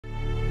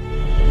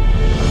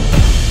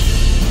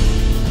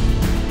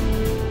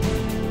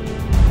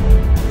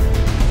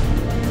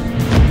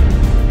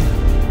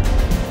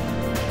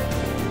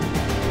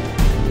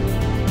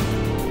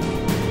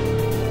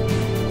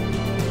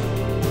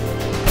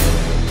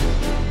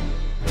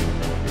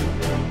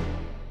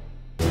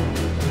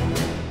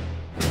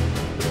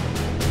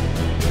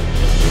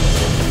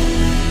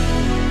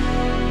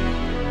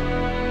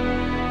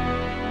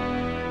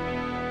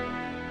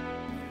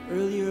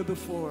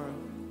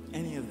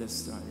this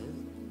started,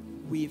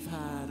 we've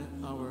had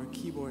our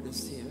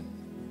keyboardist here,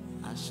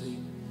 Ashley,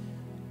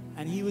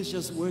 and he was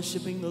just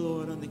worshiping the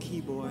Lord on the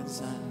keyboards.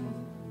 And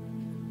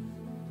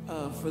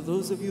for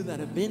those of you that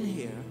have been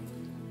here,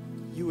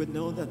 you would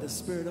know that the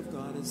Spirit of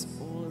God is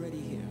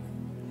already here,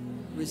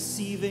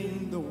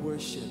 receiving the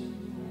worship.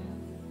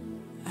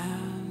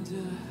 And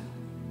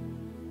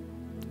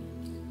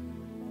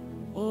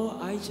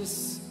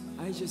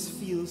I just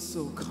feel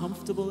so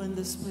comfortable in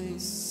this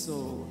place,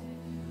 so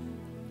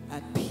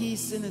at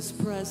peace in His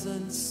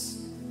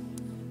presence.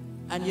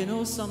 And you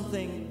know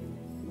something,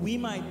 we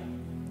might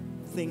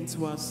think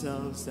to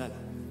ourselves that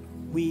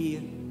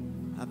we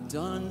have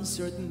done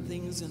certain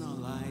things in our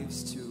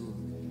lives to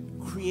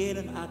create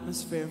an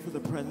atmosphere for the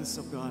presence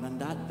of God,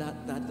 and that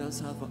does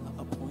have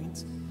a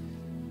point.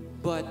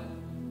 But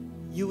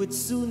you would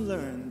soon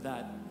learn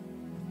that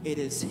it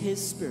is His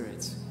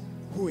Spirit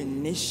who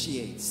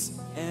initiates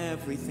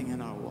everything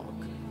in our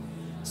walk.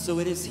 So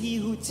it is He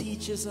who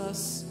teaches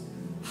us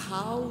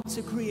how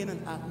to create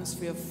an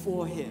atmosphere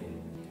for Him.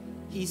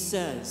 He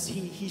says,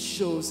 He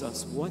shows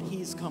us what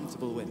He's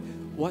comfortable with,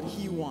 what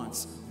He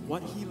wants,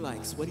 what He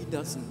likes, what He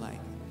doesn't like.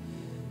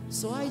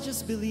 So I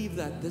just believe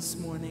that this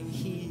morning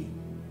He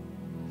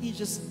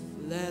just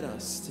led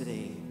us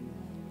today.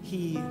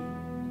 He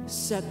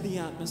set the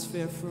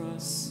atmosphere for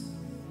us.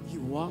 He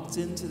walked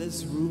into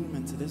this room,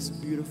 into this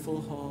beautiful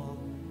hall,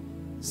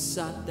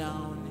 sat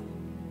down.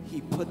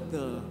 He put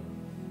the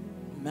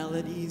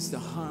melodies, the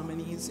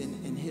harmonies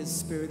in His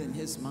spirit and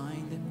His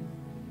mind.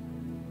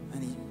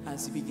 And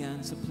as He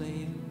began to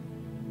play,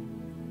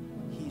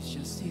 He's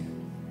just here.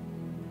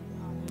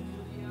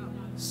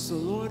 So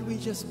Lord, we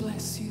just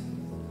bless You.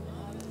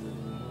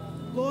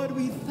 Lord,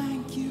 we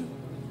thank You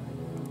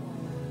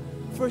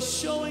for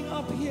showing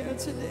up here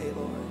today,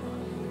 Lord.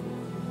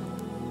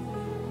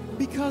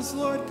 Because,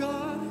 Lord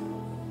God,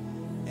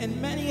 in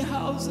many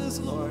houses,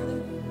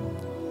 Lord,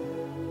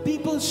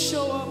 people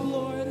show up,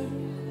 Lord,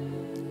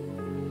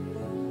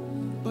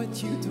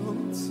 but You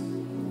don't.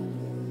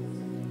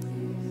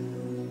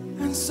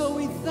 And so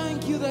we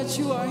thank You that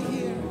You are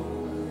here.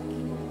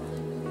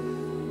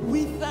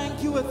 We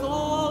thank You with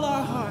all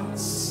our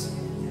hearts,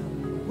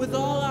 with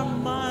all our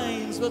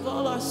minds, with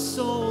all our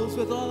souls,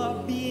 with all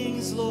our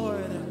beings,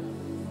 Lord.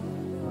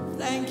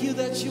 Thank You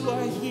that You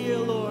are here,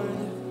 Lord.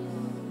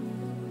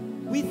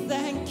 We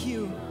thank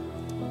You.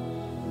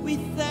 We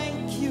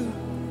thank You.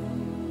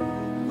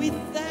 We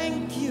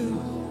thank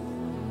You.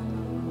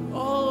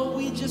 Oh,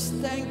 we just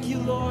thank You,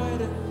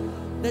 Lord,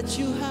 that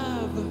You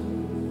have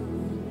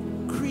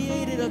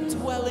created a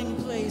dwelling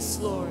place,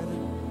 Lord,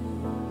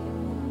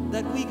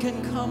 that we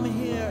can come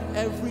here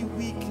every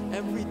week,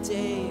 every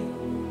day,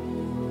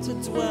 to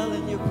dwell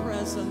in Your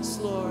presence,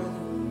 Lord.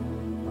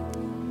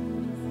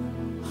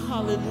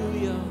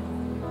 Hallelujah.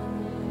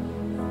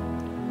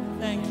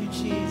 Thank You,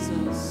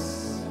 Jesus.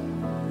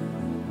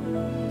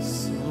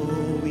 So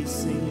we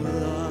sing,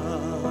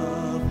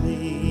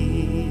 lovely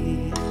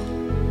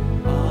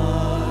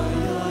are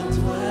Your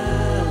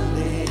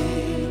dwelling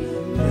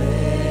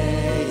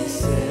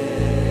places.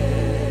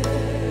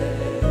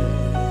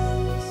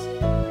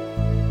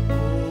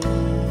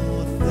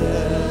 Oh,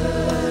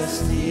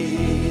 thirsty,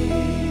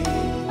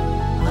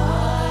 I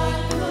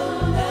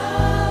come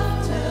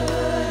after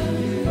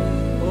You.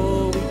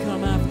 Oh, we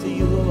come after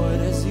You, Lord,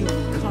 as You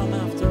come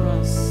after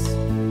us.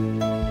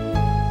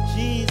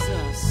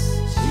 Jesus,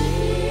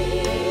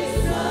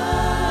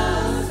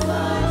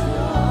 my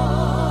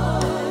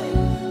joy,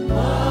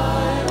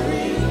 my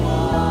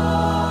reward.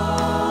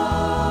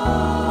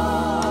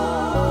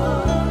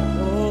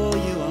 Oh,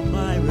 You are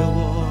my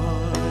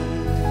reward.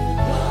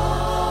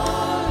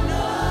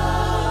 Goodness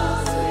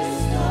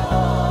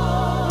restoring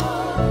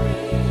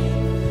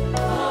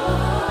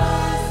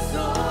my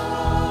soul.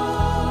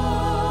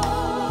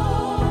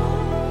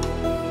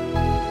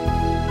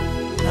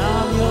 Now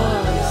I'm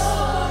Yours.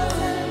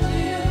 And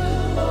You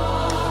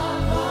are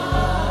mine.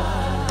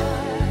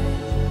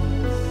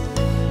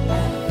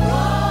 And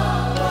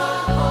from my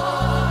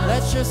heart,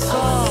 let Your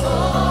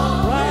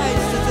song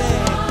rise today.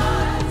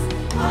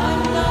 I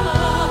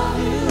love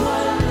You,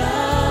 I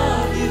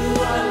love You,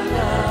 I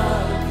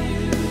love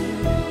You.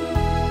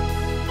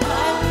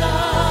 I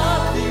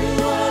love You,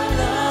 I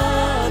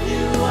love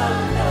You, I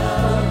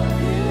love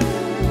You.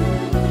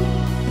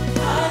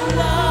 I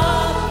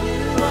love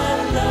You, I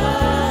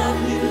love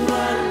You,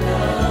 I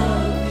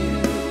love You.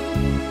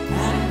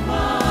 And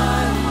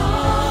my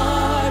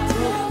heart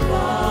will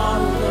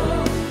follow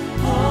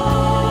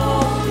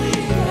only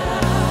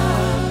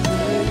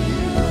after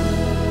You.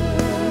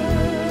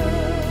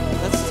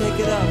 Let's take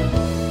it up.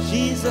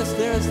 Jesus,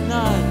 there is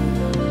none.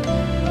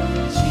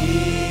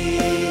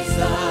 Jesus,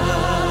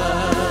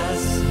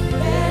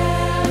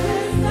 there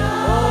is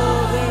none. Oh,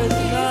 there is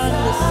none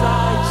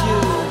beside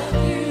You.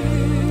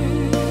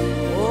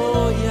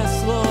 Oh, yes,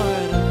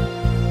 Lord.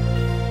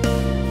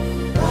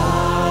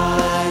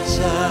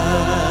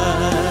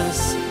 Righteous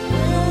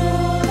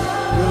ruler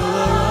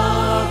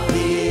of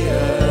the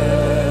earth.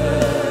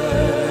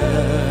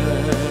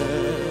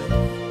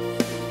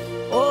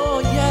 Oh,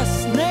 yes,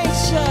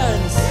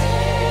 nations.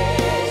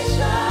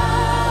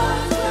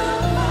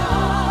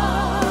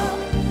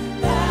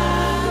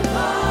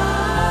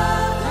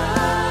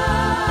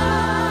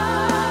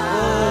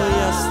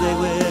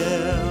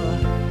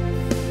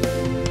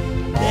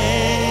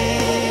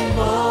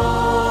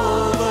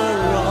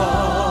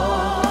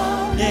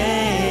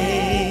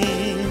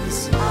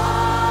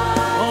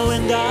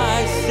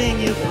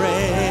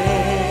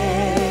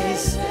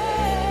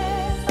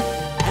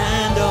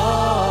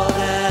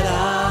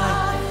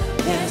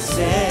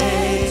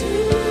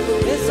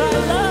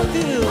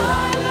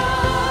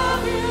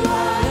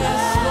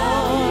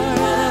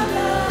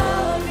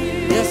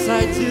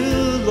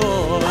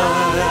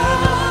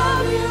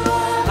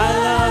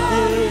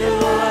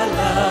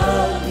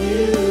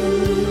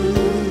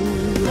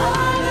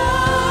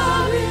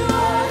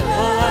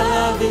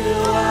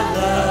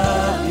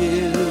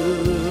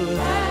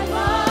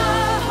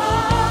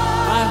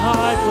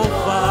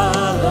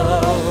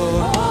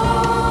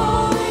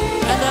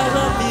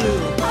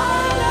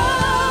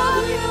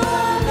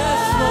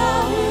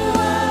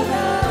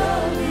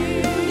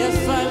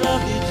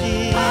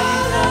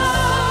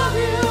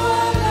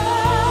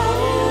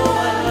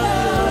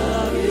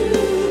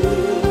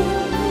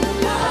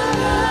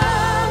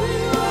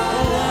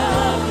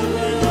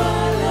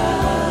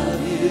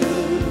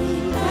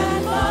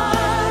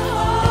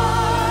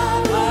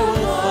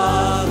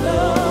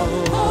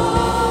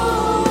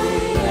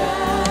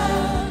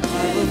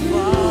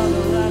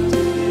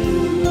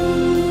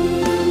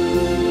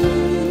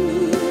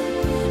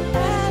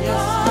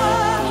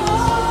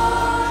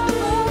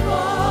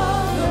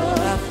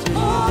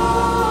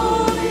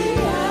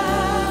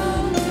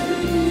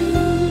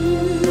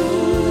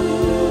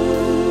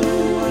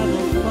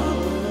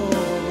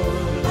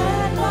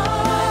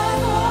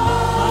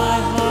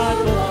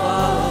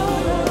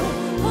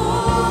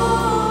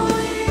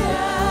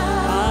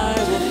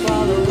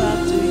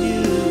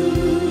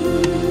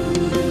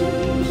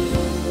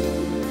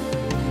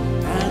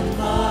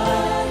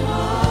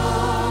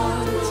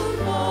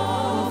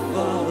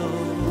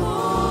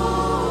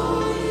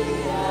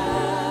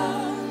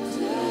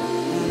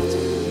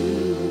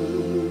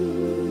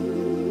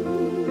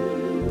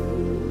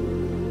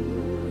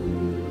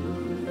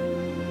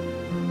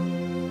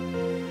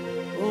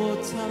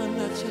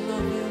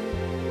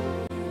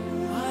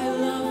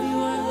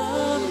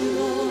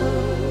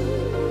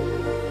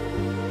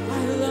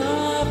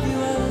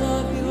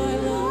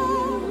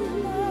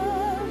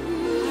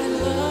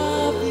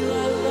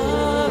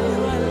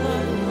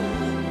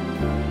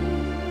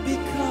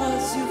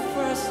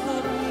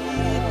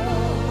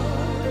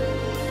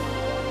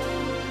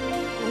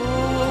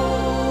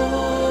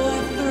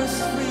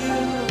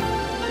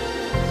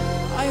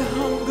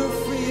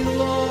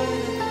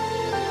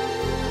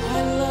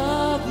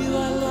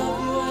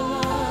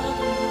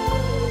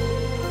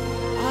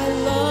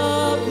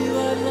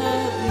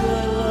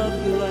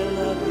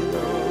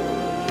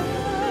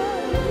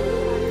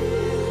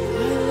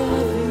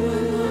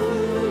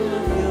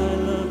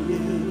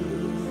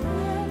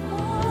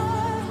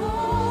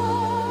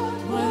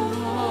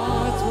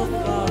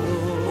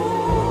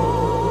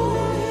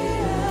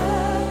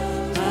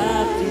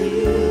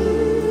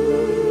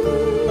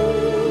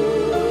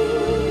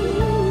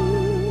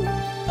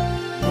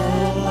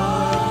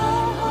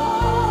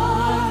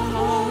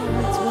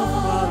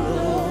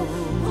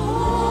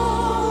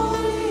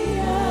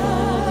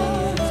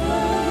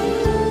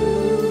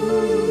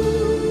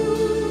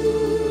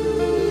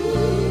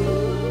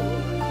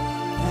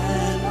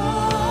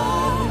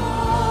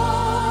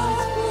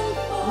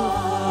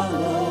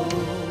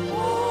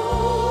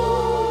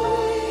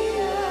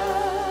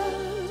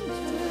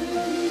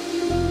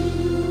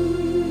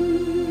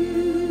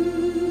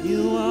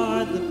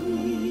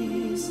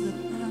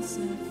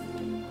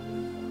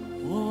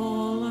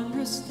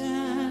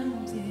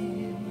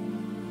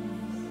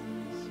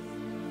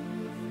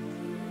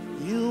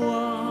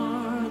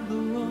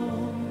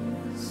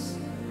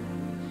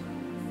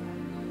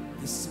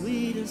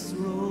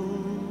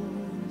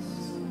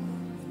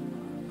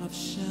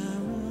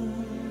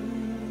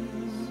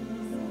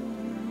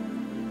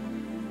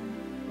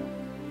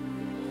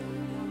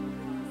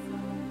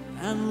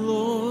 And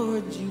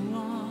Lord, you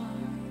are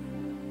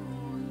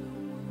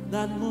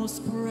that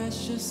most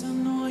precious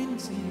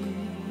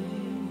anointing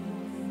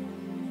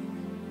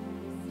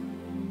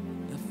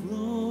that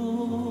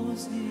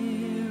flows here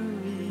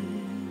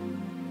in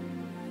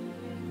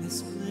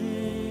this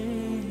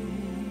place.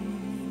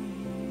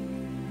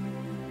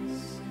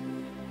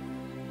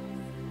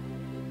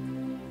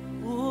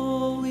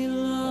 Oh, we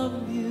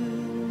love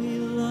you, we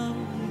love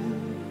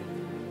you,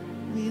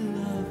 we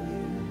love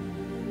you.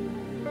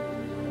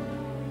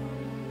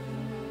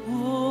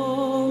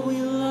 Oh,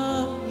 we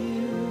love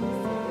you,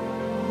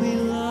 we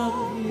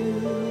love you,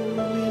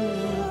 we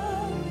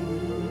love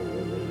you.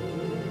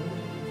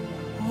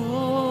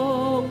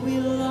 Oh, we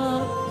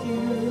love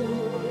you,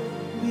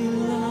 we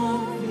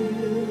love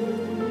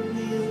you,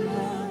 we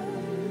love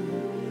you.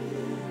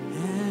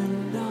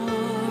 And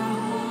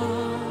our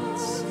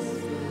hearts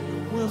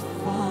will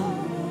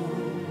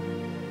follow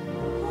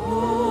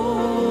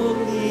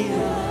only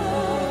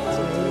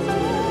after.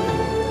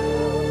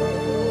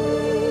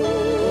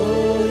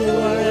 Oh, you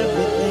are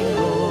everything,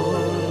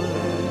 Lord.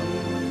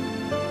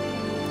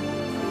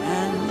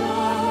 And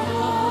our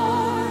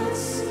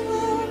hearts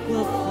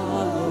will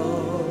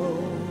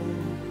follow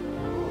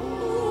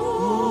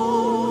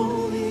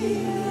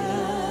only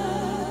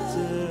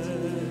after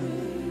you.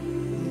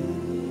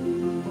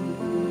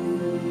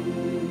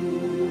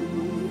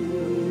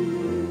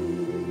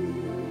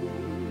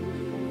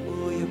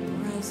 Oh, your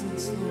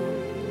presence,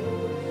 Lord.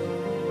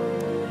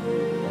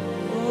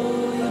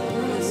 Oh, your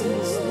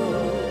presence,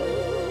 Lord.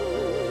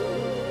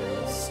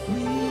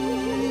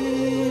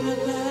 Sweeter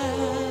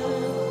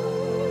than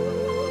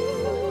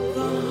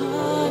the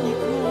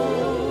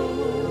honeycomb.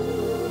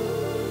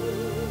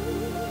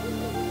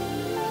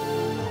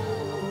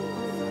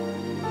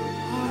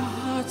 Our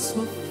hearts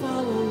will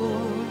follow,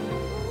 Lord.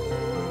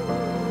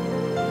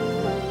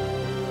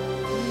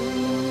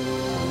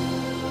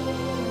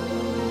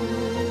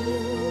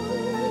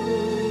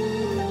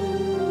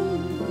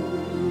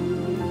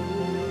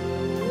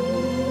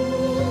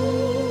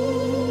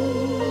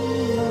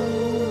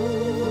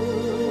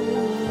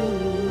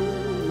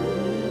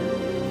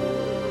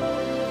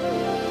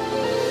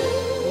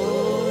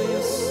 Oh,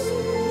 your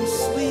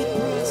sweet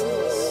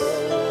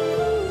presence.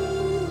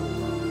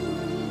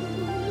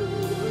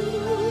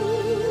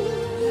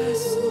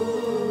 Yes,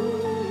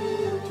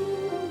 Lord.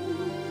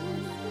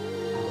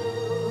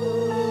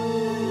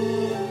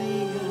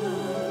 Only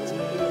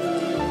after.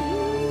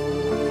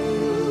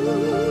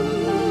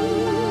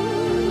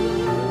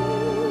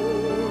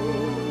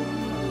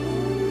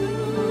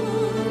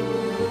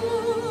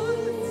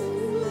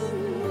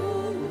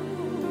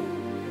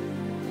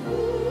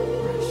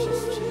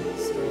 Precious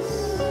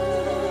Jesus.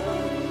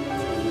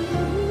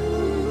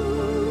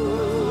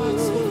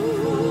 Hearts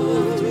will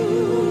follow after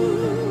you.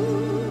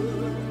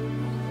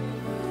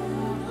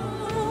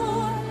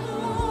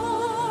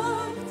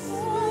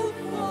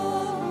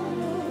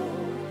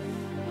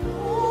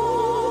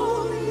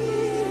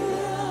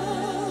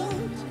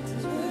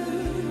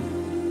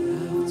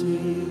 After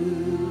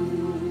you.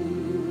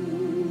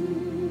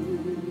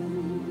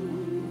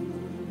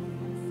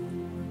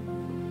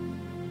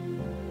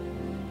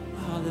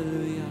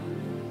 Hallelujah.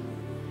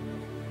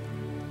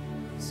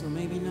 So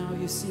maybe now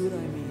you see what I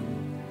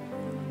mean.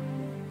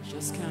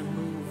 Just can't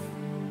move.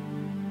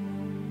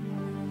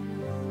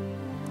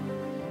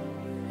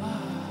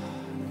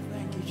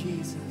 Thank you,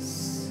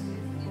 Jesus.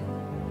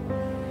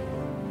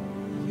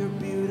 You're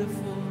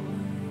beautiful.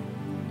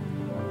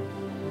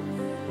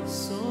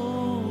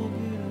 So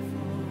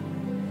beautiful.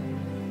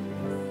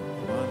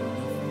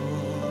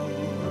 Wonderful.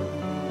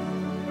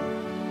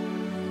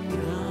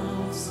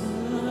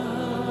 Counselor,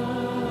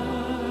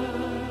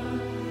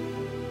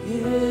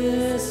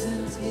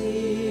 isn't he?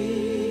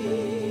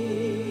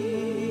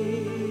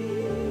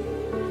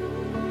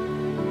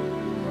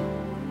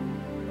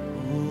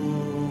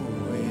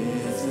 Oh,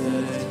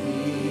 isn't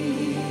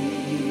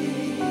he?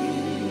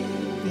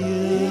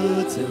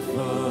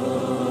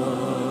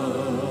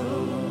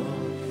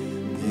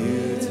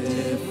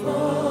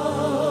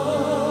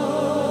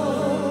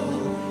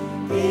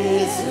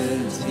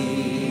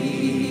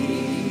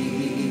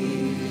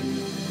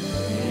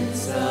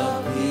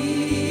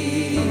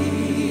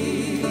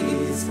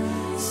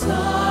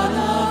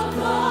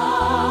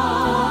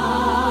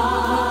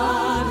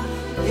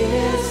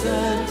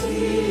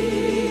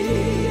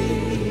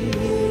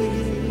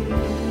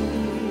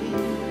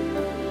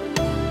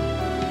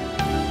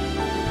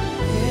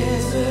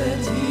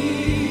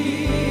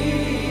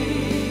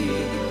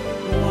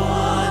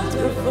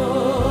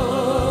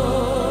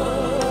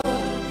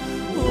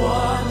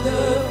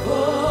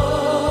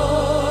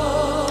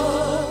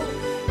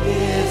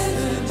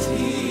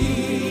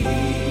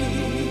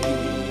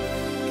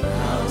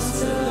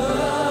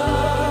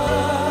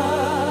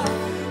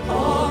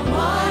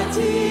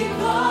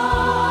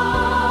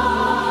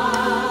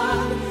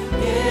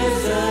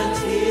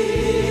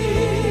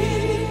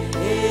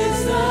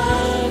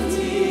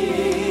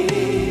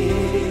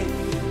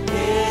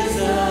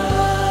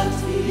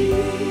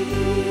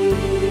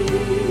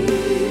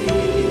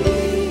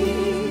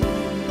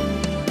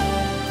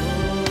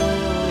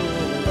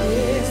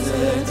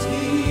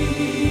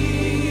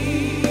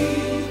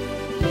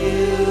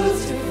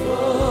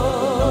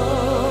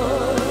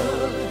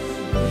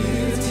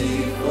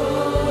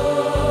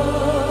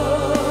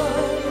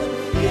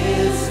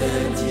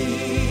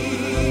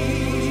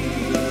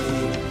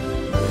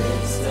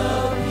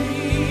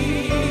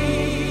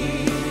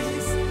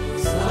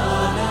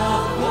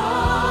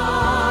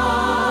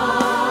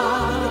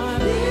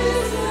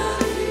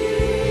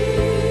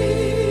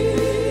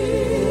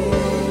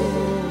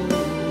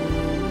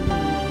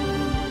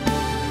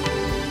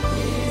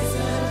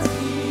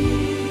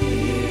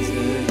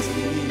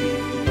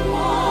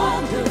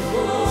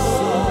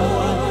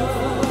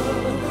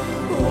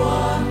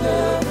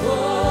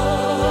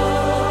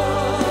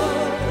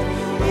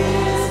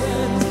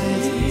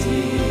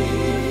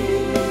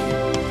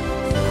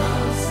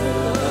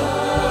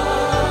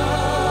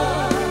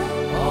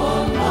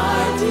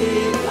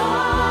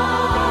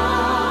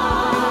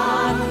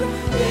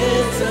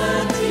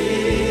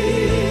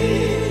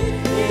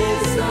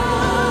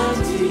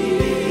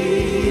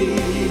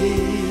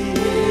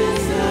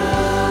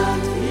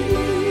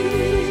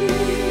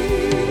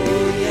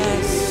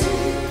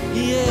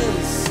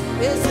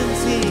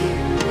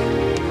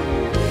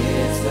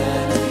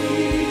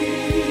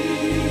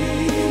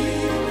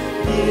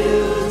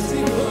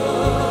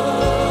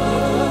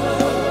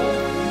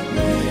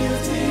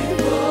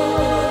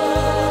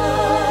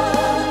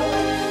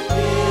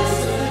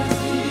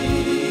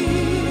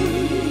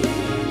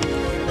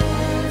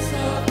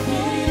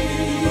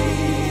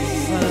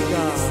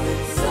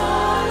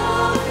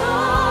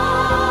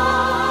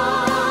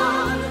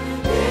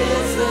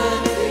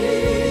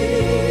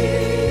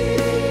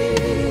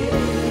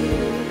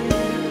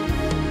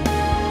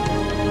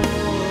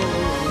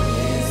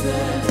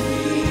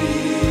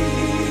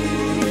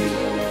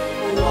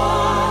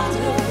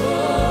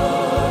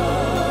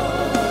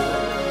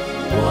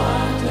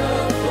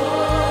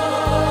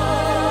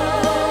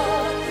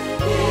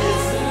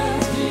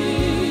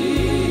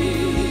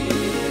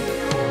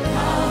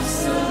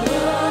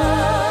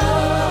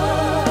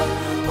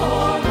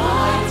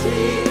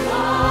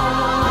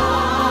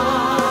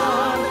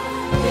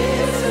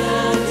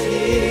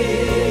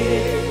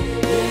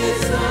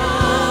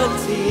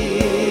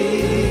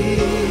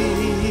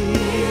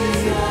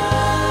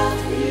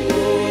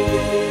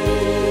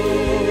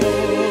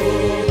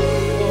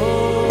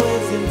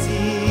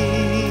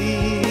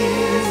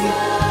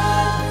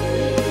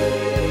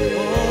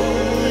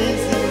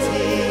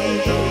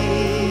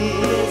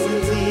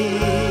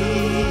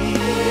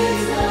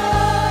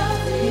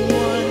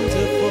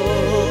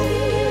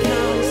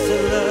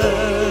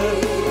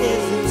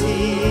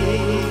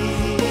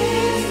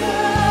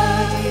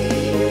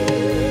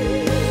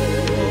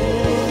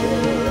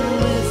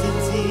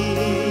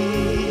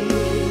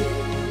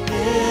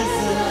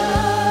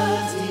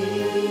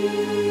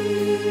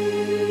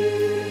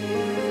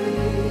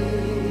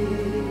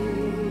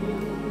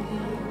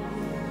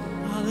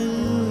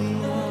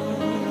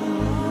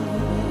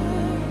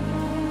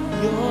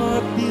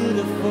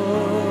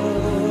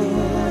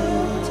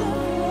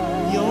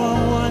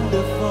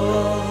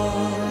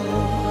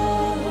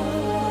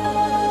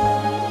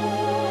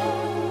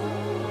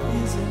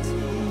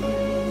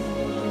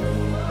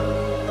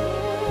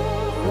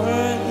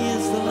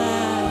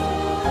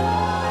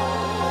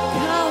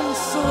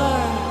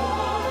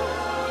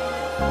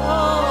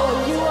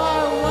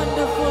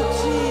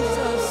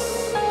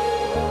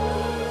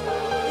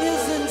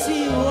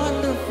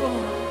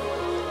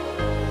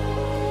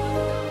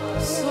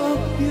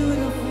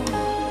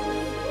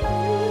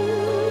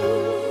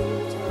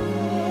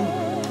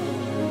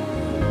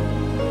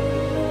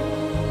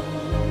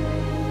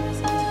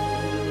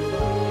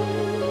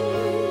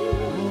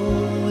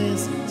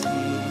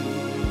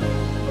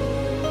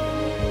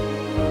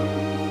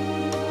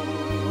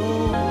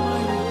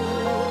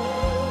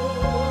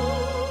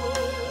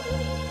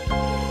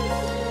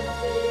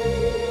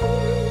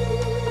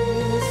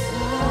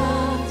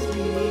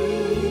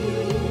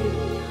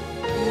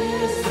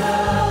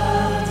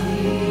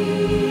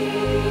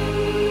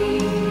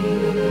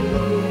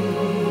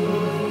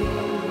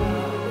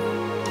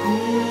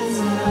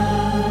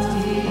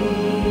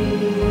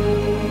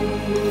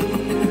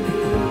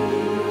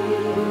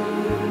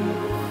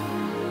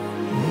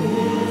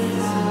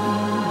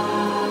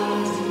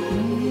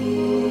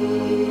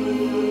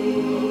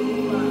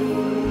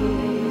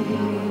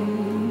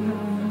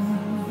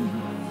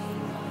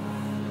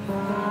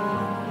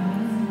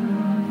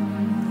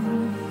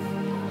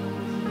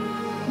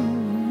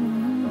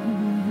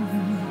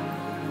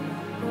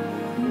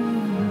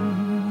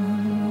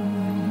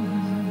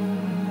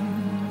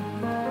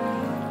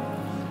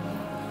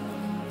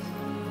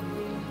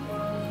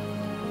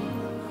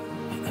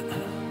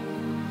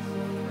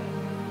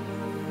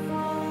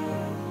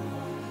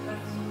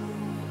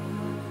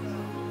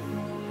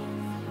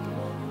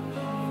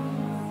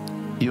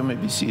 You may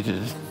be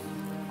seated.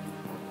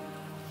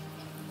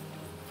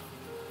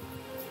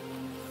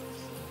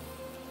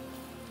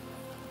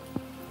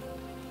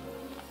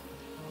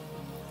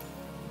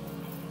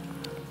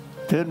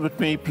 Turn with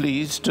me,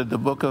 please, to the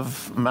book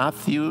of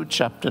Matthew,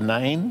 chapter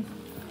 9.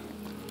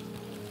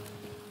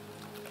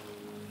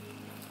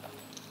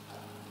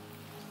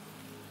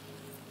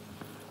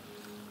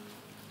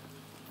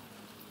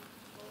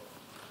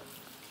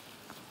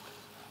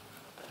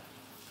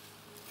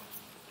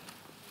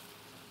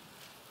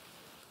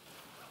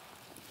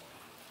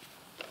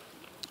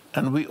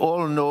 And we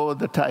all know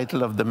the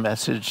title of the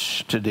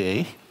message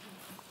today,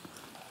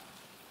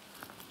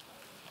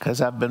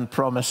 because I've been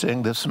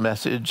promising this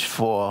message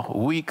for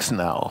weeks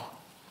now.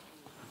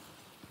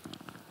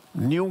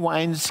 New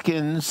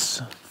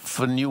wineskins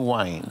for new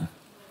wine.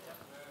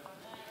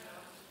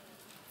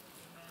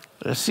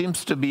 There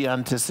seems to be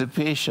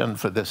anticipation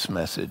for this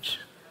message.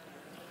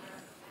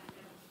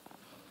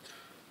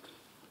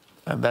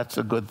 And that's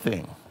a good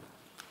thing.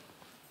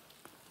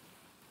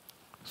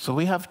 So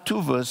we have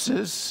two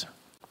verses,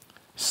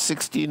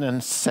 16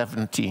 and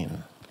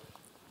 17.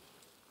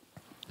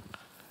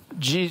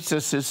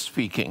 Jesus is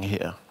speaking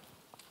here.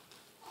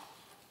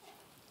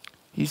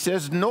 He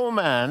says, "No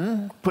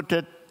man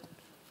putteth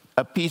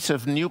a piece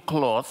of new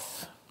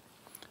cloth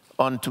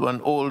onto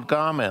an old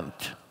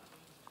garment.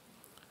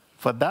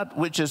 For that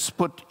which is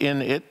put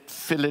in it,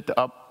 fill it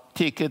up,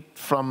 take it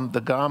from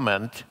the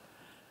garment,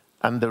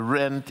 and the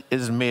rent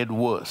is made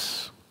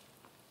worse.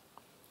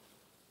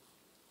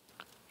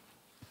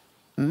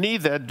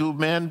 Neither do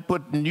men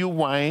put new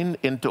wine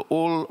into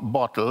old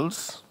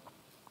bottles,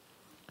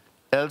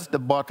 else the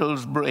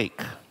bottles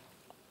break,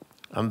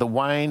 and the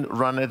wine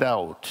runneth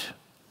out,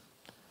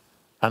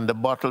 and the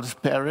bottles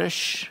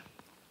perish.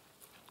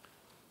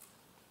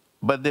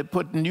 But they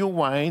put new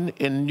wine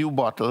in new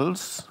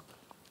bottles,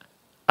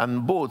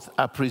 and both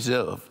are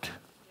preserved."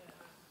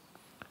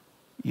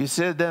 You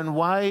say, then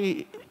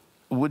why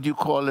would you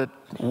call it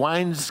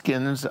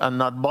wineskins and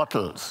not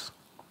bottles?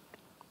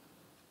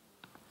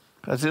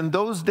 Because in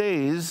those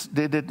days,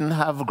 they didn't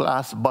have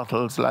glass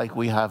bottles like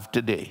we have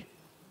today.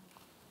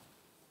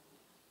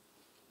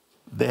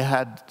 They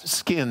had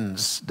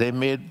skins. They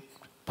made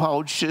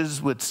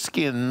pouches with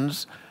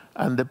skins,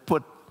 and they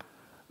put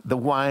the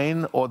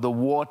wine or the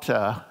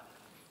water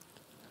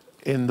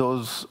in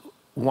those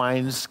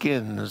wine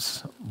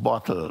skins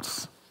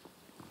bottles.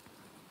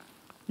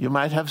 You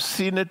might have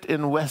seen it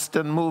in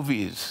Western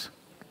movies.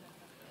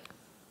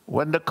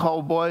 When the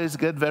cowboys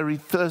get very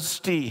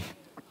thirsty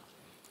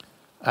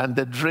and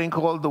they drink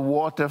all the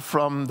water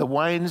from the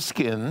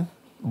wineskin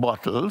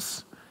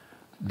bottles,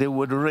 they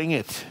would wring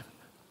it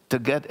to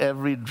get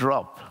every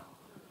drop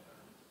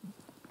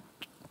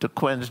to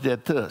quench their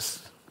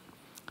thirst.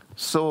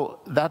 So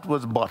that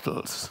was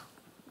bottles.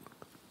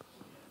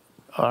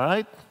 All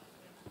right?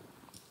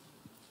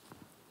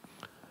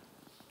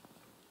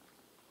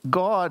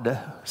 God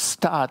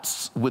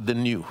starts with the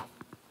new.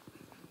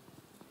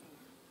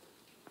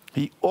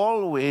 He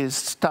always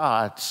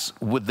starts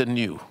with the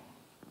new.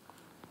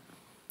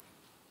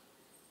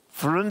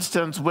 For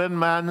instance, when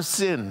man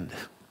sinned,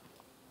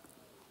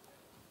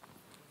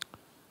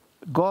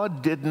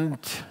 God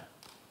didn't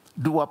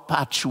do a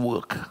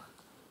patchwork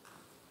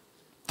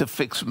to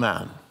fix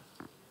man.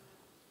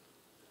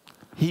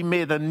 He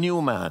made a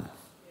new man.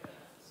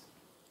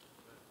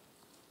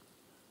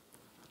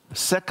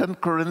 2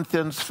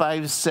 Corinthians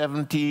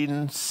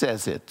 5:17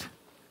 says it.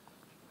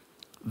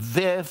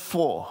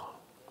 Therefore,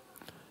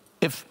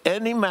 if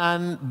any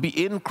man be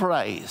in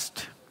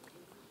Christ,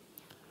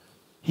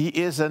 he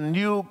is a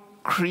new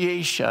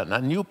creation,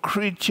 a new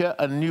creature,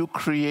 a new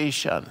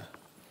creation.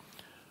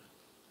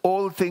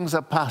 All things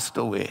are passed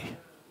away.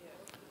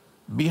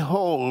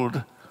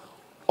 Behold,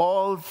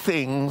 all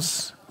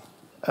things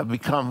have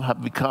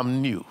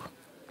become new.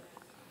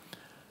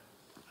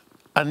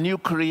 A new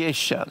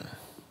creation.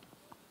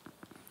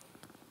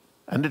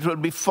 And it will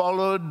be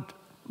followed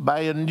by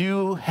a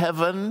new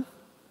heaven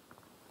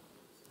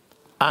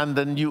and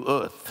a new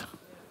earth.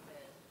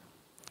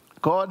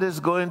 God is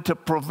going to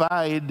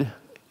provide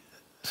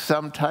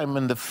sometime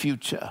in the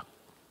future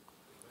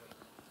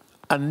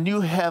a new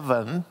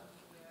heaven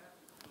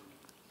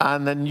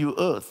and a new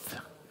earth.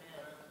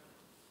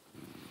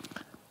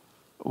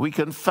 We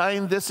can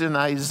find this in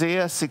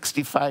Isaiah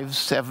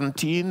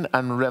 65:17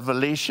 and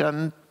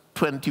Revelation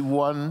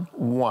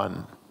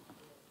 21:1.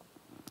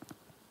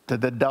 To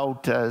the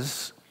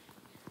doubters,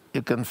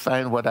 you can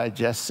find what I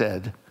just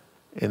said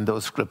in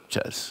those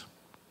scriptures.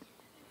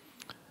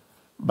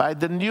 By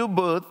the new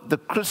birth, the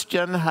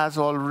Christian has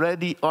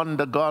already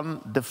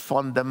undergone the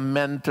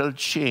fundamental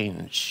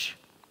change.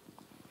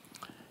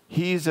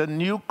 He is a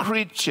new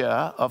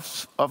creature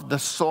of the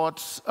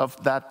sorts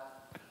of that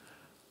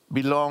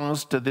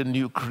belongs to the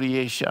new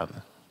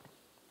creation.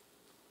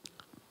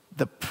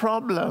 The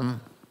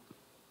problem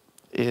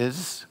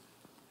is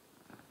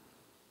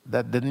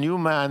that the new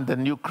man, the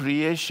new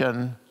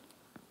creation,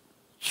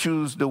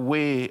 choose the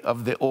way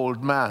of the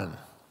old man.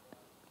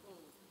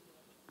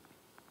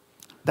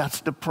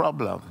 That's the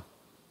problem.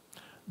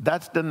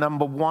 That's the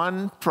number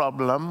one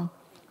problem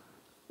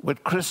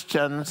with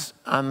Christians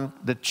and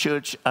the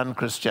church and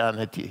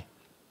Christianity.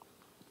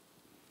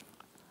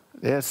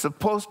 They're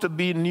supposed to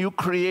be new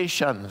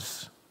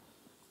creations,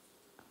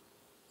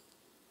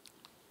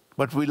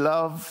 but we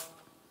love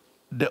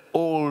the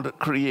old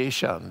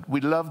creation. We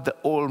love the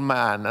old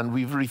man, and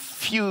we've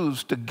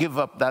refused to give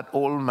up that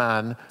old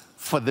man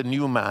for the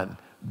new man.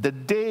 The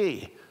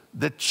day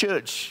the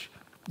church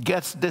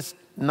gets this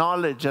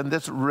knowledge and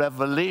this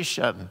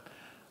revelation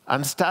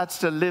and starts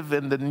to live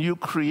in the new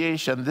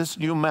creation, this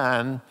new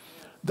man,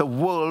 the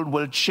world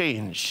will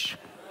change.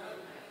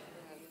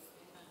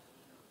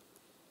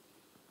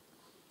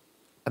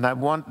 And I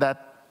want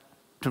that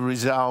to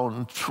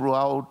resound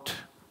throughout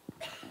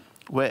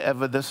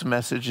wherever this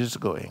message is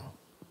going.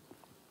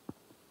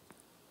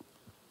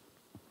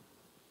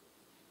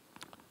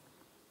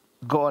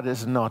 God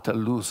is not a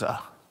loser.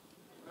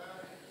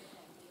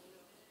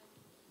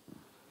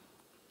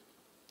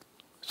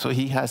 So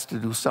he has to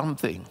do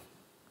something.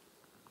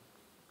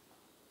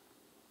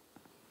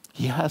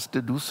 He has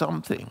to do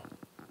something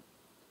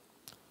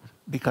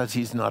because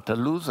he's not a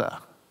loser.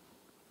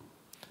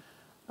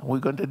 And we're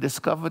going to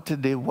discover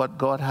today what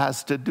God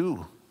has to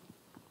do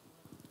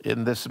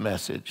in this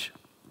message.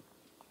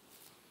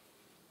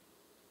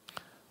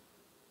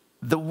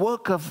 The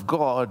work of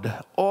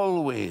God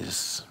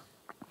always,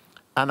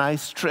 and I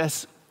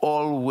stress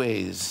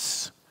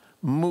always,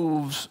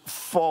 moves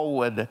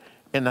forward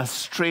in a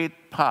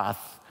straight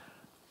path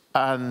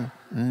and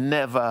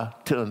never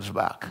turns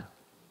back.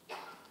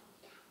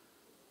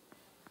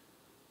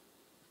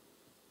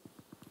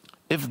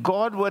 If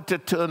God were to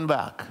turn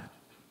back,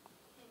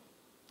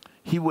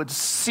 he would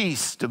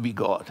cease to be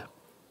God.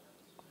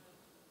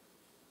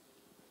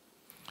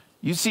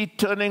 You see,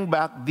 turning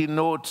back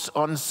denotes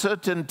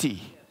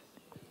uncertainty,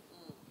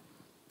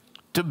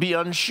 to be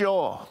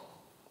unsure,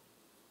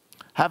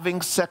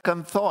 having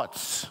second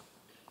thoughts.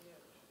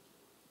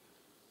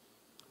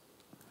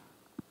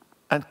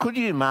 And could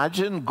you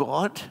imagine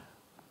God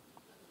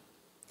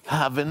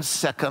having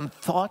second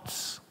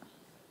thoughts?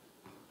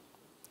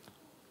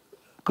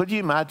 Could you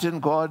imagine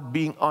God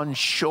being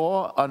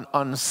unsure and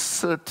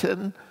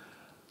uncertain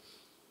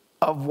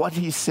of what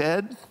he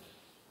said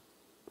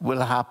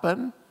will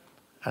happen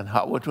and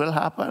how it will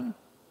happen?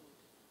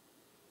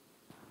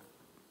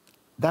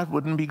 That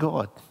wouldn't be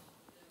God.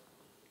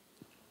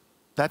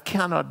 That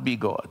cannot be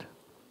God.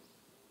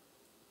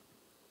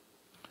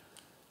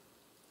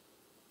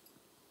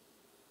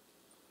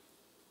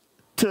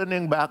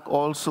 Turning back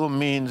also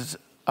means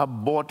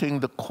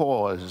aborting the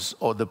cause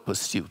or the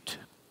pursuit.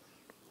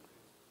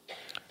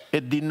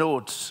 It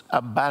denotes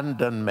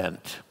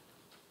abandonment.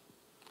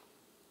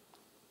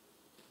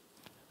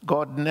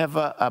 God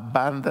never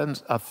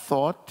abandons a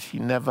thought. He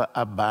never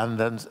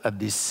abandons a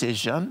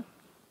decision.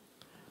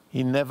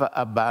 He never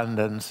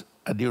abandons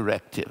a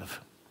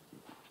directive.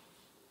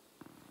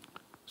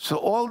 So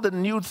all the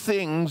new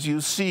things you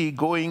see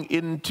going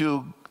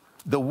into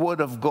the Word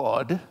of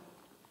God,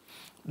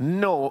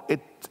 no,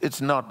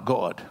 it's not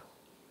God.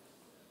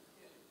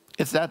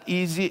 It's that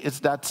easy,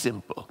 it's that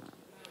simple.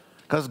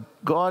 Because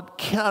God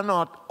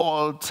cannot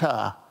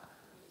alter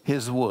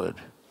his word.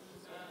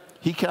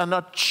 He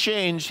cannot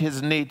change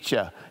his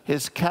nature,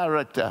 his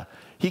character.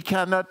 He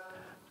cannot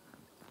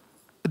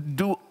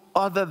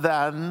other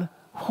than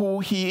who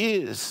he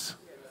is.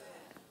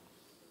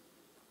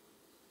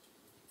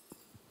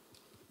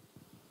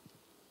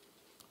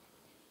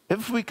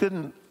 If we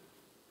can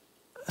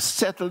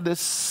settle this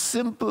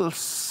simple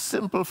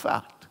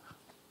fact,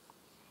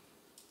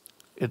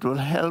 it will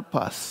help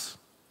us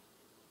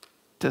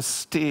to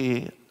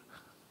stay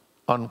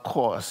on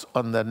course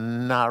on the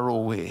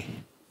narrow way.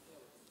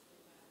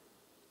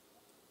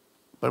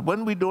 But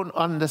when we don't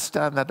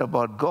understand that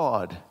about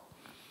God,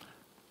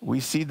 we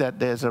see that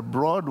there's a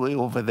broad way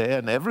over there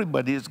and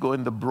everybody is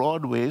going the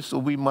broad way, so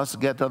we must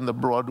get on the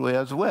broad way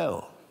as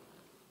well.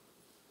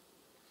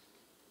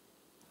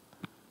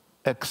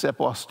 Except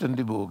Austin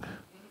de Bourg.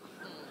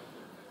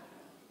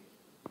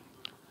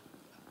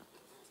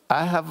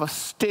 I have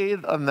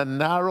stayed on the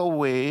narrow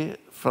way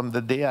from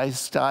the day I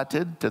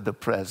started to the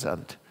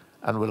present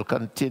and will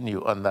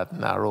continue on that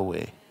narrow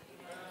way.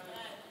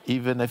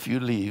 Even if you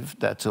leave,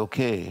 that's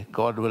okay.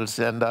 God will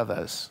send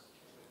others.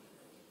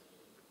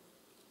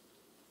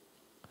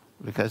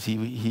 Because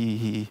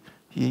he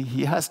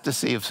has to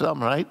save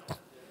some, right?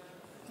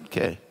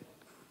 Okay.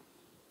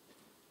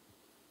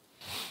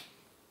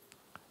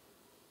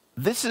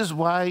 This is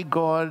why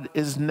God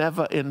is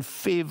never in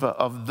favor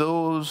of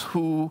those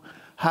who,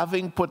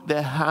 having put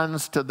their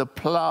hands to the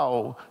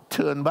plow,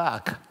 turn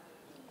back.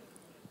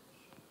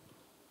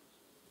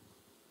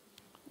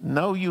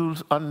 Now you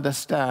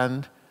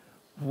understand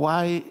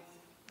why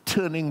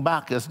turning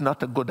back is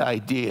not a good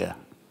idea.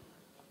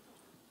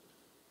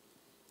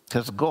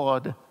 Because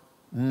God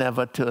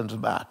never turns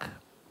back.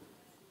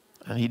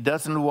 And he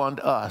doesn't want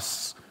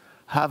us,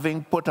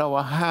 having put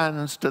our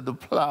hands to the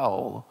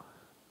plow,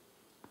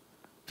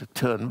 to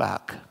turn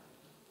back.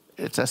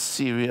 It's a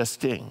serious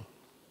thing.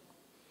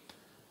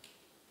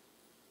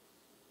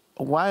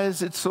 Why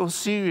is it so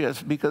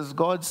serious? Because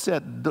God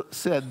said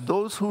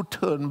those who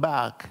turn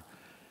back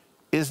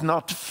is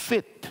not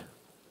fit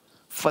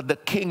for the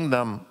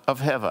kingdom of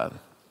heaven.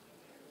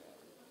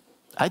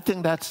 I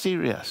think that's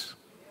serious.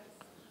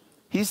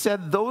 He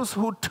said those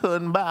who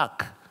turn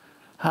back,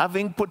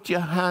 having put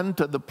your hand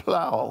to the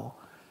plow,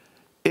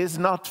 is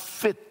not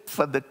fit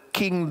for the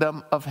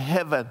kingdom of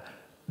heaven.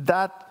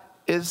 That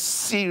is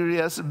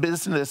serious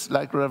business,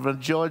 like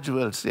Reverend George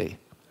will say.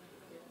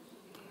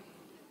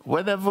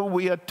 Whenever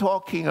we are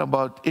talking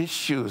about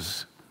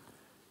issues,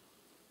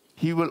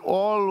 he will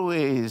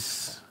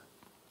always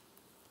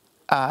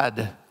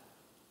add,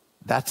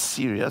 that's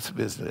serious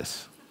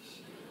business.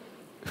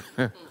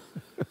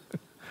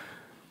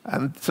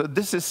 And so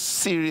this is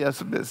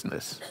serious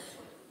business.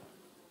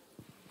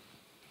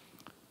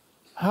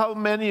 How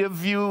many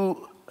of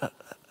you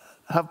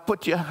have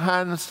put your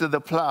hands to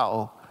the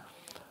plow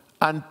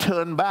and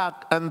turn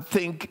back and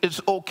think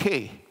it's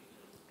okay?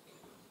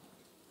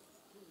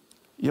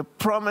 You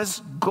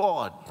promised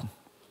God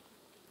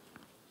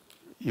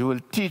you will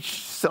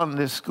teach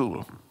Sunday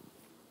school,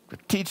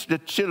 teach the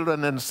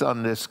children in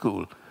Sunday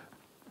school.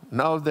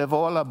 Now they've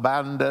all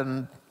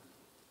abandoned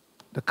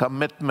the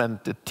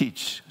commitment to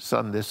teach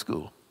Sunday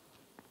school,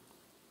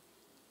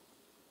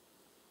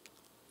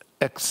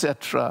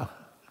 etc.,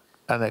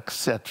 and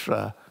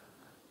etc.,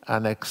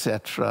 and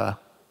etc.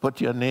 Put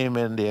your name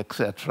in the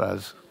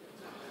etceteras.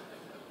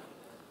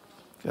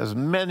 Because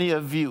many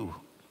of you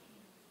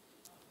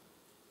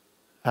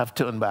have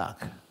turned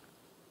back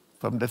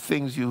from the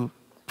things you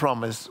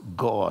promised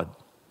God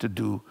to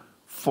do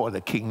for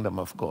the kingdom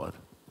of God.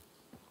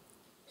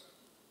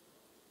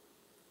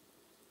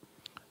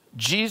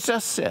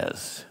 Jesus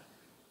says,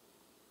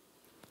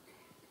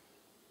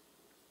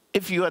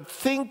 if you are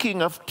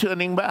thinking of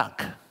turning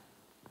back,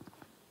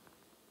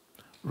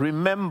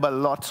 remember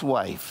Lot's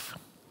wife.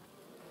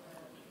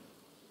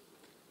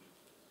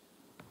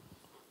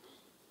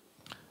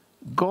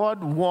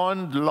 God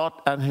warned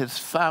Lot and his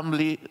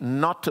family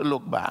not to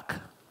look back.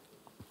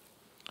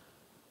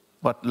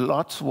 But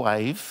Lot's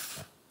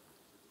wife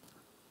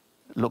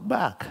looked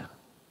back.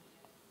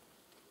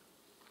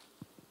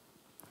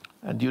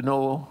 And you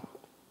know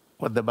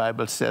what the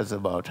Bible says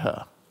about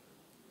her.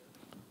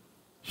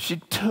 She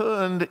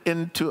turned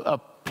into a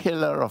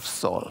pillar of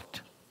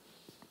salt.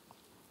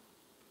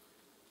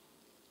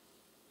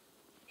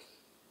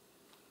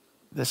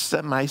 This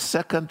is my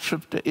second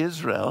trip to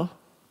Israel,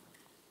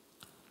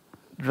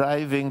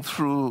 driving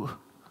through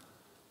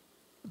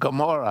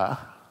Gomorrah,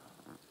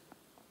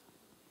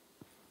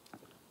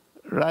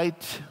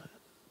 right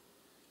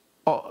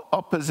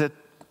opposite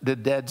the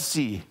Dead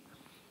Sea.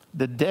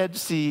 The Dead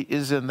Sea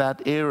is in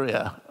that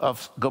area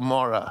of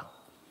Gomorrah,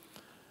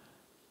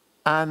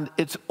 and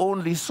it's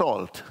only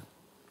salt.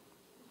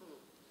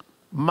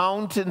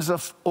 Mountains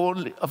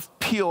of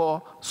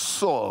pure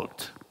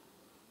salt.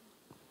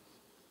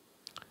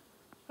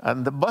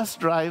 And the bus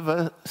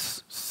driver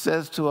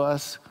says to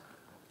us,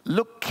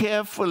 look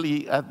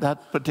carefully at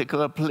that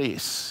particular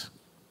place.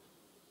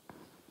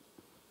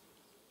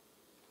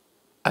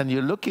 And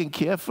you're looking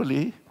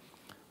carefully,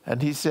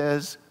 and he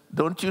says,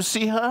 don't you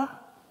see her?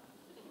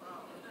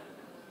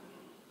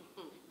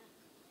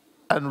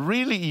 And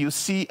really, you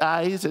see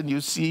eyes, and you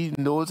see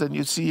nose, and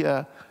you see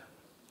a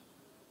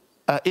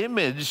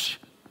image,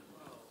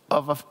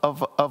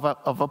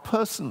 of a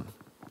person.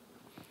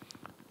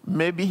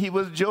 Maybe he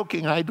was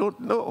joking, I don't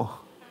know.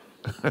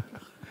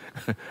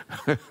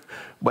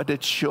 But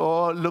it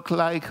sure looked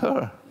like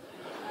her.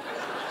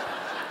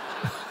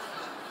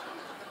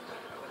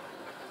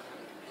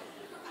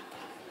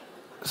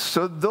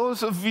 So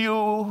those of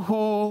you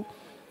who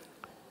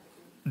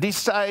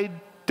decide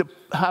to,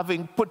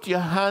 having put your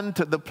hand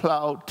to the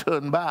plow,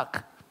 turn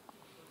back,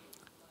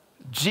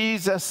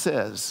 Jesus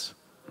says,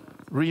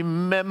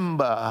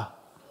 remember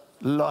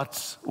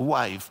Lot's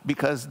wife,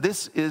 because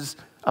this is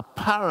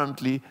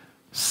apparently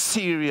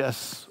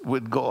serious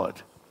with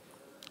God.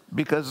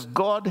 Because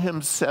God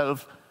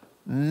himself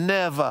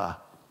never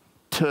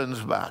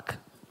turns back.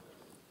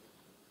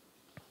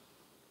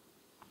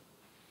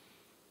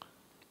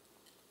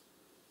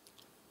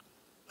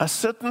 A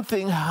certain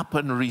thing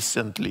happened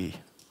recently.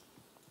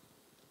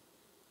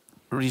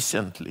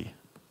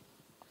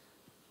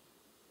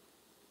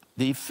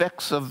 The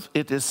effects of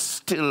it is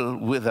still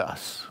with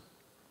us.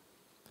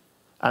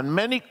 And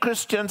many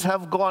Christians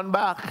have gone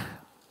back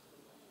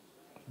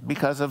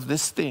because of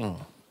this thing.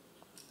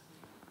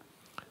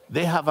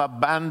 They have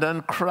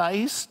abandoned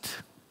Christ.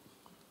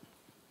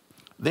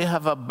 They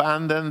have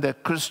abandoned their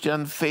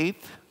Christian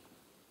faith.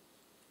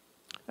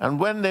 And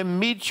when they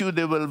meet you,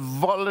 they will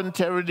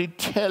voluntarily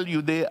tell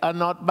you they are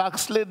not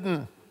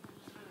backslidden.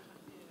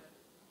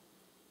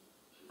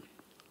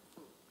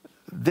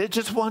 They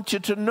just want you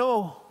to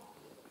know,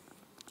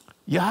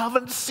 you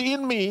haven't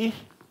seen me.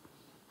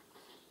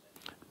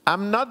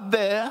 I'm not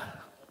there,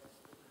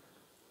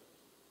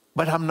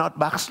 but I'm not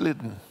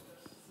backslidden.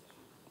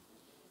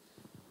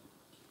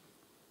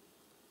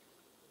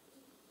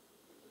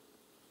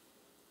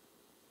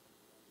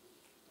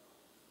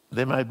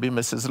 They might be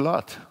Mrs.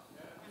 Lot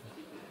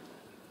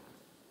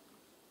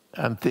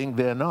and think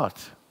they're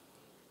not.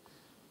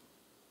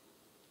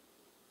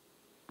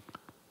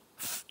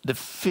 The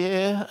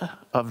fear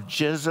of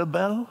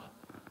Jezebel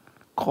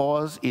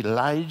caused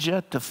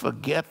Elijah to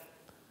forget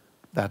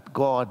that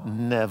God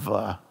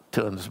never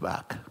turns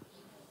back.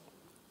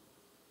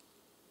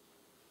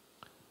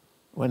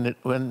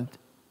 When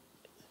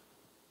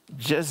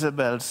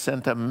Jezebel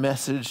sent a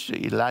message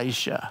to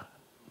Elisha,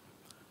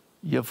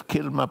 you've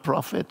killed my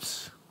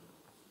prophets,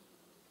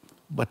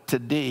 but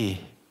today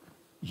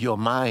you're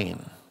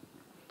mine.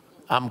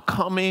 I'm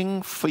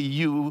coming for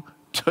you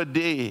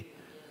today.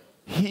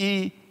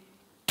 He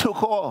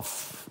took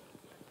off.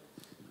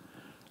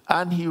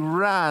 And he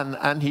ran,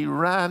 and he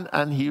ran,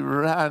 and he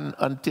ran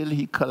until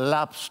he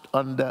collapsed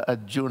under a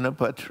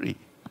juniper tree.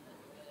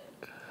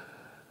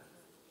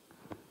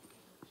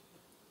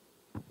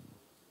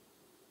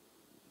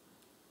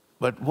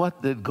 But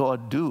what did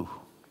God do?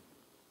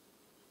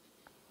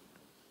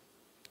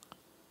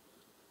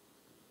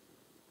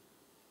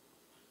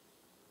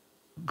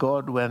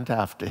 God went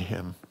after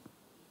him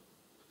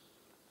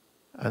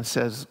and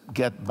says,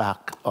 get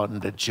back on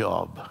the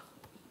job.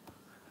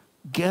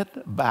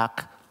 Get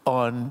back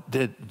on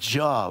the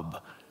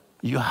job.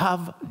 You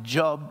have a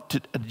job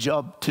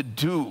to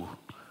do.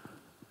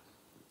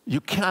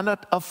 You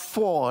cannot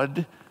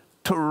afford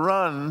to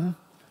run.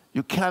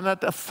 You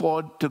cannot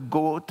afford to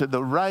go to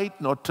the right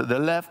nor to the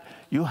left.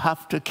 You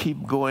have to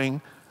keep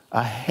going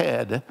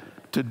ahead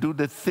to do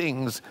the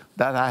things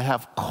that I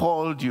have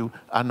called you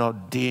and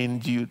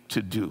ordained you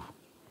to do.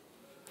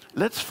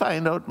 Let's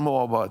find out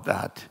more about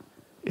that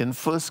in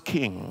 1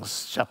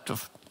 Kings chapter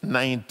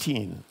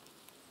 19.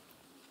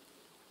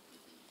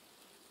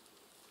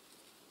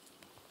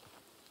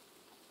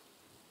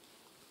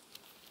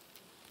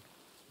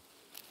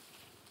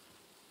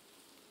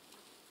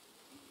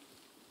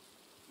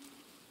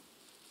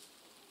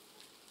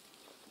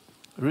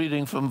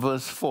 Reading from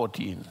verse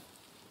 14.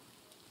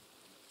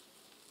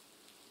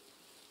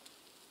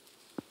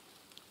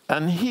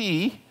 And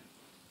he,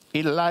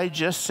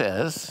 Elijah,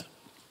 says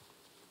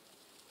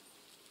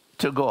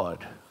to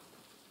God,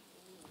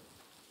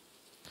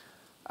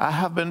 I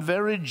have been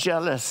very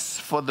jealous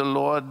for the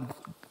Lord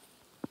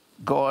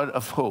God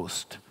of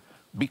hosts,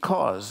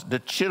 because the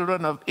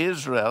children of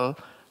Israel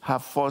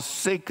have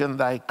forsaken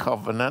thy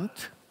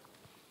covenant.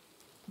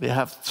 They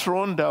have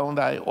thrown down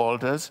thy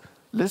altars.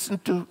 Listen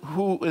to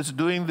who is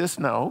doing this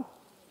now.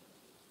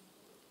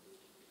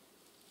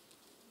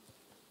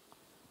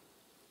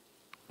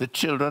 The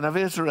children of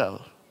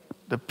Israel,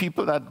 the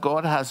people that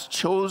God has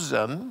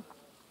chosen.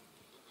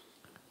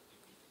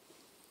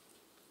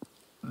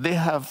 They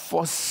have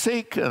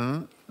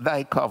forsaken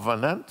thy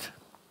covenant.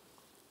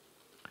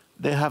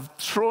 They have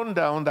thrown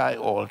down thy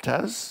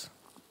altars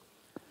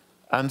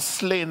and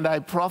slain thy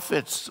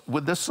prophets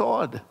with the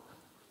sword.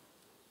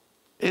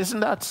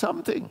 Isn't that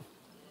something?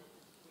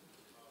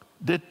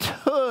 They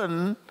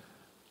turn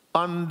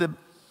on the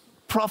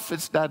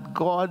prophets that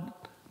God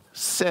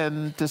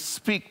sent to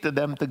speak to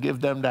them, to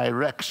give them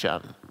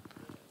direction.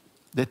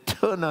 They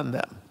turn on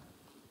them.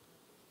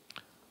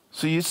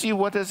 So you see,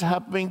 what is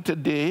happening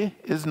today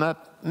is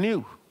not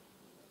new.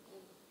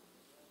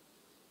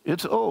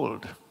 It's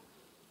old.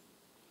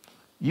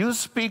 You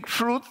speak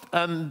truth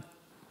and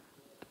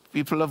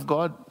people of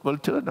God will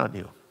turn on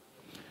you.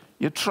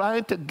 You're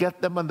trying to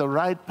get them on the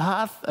right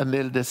path, and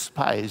they'll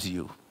despise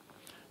you.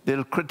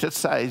 They'll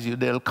criticize you.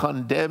 They'll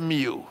condemn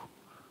you.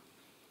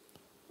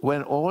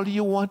 When all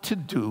you want to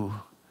do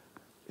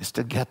is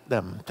to get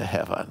them to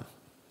heaven.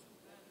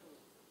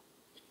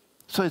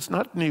 So it's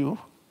not new.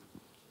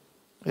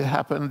 It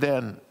happened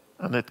then,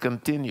 and it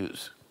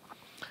continues.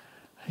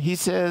 He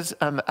says,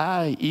 and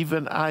I,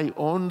 even I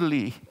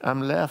only,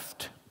 am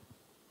left.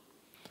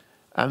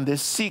 And they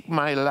seek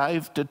my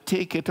life to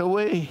take it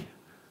away.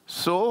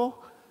 So,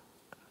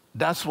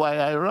 that's why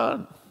I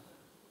run.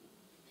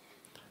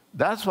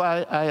 That's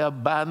why I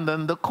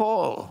abandoned the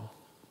call.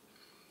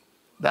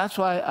 That's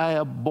why I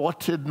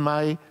aborted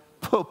my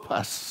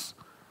purpose.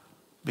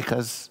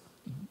 Because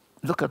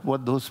look at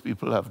what those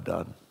people have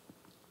done.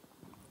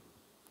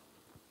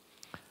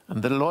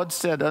 And the Lord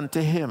said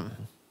unto him,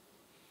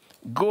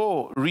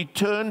 go,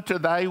 return to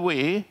thy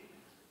way,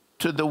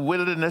 to the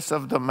wilderness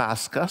of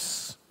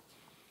Damascus,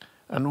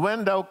 and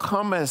when thou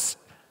comest,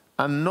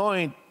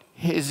 anoint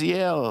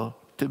Hazael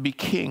to be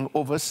king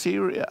over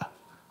Syria.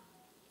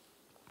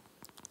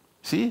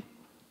 See,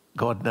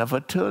 God never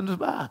turns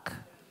back.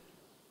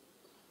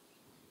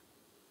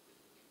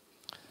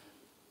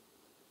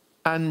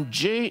 And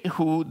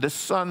Jehu, the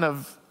son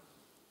of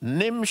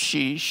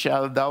Nimshi,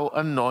 shalt thou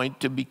anoint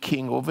to be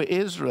king over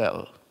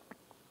Israel.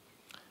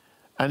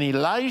 And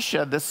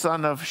Elisha, the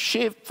son of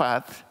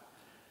Shaphat,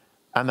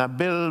 and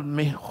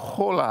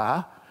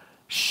Abel-Meholah,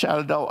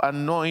 shalt thou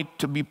anoint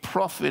to be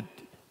prophet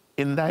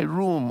in thy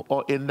room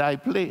or in thy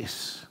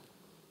place.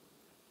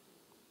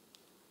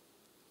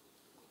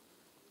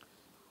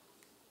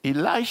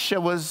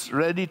 Elisha was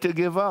ready to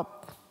give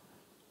up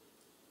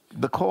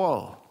the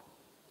call.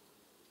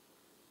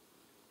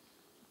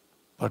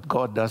 But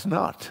God does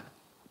not.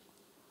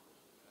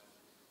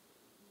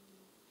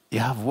 You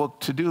have work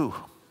to do.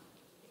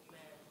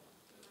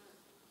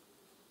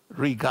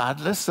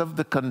 Regardless of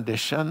the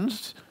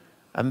conditions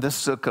and the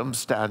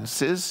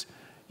circumstances,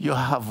 you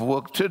have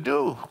work to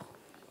do.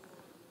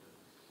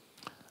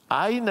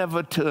 I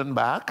never turn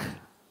back,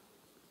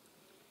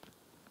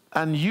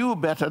 and you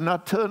better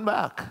not turn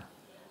back,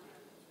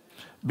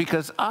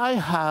 because I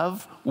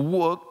have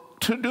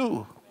work to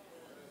do.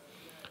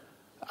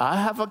 I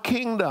have a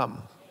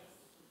kingdom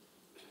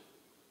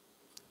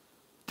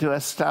to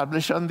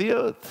establish on the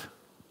earth.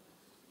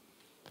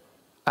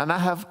 And I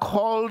have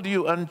called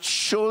you and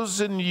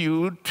chosen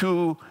you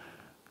to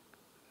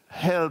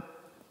help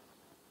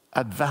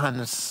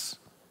advance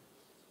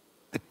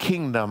the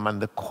kingdom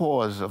and the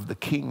cause of the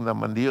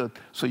kingdom on the earth.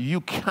 So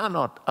you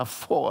cannot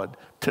afford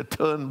to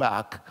turn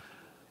back,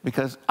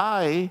 because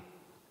I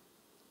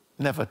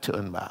never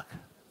turn back.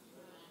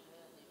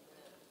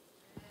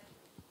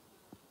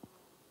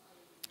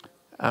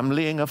 I'm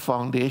laying a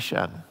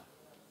foundation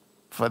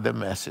for the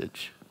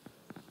message.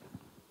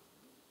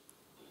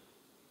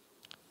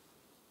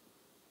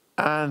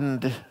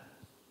 And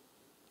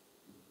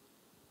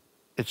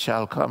it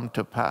shall come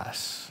to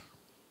pass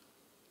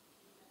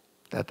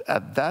that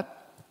at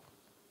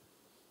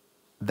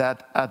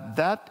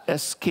that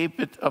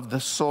escapeth of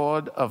the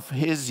sword of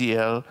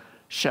Hazael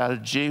shall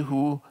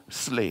Jehu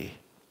slay.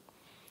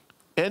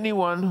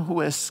 Anyone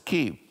who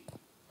escaped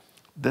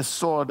the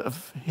sword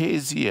of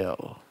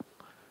Hazael,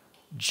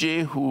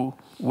 Jehu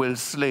will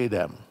slay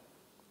them.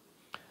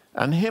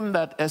 And him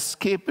that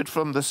escapeth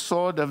from the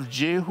sword of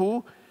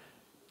Jehu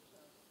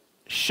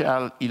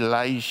shall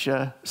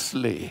Elisha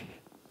slay.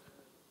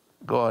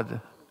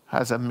 God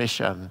has a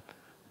mission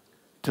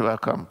to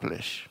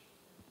accomplish.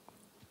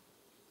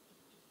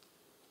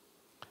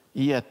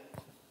 Yet,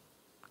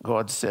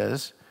 God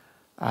says,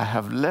 I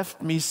have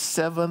left me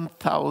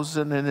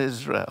 7,000 in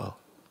Israel,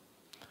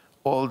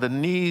 all the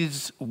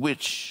knees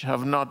which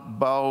have not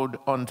bowed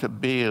unto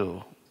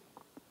Baal,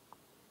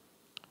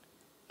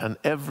 and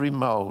every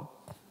mouth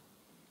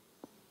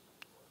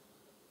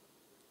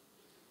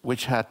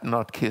which hath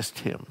not kissed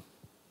him.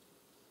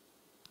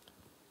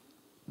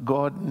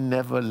 God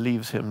never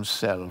leaves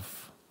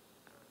himself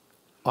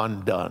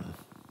undone.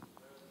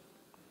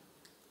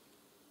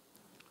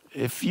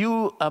 If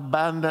you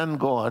abandon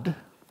God,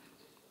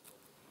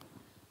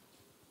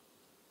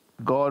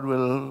 God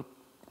will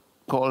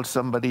call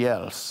somebody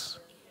else.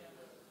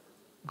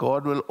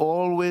 God will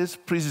always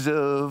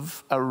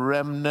preserve a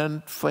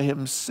remnant for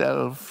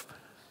himself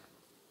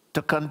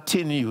to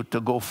continue to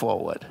go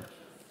forward.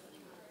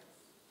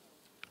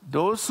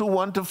 Those who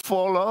want to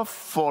fall off,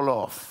 fall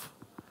off.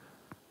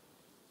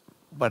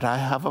 But I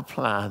have a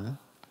plan,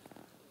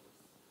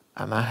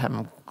 and I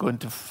am going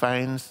to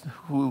find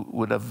who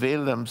would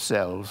avail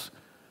themselves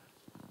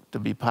to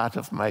be part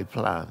of my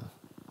plan.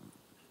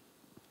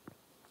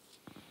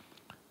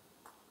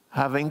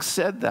 Having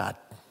said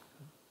that,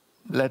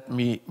 let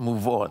me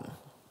move on.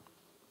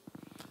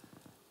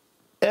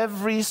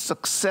 Every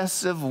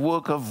successive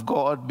work of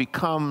God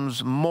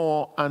becomes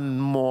more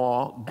and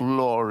more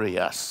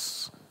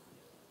glorious.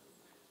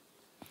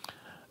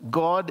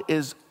 God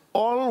is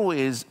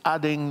always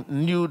adding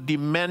new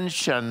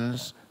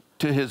dimensions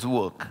to his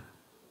work.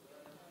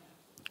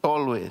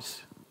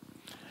 Always.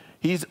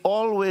 He's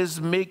always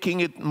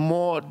making it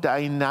more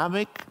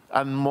dynamic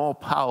and more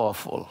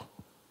powerful.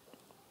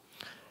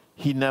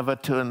 He never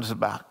turns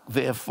back.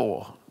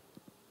 Therefore,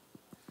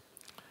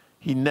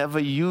 he never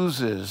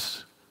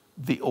uses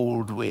the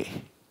old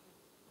way.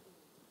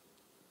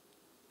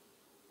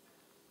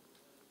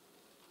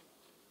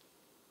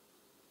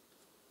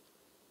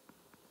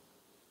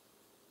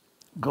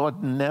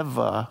 God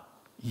never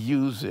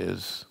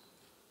uses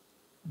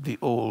the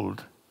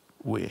old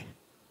way.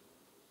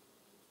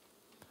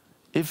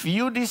 If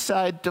you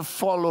decide to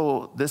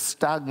follow the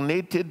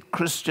stagnated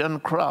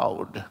Christian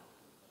crowd,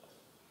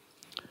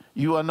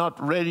 you are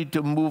not ready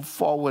to move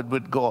forward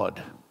with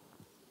God.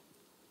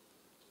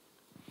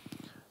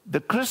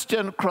 The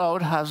Christian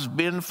crowd has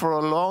been for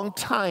a long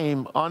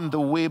time on the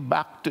way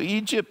back to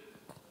Egypt,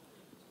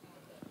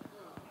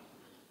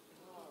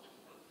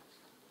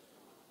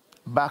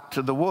 back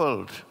to the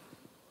world.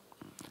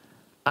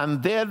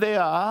 And there they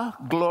are,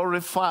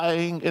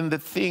 glorifying in the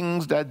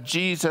things that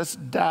Jesus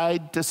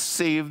died to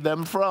save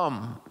them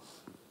from.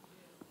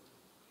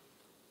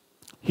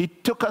 He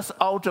took us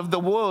out of the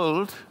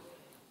world,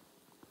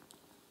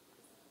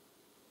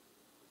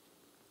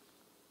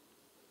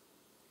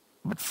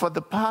 but for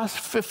the past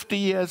 50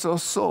 years or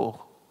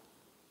so,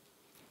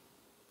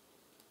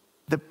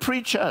 the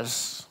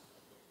preachers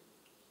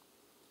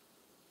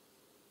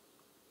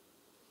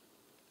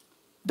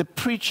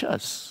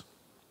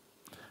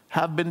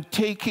have been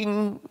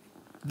taking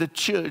the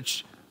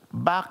church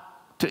back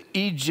to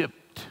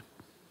Egypt.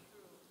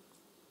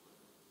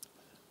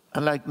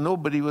 And like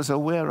nobody was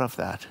aware of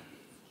that.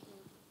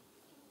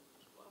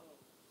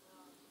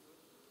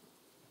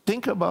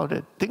 Think about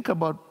it. Think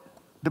about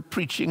the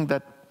preaching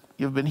that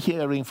you've been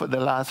hearing for the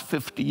last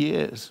 50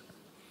 years.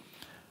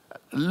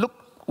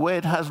 Look where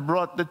it has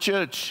brought the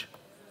church.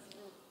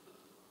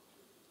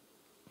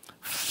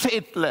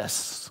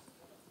 Faithless.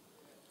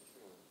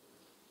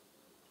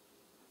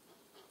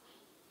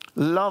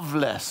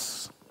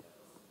 Loveless,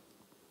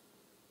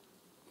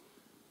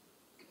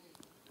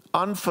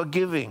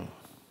 unforgiving,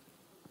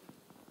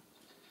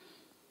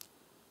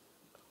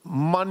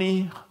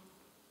 money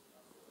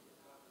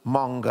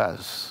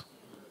mongers.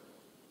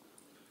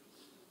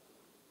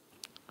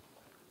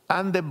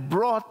 And they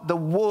brought the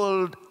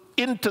world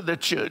into the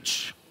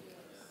church.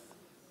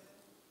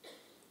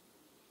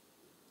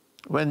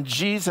 When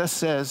Jesus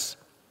says,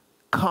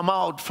 "Come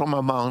out from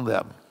among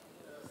them."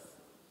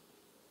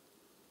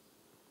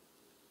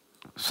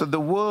 So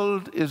the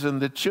world is in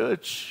the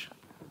church.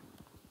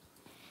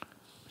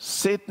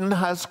 Satan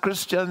has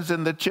Christians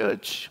in the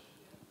church.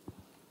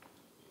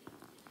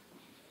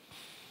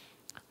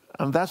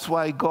 And that's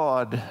why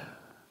God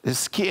is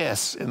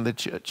scarce in the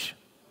church.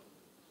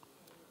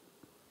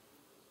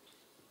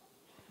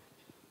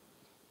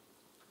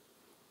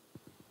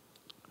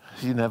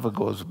 He never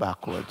goes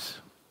backwards.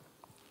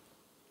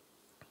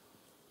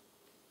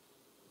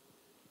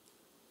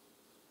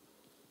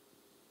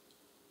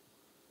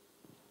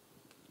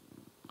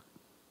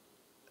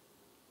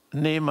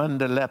 Naaman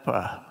the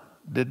leper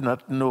did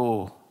not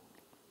know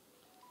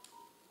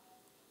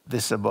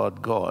this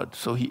about God,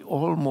 so he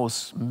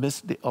almost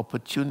missed the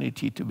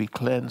opportunity to be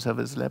cleansed of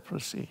his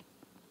leprosy.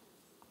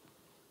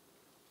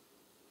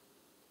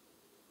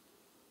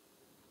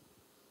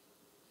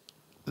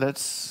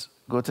 Let's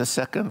go to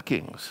 2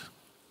 Kings,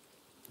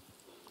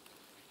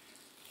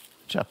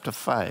 chapter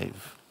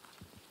 5,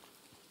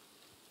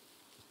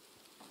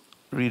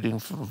 reading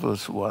from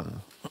verse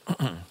 1.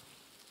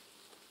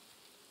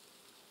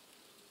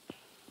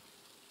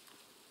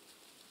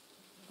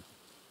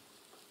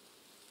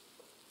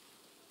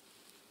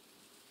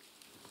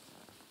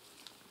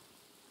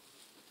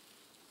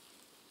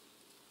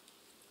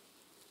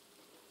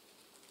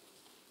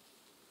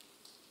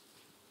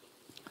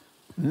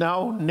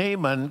 Now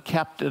Naaman,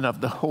 captain of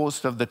the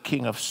host of the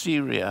king of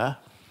Syria,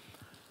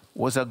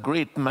 was a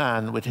great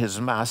man with his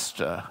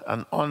master,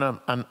 and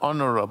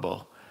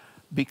honorable,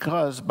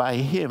 because by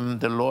him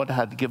the Lord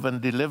had given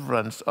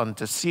deliverance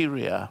unto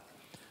Syria.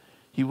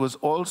 He was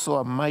also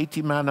a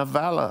mighty man of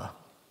valor,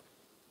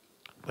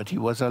 but he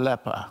was a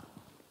leper.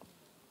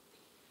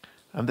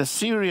 And the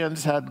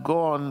Syrians had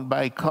gone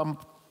by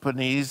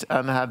companies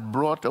and had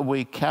brought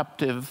away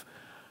captive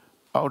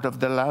out of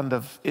the land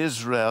of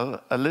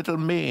Israel a little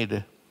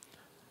maid,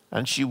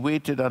 and she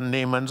waited on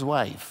Naaman's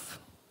wife.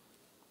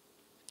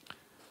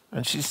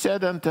 And she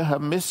said unto her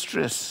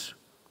mistress,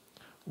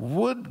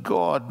 "Would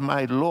God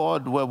my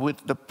Lord were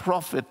with the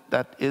prophet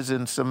that is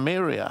in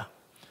Samaria,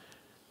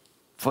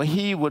 for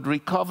he would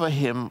recover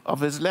him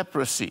of his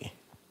leprosy."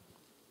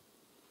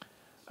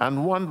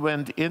 And one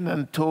went in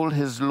and told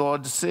his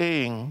Lord,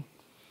 saying,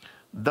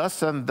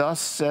 "Thus and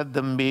thus said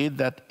the maid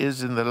that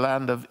is in the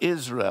land of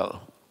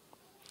Israel."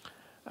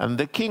 And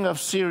the king of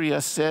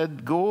Syria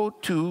said, Go,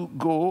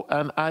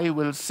 and I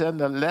will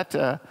send a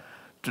letter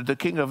to the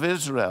king of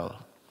Israel.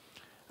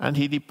 And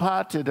he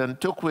departed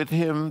and took with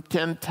him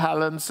 10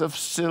 talents of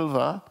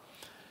silver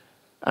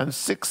and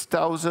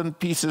 6,000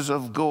 pieces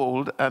of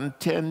gold and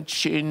 10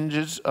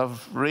 changes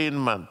of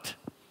raiment.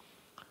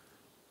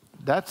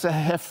 That's a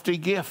hefty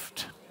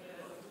gift.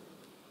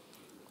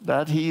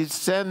 that he's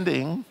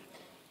sending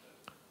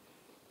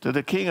to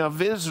the king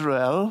of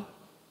Israel,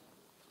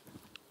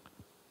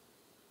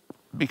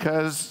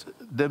 because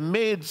the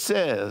maid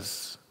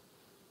says,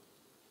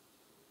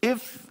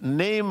 if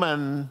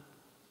Naaman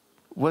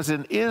was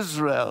in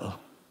Israel,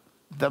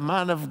 the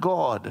man of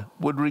God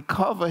would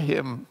recover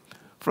him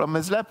from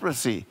his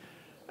leprosy.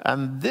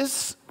 And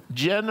this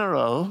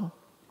general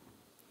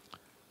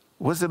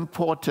was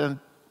important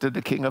to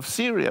the king of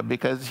Syria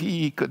because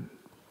he could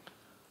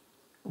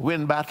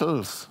win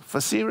battles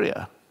for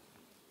Syria.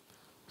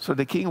 So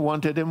the king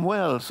wanted him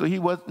well. So he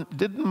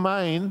didn't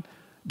mind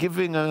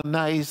giving a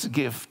nice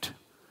gift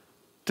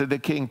to the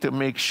king to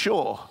make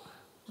sure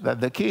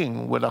that the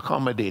king would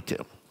accommodate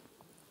him.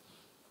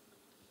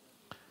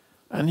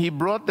 And he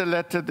brought the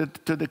letter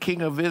to the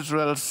king of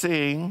Israel,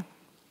 saying,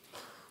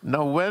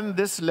 now when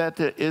this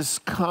letter is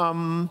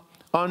come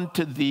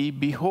unto thee,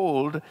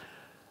 behold,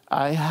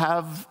 I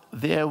have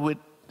therewith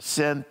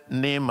sent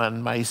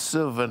Naaman my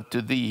servant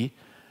to thee,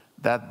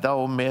 that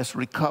thou mayest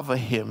recover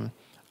him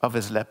of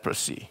his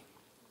leprosy.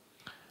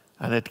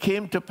 And it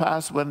came to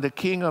pass, when the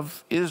king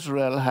of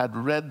Israel had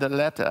read the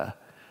letter,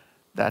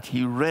 that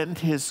he rent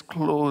his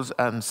clothes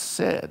and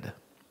said,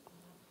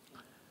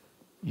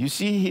 you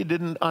see, he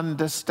didn't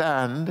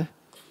understand,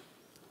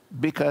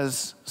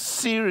 because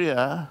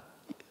Syria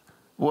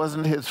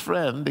wasn't his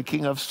friend. The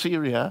king of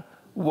Syria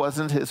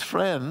wasn't his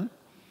friend.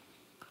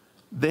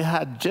 They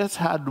had just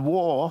had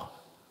war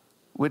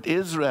with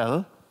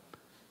Israel,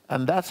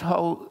 and that's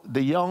how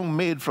the young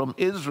maid from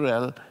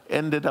Israel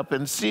ended up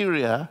in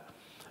Syria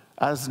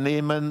as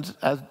Naaman's,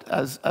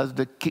 as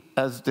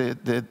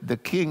the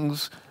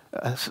king's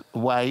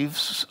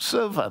wife's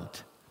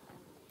servant.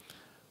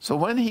 So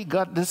when he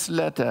got this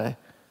letter,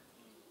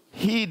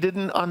 he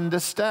didn't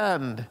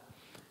understand.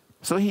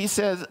 So he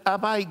says,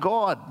 am I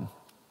God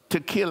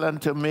to kill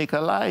and to make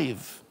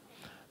alive,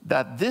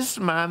 that this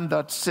man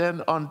that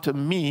sent unto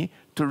me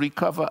to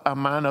recover a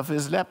man of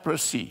his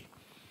leprosy?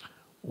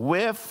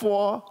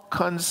 Wherefore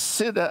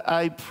consider,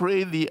 I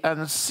pray thee,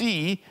 and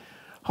see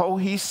how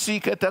he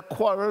seeketh a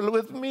quarrel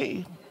with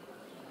me.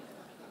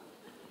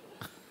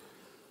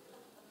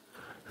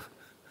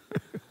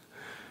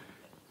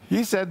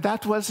 He said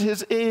that was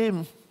his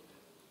aim.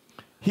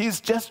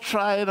 He's just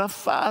trying a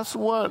fast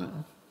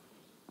one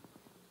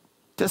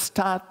to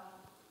start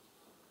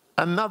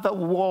another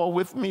war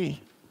with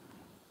me.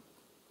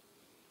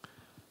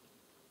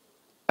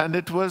 And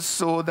it was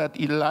so that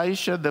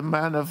Elisha, the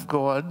man of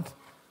God,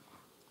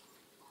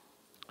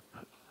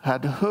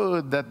 had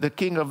heard that the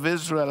king of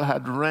Israel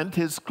had rent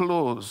his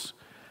clothes,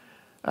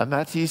 and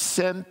that he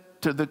sent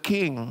to the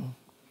king,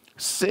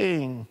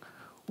 saying,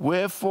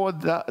 wherefore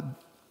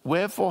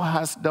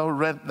hast thou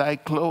rent thy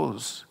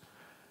clothes?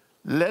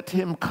 Let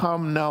him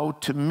come now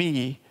to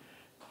me,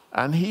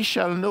 and he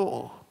shall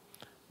know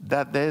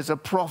that there is a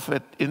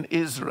prophet in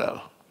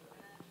Israel.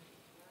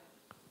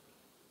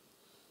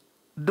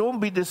 Don't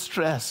be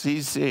distressed,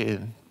 he's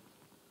saying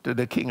to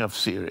the king of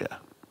Syria.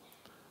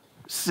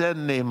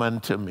 Send Naaman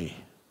to me,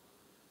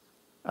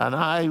 and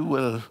I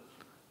will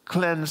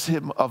cleanse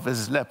him of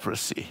his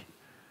leprosy.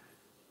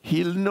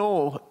 He'll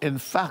know, in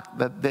fact,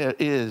 that there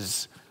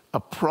is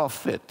a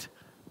prophet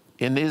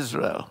in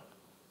Israel.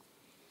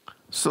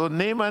 So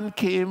Naaman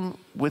came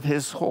with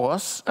his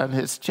horse and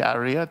his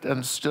chariot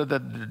and stood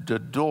at the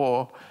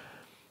door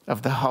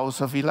of the house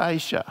of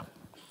Elisha.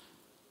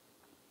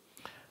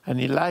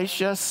 And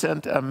Elisha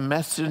sent a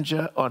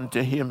messenger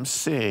unto him,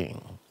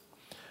 saying,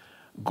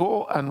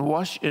 go and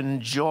wash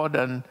in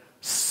Jordan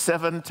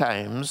 7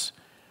 times,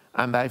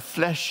 and thy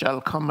flesh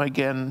shall come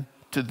again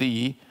to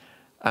thee,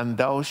 and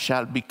thou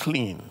shalt be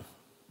clean.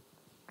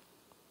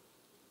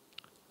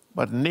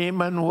 But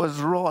Naaman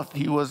was wroth,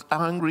 he was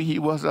angry, he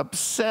was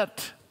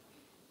upset,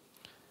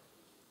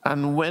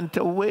 and went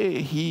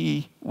away.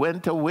 He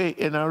went away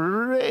in a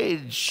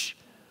rage.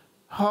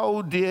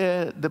 How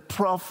dare the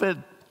prophet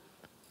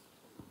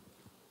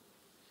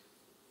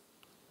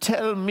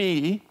tell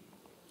me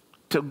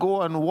to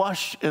go and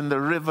wash in the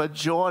river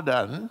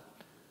Jordan,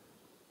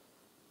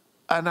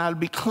 and I'll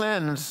be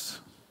cleansed?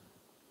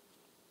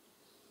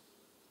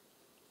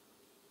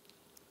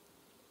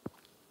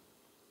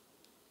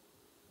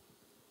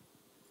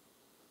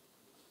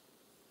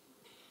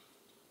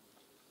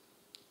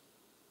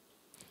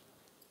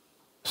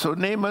 So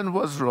Naaman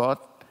was wroth,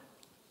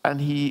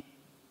 and he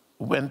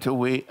went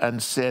away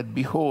and said,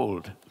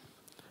 behold,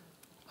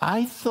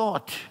 I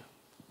thought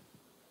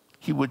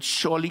he would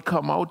surely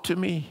come out to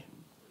me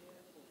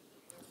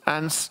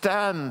and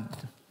stand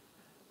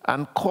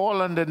and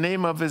call on the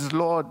name of his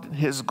Lord,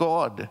 his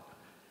God,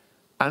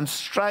 and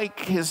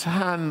strike his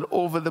hand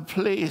over the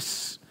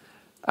place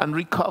and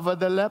recover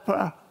the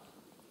leper.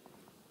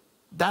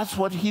 That's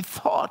what he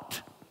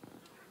thought.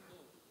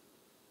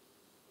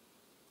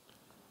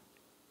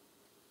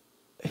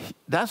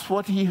 That's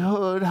what he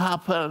heard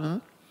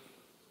happen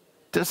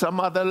to some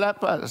other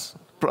lepers,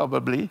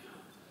 probably,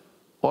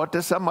 or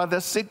to some other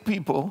sick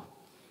people.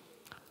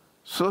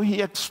 So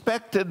he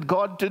expected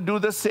God to do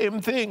the same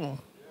thing.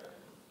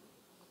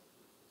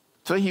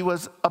 So he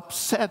was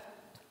upset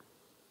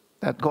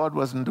that God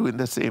wasn't doing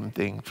the same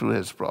thing through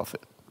his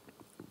prophet.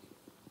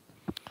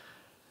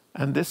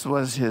 And this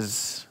was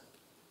his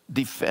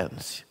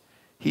defense.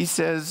 He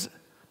says,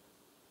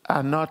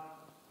 are not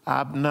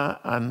Abner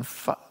and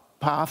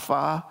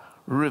Pharpar,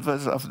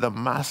 rivers of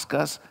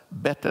Damascus,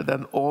 better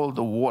than all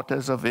the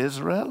waters of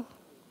Israel?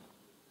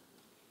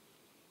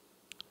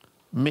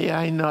 May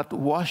I not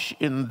wash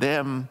in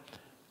them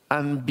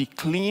and be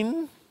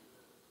clean?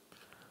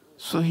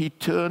 So he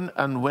turned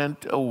and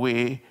went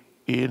away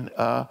in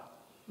a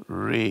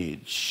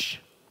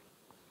rage.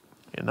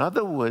 In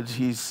other words,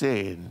 he's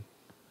saying,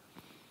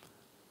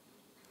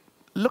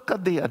 look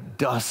at the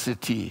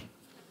audacity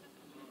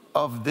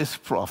of this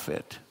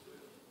prophet.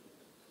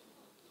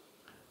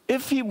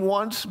 If he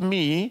wants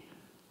me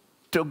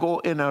to go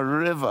in a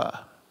river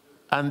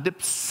and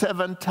dip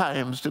 7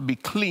 times to be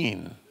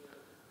clean,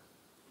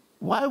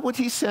 why would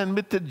he send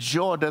me to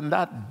Jordan,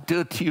 that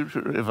dirty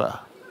river?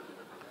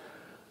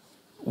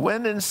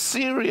 When in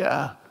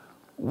Syria,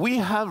 we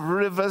have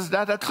rivers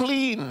that are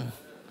clean.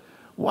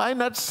 Why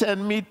not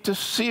send me to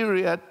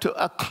Syria to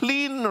a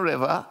clean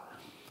river?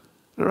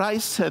 Why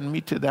send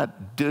me to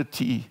that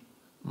dirty,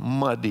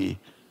 muddy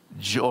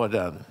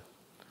Jordan?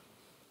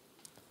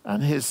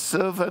 And his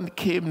servant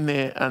came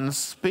near and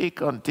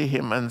spake unto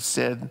him and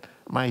said,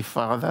 my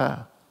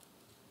father,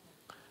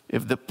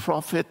 if the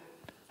prophet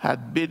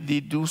had bid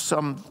thee do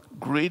some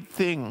great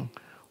thing,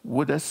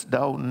 wouldest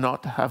thou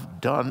not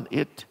have done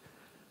it?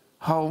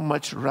 How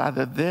much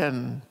rather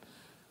then,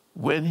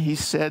 when he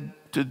said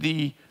to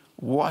thee,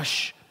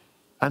 wash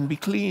and be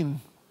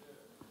clean?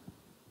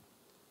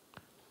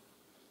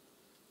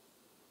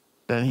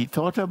 Then he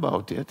thought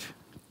about it,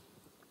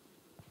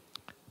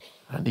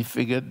 and he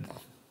figured,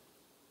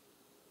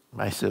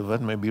 my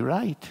servant may be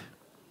right.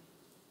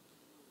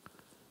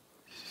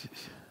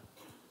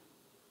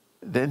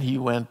 Then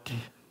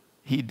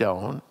he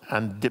down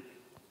and dipped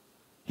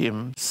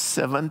him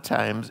 7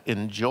 times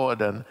in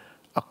Jordan,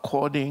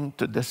 according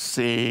to the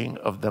saying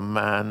of the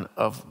man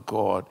of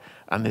God.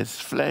 And his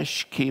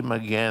flesh came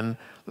again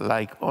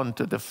like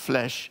unto the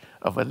flesh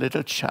of a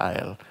little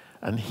child,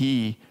 and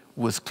he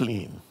was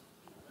clean.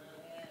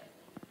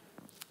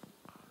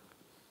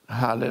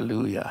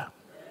 Hallelujah.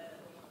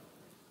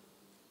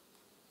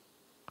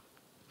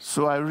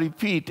 So I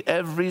repeat,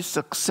 every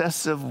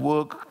successive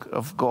work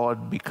of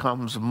God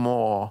becomes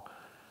more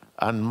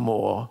and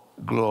more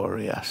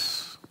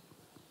glorious.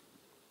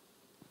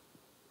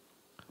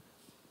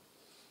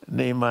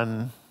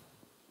 Naaman,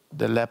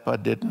 the leper,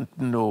 didn't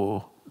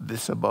know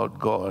this about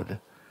God,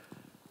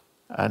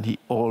 and he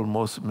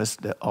almost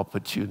missed the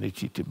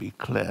opportunity to be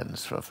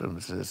cleansed from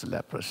his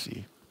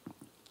leprosy.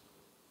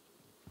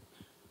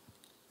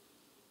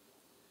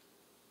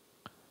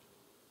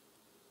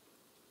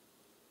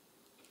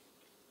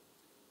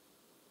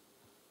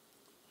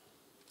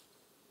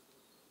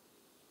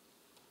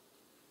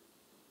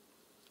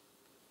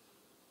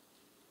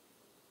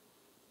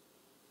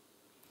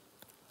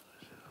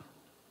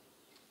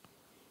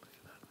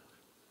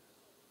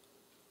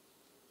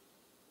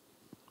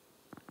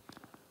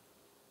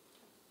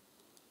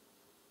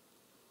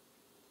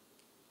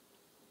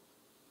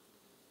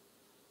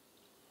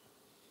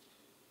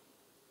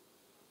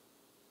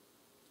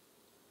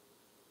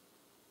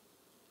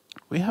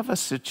 We have a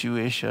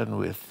situation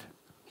with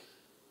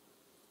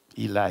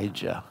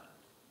Elijah.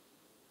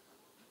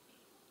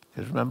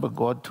 Because remember,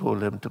 God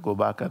told him to go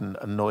back and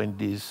anoint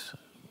these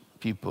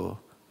people,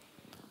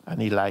 and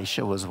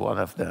Elisha was one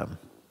of them.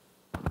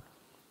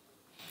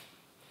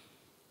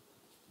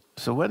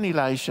 So when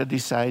Elisha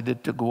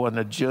decided to go on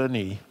a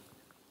journey,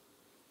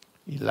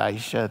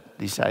 Elisha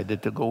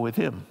decided to go with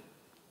him.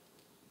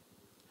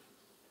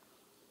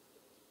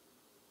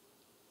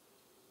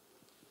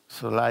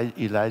 So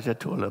Elijah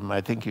told him,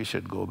 I think you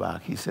should go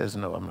back. He says,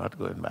 no, I'm not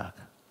going back.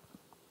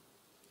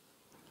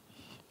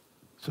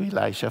 So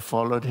Elisha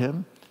followed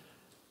him.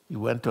 He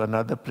went to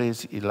another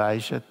place.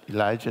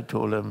 Elijah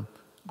told him,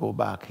 go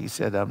back. He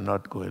said, I'm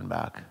not going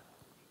back.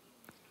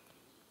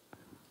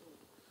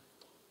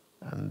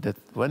 And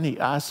when he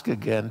asked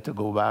again to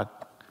go back,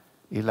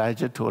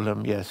 Elijah told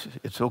him, yes,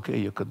 it's okay,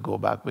 you could go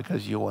back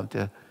because you want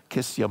to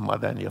kiss your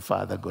mother and your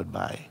father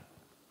goodbye.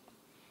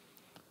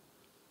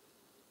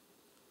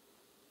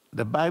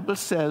 The Bible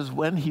says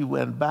when he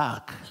went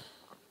back,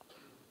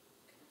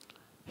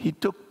 he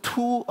took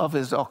 2 of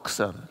his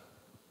oxen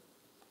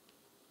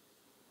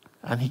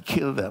and he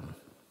killed them.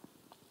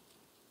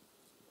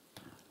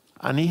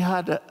 And he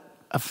had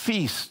a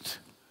feast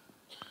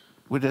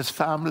with his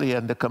family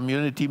and the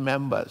community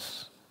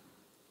members.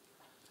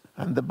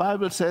 And the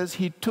Bible says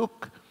he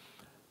took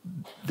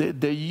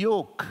the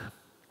yoke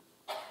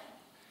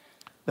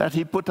that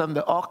he put on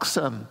the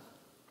oxen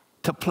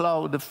to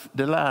plow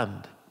the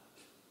land.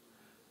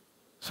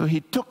 So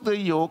he took the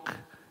yoke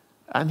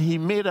and he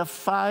made a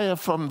fire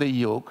from the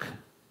yoke,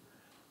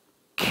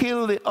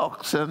 killed the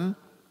oxen,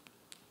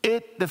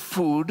 ate the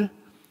food,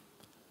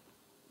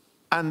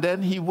 and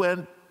then he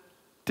went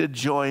to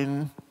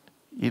join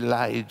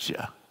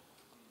Elijah.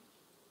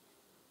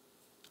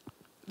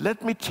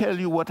 Let me tell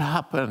you what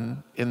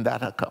happened in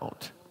that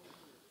account.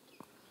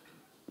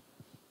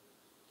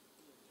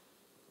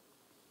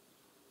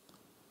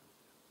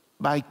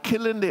 by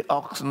killing the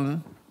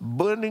oxen,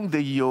 burning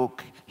the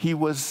yoke, he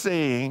was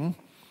saying,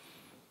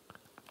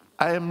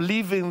 I am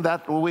leaving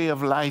that way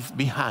of life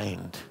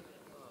behind.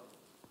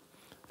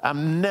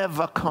 I'm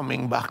never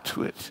coming back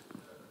to it.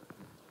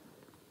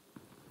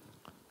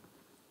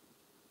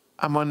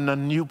 I'm on a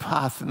new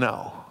path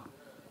now.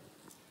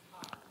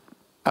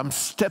 I'm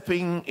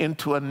stepping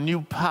into a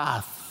new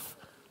path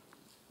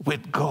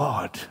with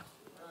God.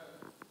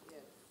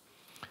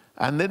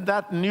 And in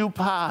that new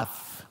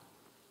path,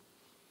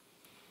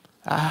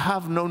 I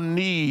have no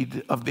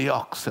need of the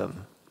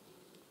oxen.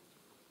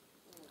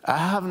 I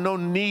have no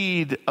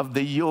need of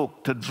the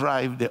yoke to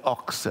drive the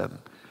oxen.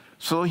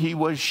 So he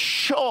was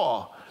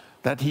sure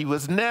that he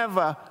was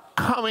never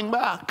coming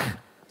back,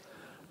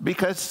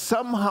 because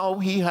somehow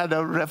he had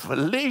a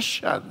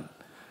revelation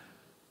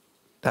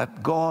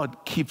that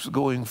God keeps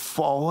going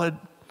forward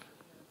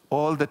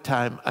all the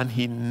time and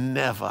he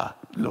never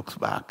looks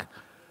back.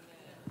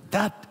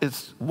 That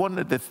is one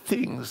of the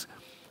things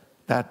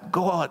that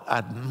God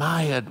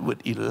admired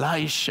with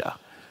Elisha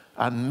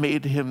and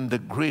made him the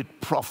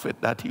great prophet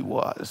that he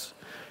was.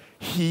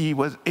 He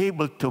was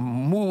able to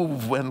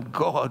move when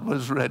God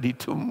was ready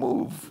to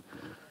move.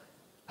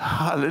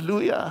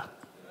 Hallelujah.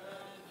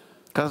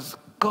 Because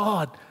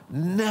God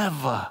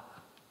never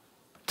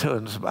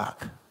turns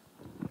back.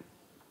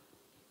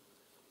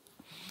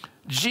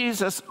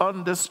 Jesus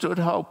understood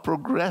how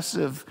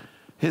progressive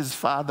his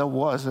Father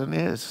was and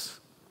is.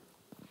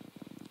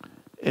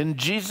 In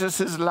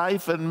Jesus'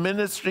 life and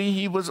ministry,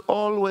 he was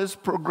always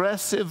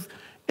progressive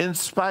in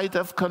spite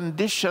of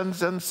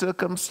conditions and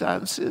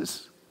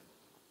circumstances.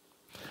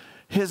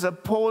 His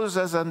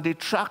opposers and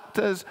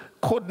detractors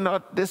could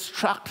not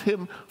distract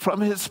him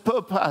from his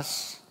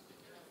purpose.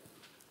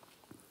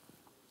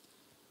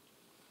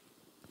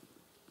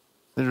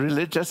 The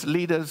religious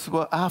leaders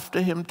were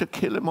after him to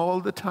kill him all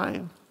the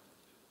time.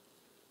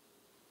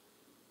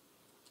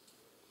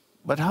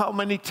 But how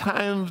many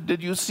times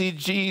did you see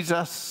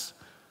Jesus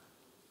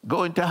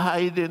going to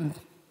hiding?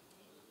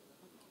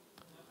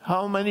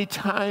 How many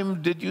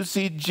times did you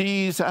see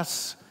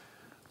Jesus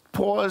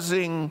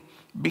pausing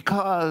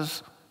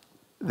because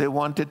they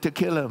wanted to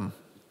kill him?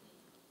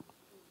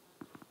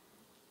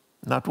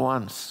 Not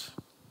once.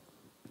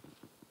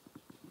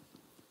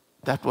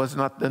 That was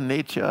not the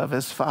nature of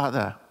his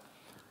Father.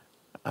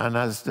 And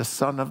as the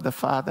Son of the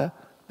Father,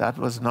 that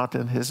was not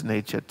in his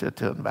nature to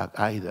turn back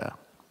either.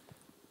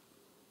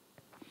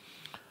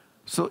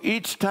 So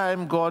each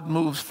time God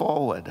moves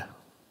forward,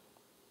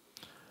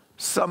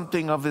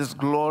 something of his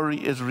glory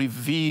is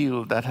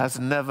revealed that has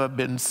never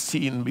been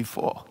seen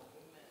before.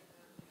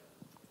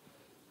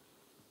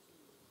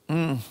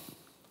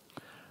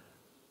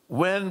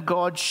 When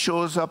God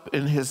shows up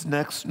in his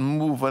next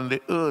move on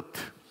the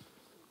earth,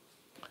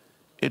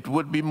 it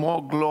would be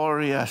more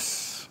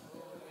glorious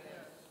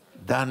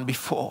than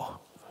before.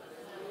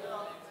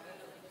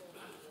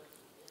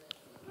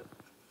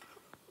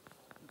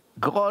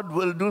 God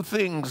will do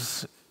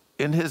things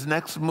in his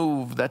next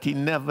move that he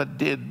never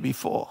did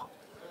before.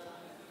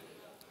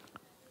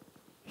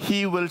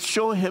 He will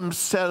show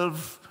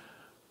himself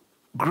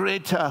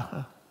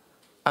greater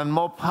and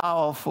more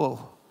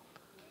powerful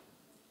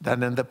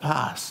than in the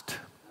past.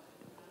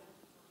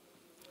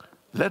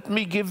 Let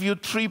me give you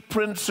 3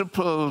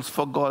 principles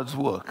for God's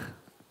work.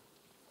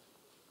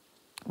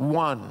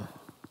 1,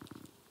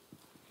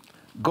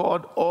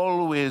 God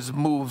always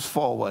moves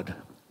forward.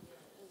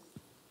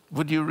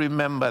 Would you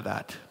remember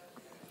that?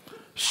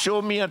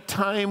 Show me a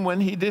time when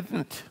he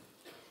didn't.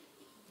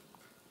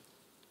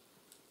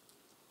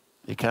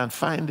 You can't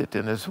find it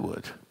in his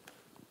word.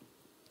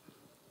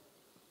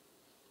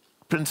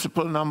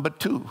 Principle number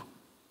 2,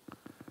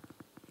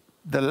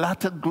 the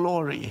latter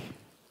glory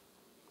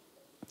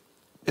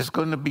is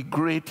going to be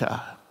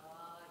greater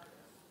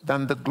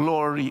than the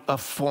glory of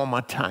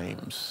former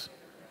times.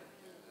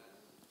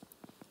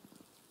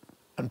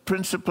 And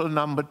principle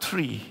number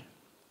 3,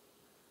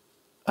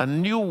 a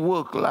new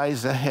work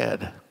lies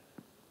ahead.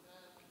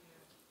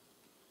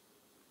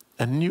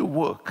 A new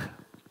work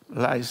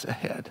lies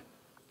ahead.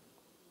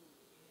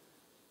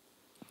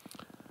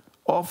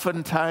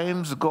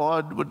 Oftentimes,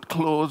 God would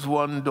close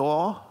one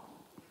door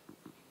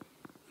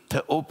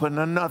to open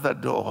another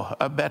door,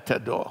 a better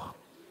door.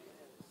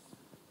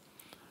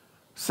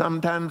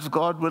 Sometimes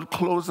God will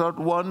close out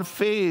one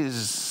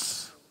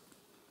phase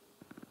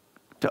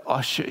to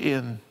usher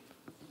in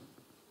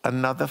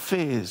another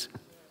phase,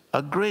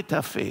 a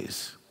greater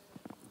phase.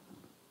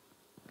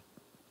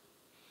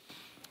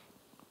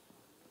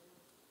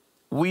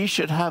 We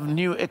should have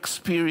new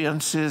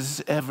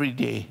experiences every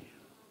day.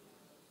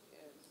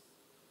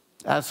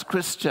 As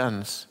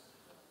Christians,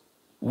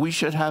 we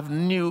should have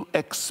new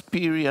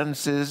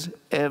experiences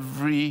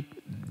every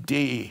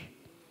day.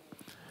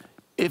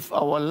 If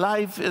our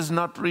life is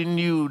not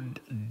renewed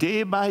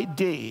day by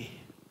day,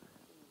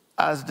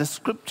 as the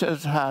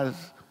scriptures has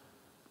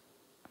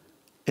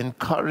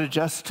encouraged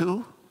us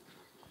to,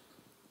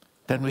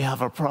 then we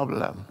have a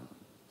problem.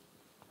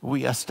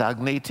 We are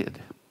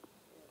stagnated.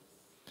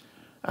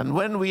 And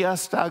when we are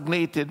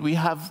stagnated, we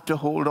have to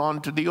hold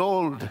on to the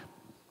old.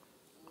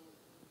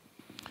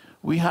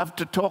 We have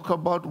to talk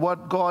about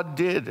what God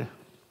did,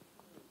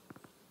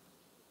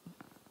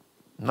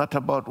 not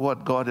about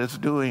what God is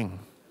doing.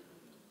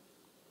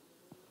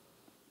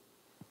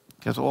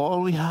 Because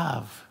all we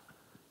have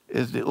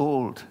is the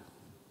old.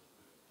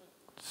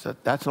 So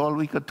that's all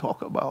we could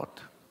talk about.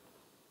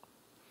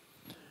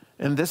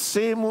 In the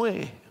same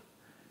way,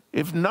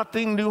 if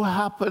nothing new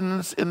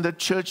happens in the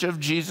Church of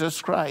Jesus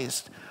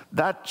Christ,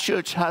 that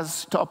church has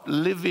stopped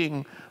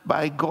living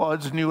by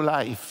God's new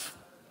life.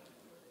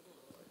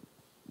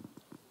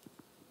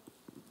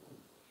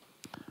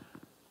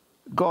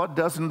 God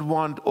doesn't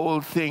want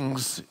old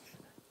things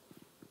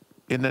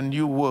in a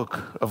new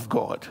work of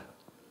God.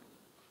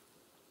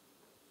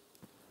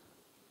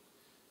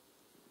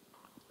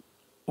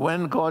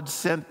 When God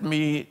sent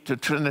me to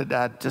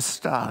Trinidad to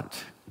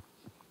start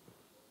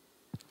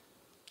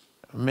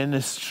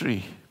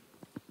ministry,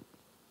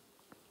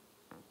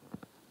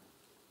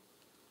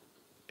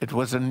 it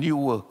was a new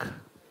work.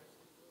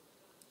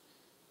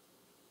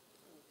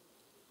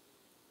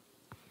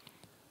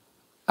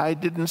 I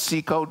didn't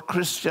seek out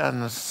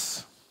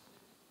Christians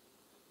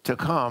to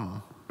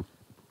come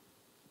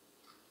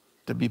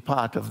to be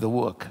part of the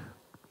work.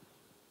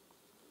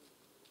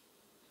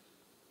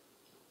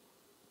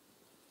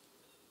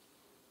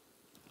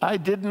 I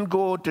didn't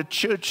go to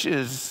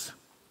churches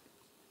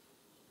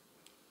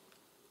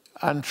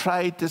and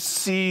try to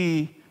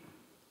see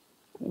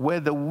where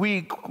the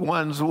weak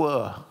ones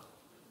were,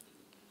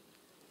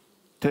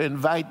 to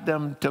invite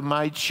them to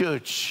my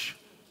church.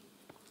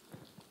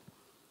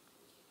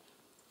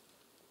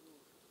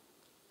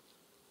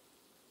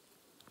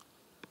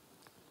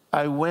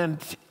 I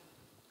went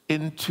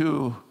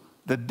into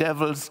the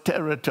devil's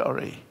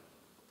territory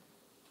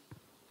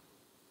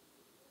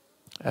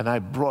and I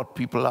brought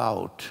people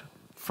out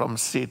from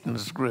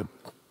Satan's grip,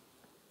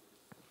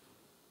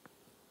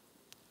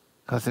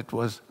 because it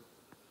was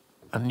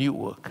a new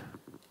work.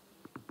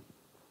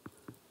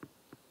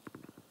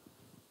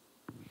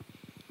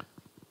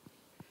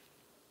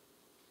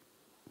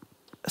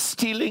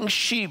 Stealing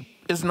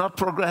sheep is not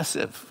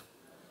progressive.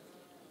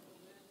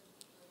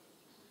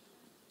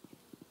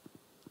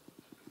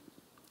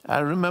 I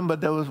remember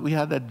we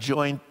had a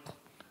joint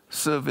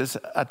service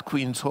at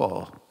Queen's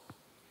Hall.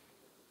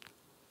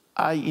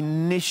 I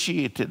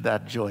initiated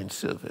that joint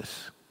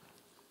service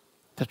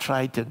to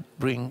try to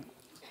bring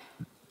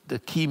the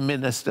key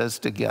ministers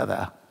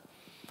together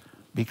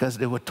because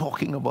they were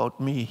talking about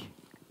me.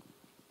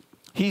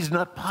 He's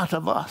not part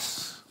of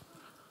us,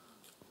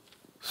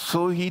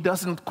 so he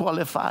doesn't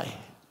qualify.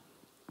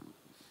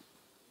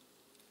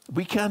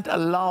 We can't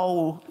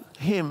allow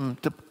him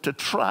to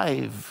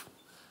thrive.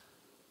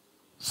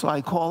 So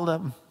I called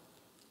them.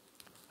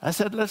 I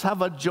said, let's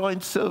have a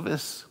joint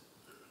service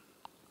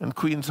in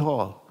Queen's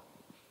Hall.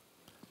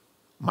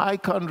 My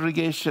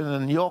congregation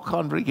and your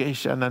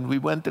congregation, and we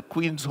went to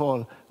Queen's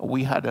Hall, and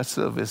we had a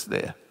service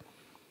there.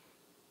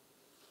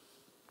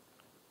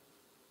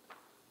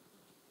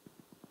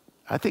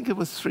 I think it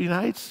was 3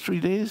 nights, 3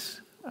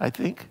 days, I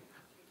think.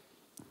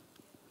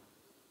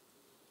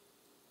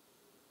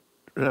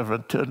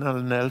 Reverend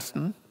Turnell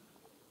Nelson,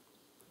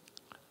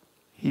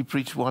 he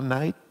preached one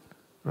night.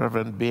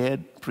 Reverend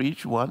Baird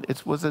preached one.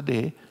 It was a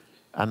day,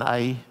 and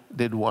I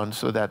did one,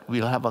 so that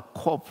we'll have a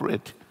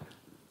corporate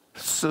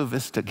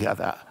service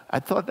together. I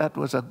thought that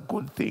was a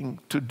good thing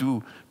to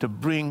do, to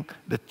bring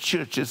the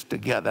churches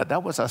together.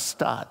 That was a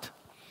start.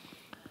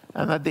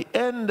 And at the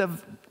end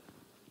of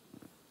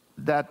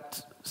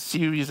that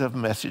series of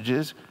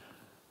messages,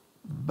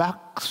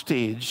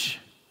 backstage,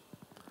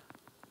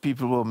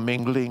 people were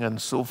mingling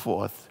and so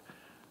forth.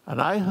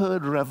 And I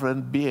heard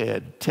Reverend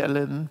Beard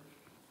telling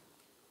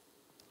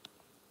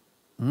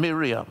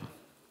Miriam,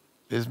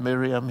 is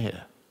Miriam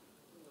here?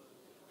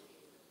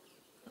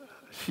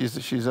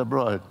 She's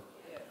abroad.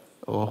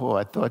 Oh,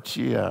 I thought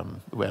she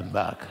went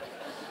back.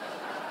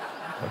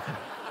 Okay.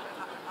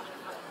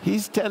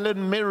 He's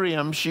telling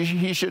Miriam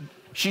she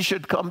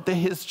should come to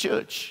his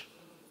church.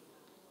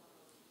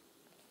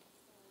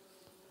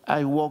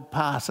 I walked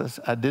past us.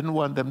 I didn't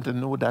want them to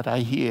know that I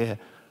hear,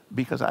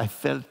 because I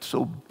felt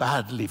so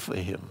badly for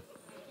him.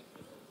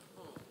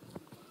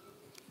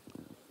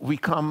 We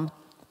come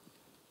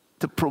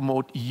to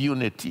promote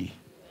unity.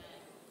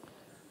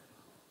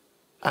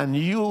 And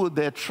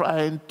they're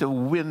trying to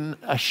win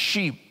a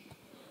sheep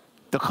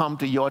to come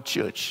to your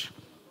church.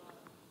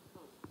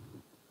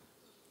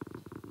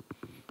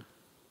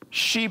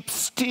 Sheep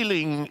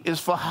stealing is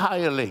for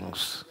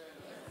hirelings.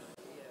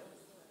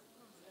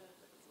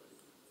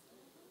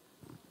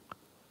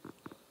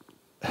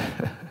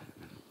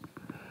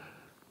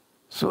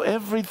 So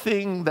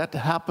everything that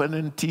happened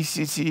in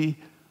TCC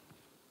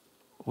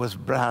was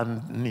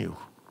brand new.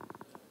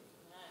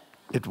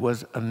 It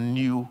was a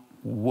new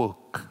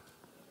work,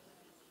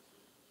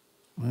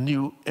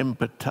 new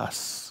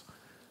impetus,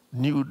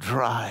 new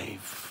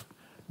drive,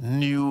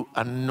 new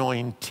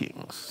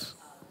anointings.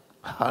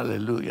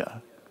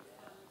 Hallelujah.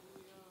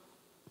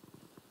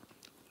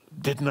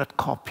 Did not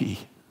copy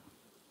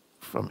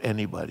from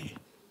anybody.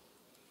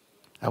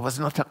 I was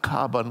not a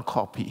carbon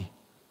copy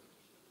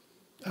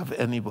of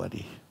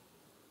anybody.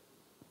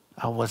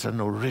 I was an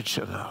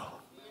original.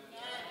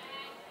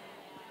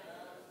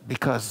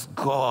 Because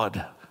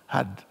God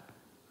had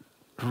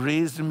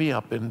raised me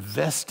up,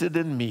 invested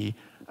in me,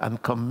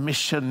 and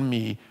commissioned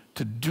me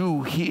to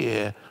do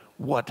here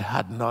what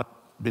had not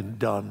been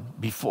done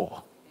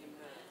before.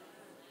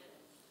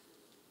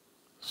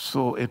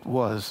 So it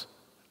was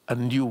a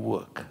new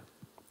work.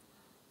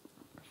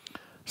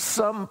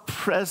 Some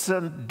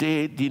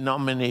present-day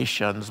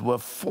denominations were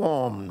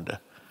formed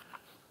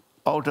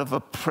out of a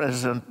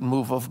present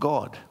move of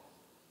God.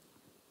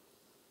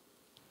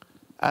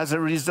 As a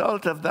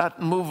result of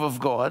that move of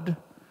God,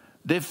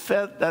 they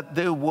felt that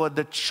they were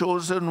the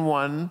chosen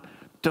one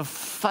to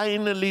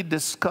finally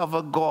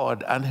discover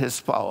God and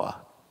his power.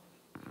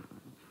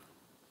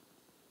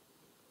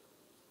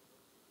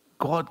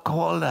 God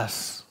called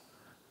us.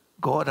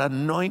 God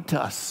anointed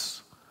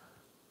us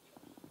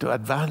to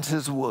advance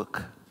his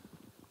work.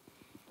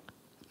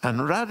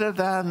 And rather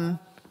than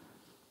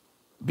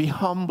be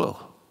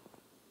humble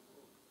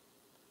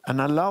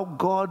and allow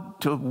God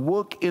to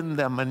work in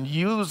them and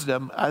use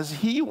them as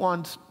he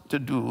wants to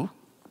do,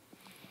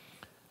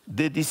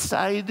 they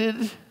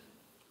decided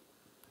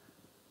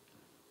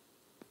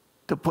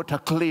to put a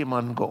claim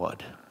on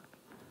God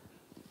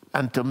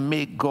and to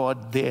make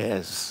God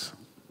theirs.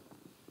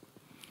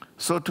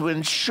 So to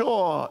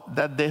ensure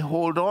that they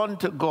hold on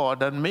to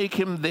God and make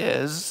him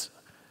theirs,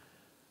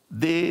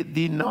 they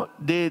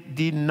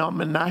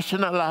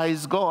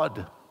denominationalize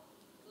God.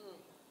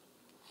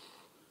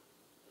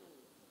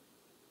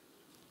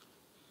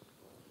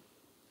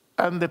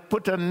 And they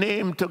put a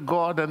name to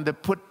God and they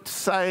put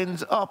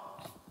signs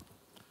up.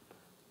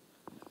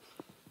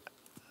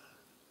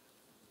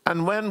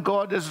 And when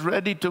God is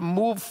ready to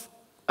move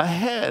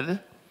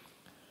ahead,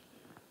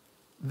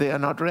 they are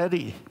not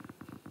ready.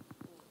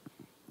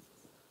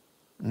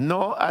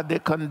 Nor are they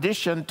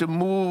conditioned to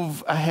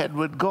move ahead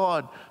with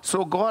God.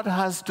 So God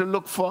has to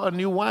look for a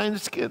new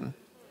wineskin.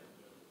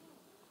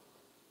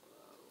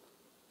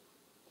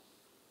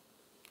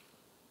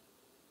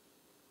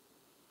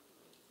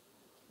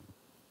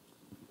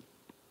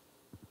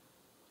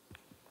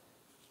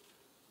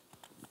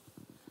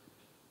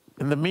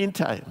 In the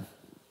meantime,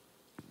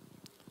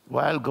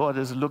 while God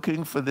is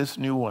looking for this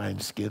new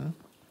wineskin,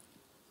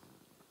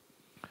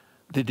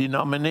 the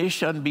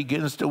denomination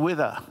begins to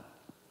wither.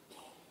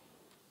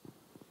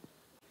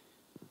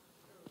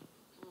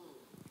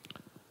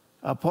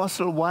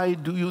 Apostle, why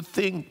do you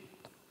think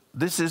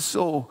this is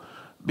so?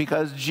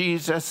 Because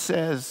Jesus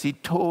says, he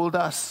told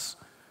us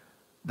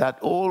that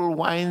old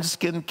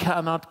wineskin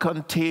cannot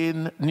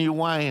contain new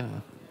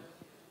wine.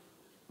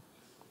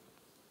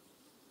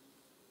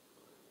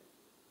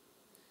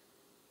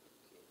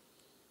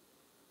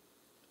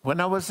 When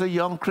I was a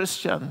young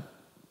Christian,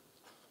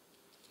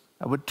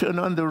 I would turn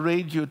on the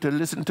radio to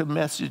listen to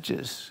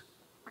messages.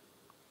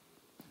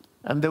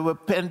 And there were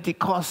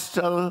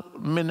Pentecostal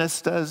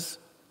ministers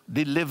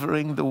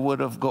delivering the word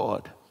of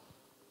God.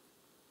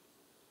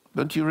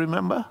 Don't you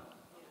remember?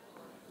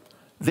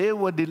 They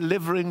were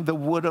delivering the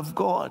word of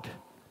God.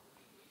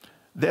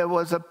 There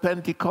was a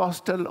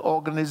Pentecostal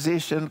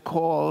organization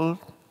called,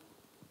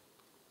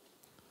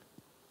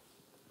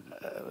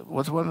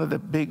 was one of the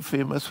big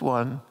famous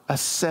one,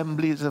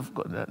 Assemblies of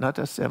God, not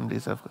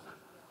Assemblies of God.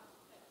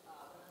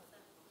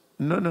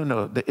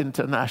 No, the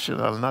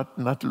international,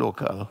 not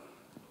local.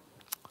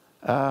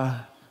 It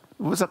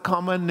was a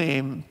common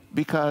name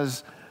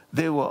because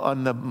they were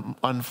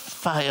on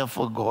fire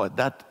for God.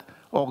 That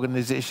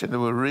organization, they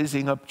were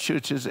raising up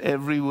churches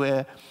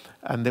everywhere,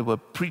 and they were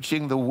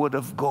preaching the word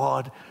of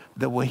God.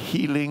 There were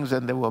healings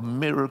and there were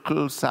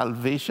miracles,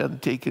 salvation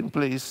taking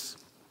place.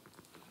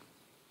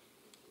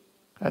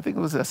 I think it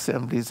was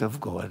Assemblies of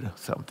God,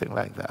 something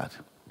like that.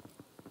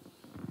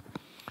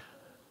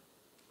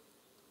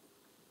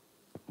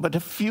 But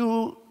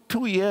 2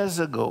 years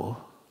ago,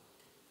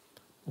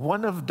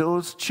 one of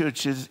those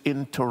churches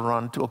in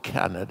Toronto,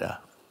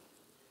 Canada,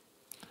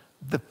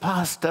 the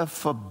pastor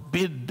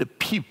forbid the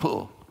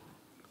people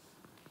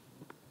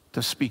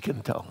to speak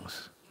in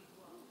tongues,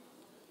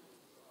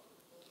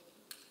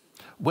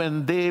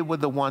 when they were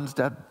the ones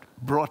that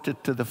brought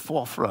it to the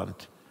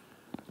forefront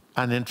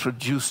and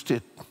introduced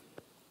it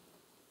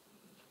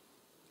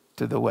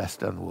to the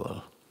Western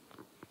world.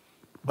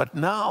 But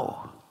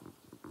now,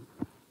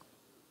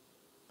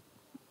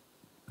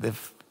 they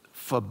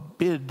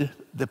forbid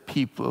the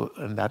people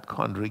in that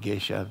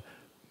congregation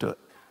to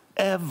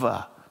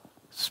ever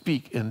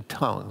speak in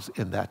tongues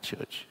in that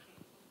church.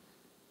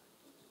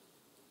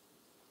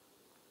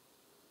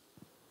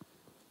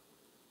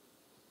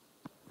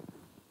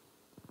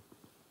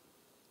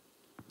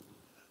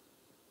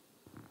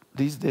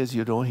 These days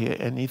you don't hear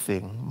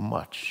anything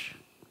much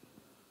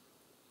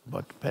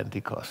but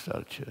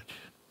Pentecostal church.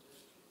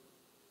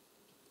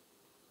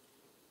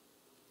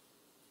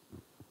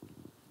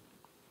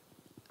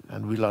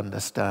 And we'll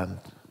understand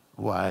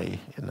why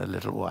in a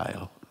little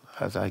while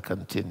as I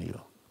continue.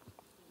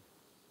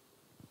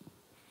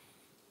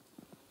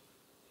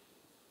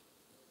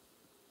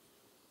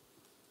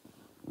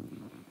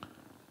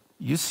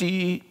 You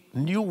see,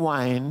 new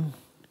wine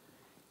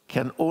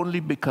can only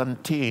be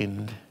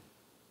contained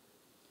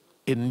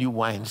in new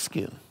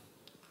wineskin.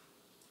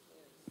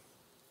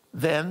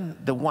 Then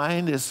the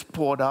wine is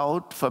poured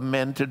out for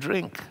men to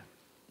drink.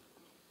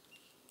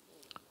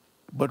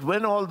 But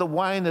when all the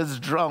wine is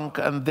drunk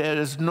and there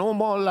is no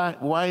more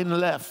wine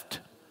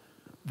left,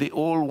 the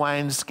old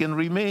wineskin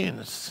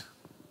remains.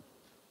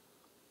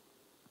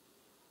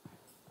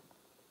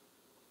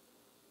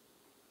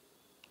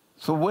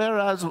 So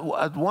whereas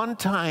at one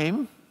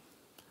time,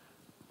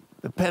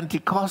 the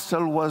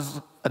Pentecostal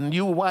was a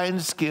new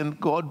wineskin,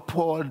 God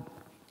poured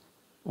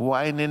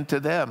wine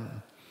into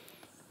them.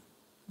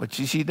 But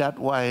you see, that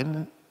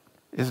wine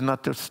is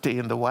not to stay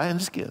in the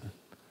wineskin.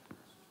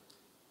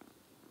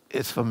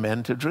 It's for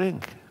men to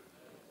drink.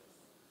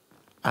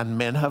 And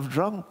men have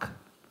drunk.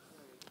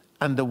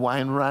 And the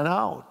wine ran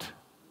out.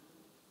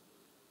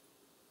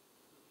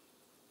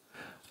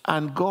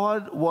 And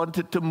God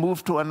wanted to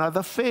move to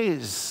another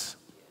phase.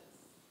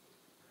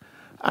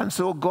 And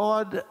so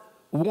God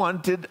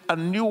wanted a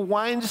new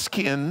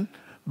wineskin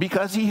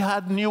because he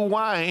had new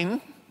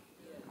wine.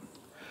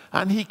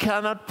 And he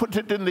cannot put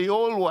it in the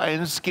old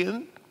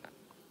wineskin.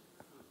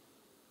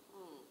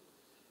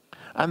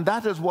 And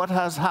that is what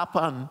has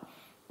happened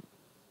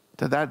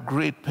to that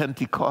great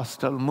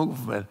Pentecostal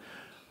movement.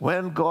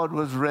 When God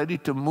was ready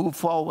to move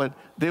forward,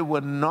 they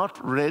were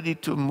not ready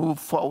to move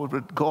forward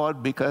with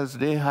God because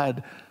they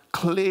had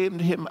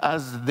claimed him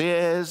as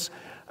theirs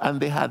and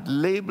they had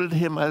labeled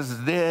him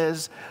as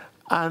theirs.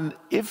 And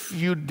if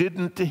you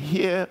didn't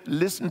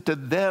listen to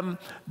them,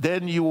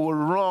 then you were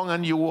wrong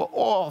and you were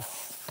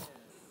off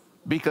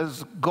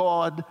because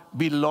God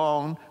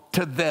belonged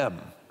to them.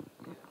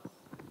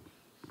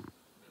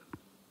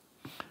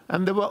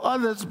 And there were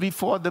others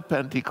before the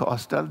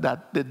Pentecostal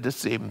that did the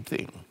same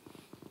thing.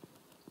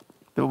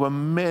 There were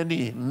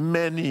many,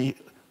 many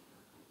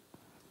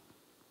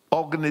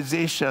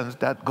organizations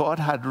that God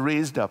had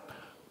raised up,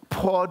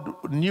 poured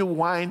new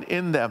wine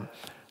in them,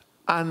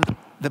 and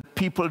the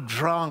people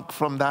drank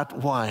from that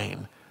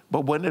wine.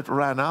 But when it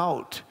ran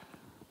out,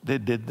 they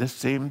did the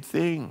same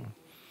thing.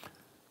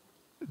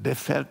 They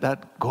felt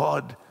that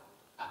God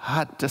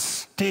had to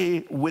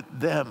stay with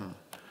them.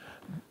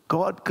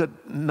 God could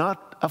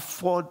not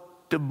afford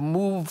to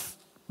move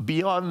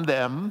beyond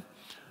them,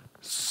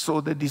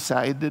 so they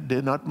decided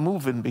they're not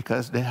moving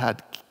because they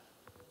had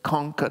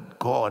conquered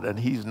God and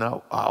he's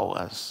now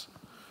ours.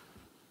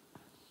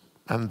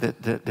 And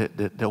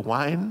the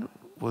wine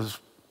was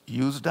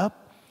used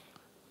up,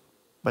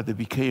 but they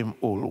became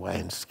old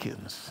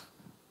wineskins.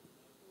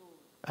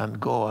 And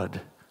God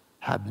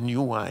had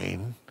new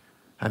wine,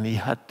 and he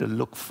had to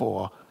look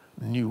for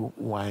new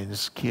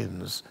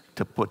wineskins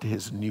to put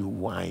his new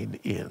wine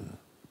in.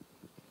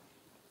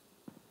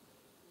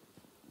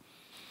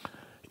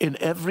 In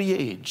every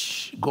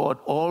age, God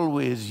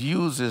always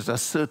uses a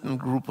certain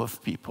group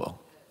of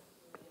people.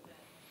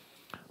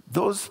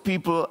 Those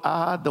people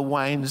are the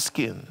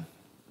wineskin,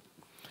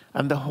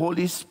 and the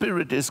Holy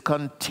Spirit is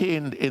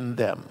contained in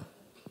them.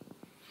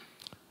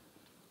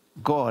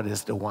 God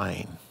is the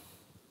wine.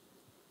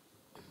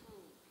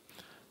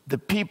 The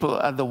people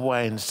are the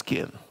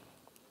wineskin.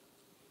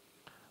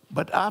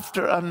 But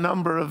after a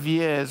number of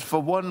years,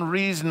 for one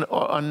reason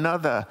or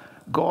another,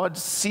 God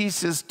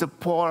ceases to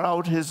pour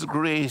out his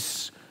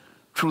grace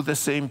through the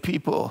same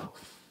people.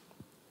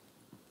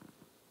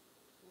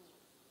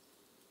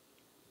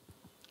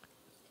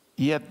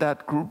 Yet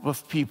that group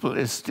of people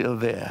is still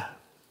there.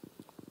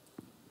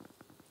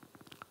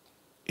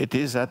 It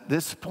is at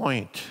this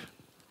point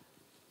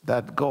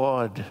that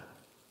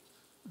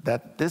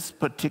this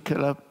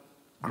particular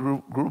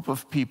group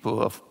of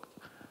people have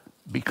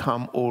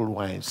become old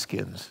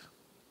wineskins.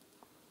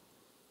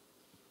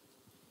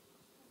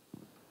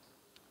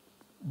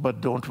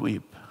 But don't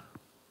weep.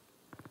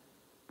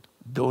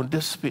 Don't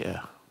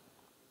despair.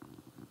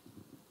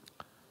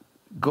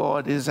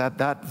 God is at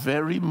that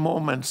very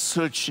moment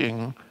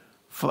searching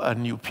for a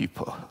new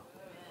people.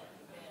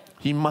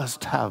 He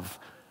must have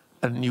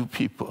a new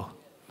people.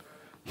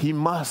 He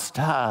must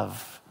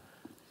have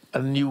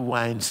a new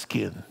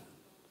wineskin.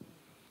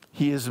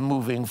 He is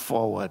moving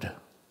forward.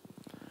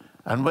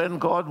 And when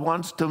God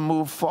wants to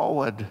move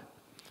forward,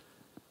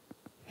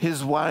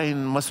 his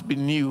wine must be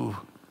new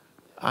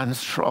and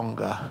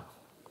stronger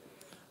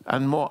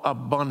and more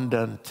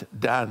abundant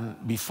than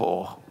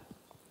before.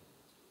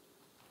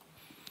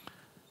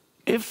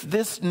 If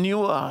this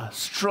newer,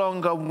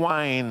 stronger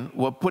wine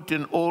were put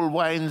in old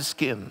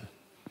wineskin,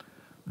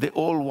 the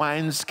old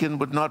wineskin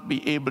would not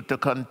be able to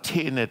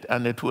contain it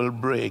and it will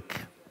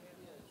break.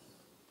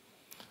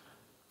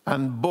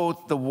 And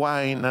both the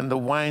wine and the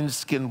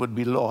wineskin would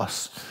be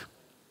lost.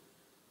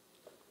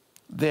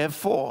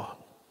 Therefore,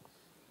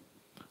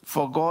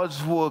 for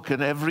God's work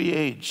in every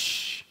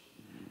age,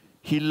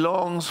 he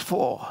longs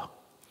for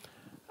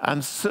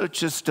and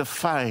searches to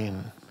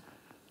find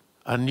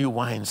a new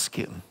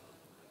wineskin.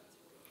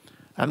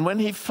 And when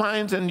he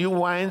finds a new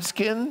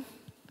wineskin,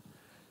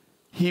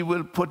 he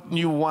will put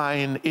new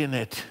wine in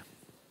it.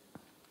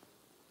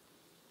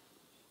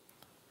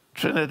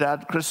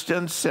 Trinidad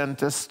Christian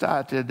Center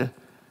started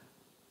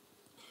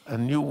a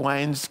new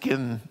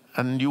wineskin,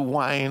 and new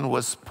wine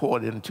was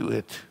poured into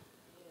it.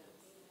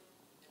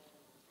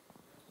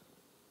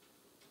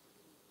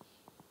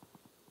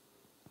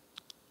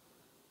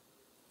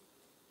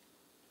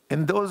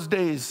 In those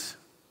days,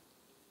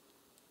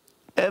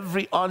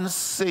 every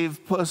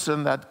unsaved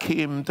person that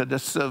came to the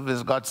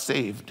service got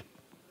saved.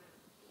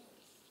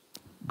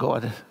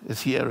 God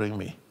is hearing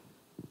me.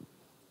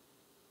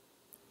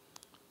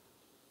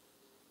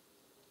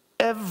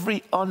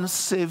 Every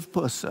unsaved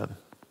person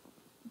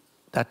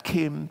that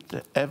came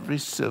to every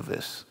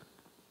service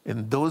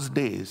in those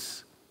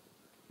days,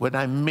 when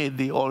I made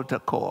the altar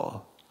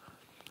call,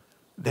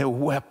 they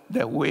wept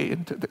their way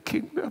into the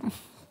kingdom.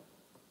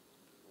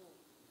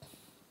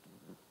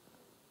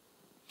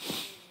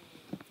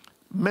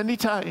 Many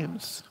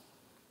times,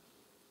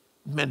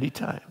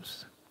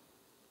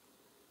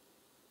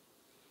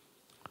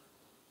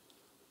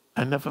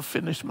 I never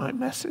finished my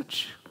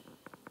message.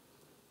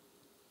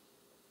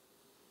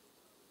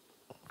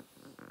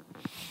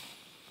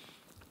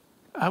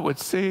 I would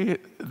say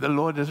the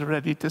Lord is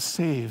ready to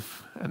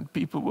save, and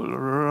people will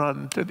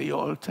run to the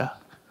altar,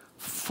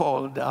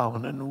 fall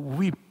down, and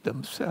weep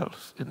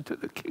themselves into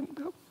the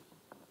kingdom.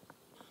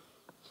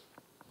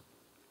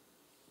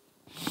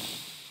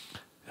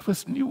 It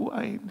was new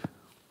wine.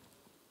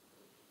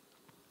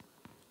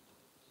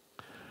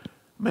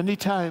 Many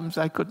times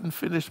I couldn't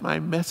finish my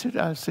message.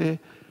 I'll say,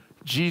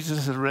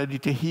 Jesus is ready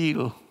to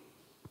heal.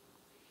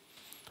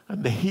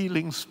 And the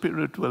healing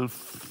spirit will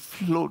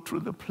flow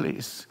through the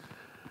place,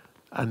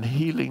 and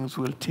healings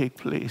will take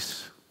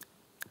place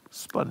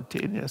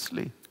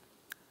spontaneously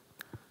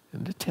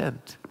in the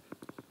tent.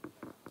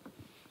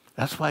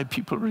 That's why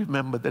people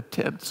remember the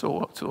tent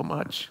so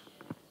much.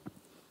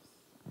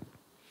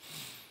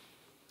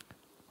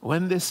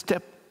 When they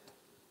stepped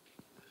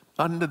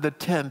under the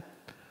tent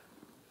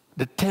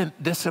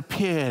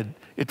disappeared.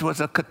 It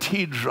was a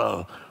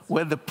cathedral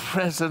where the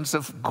presence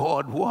of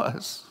God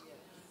was.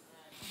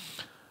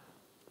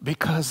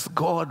 Because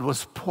God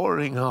was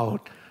pouring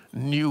out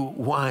new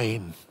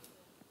wine.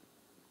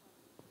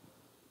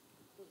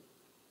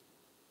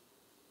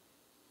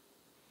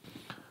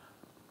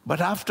 But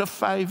after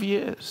 5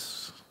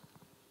 years,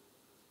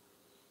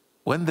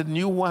 when the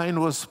new wine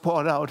was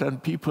poured out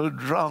and people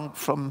drank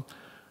from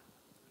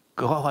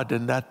God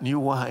in that new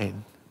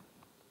wine,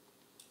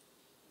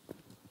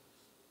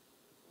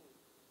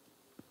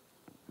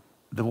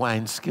 the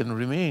wineskin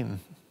remained.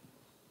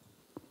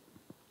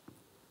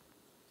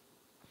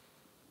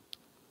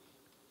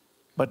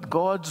 But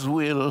God's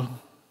will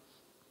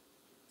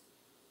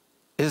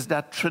is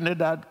that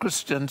Trinidad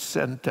Christian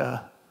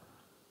Center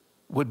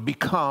would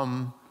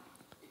become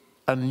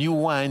a new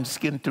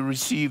wineskin to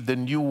receive the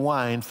new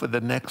wine for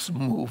the next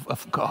move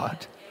of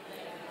God.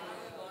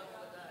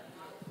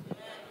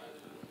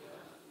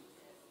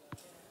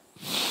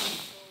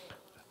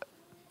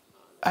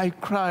 I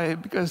cry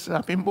because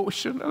I'm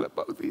emotional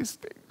about these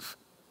things.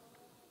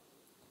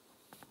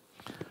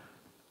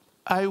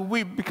 I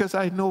weep because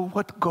I know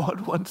what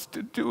God wants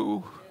to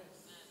do.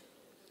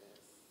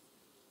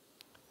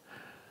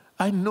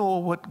 I know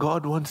what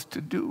God wants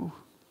to do.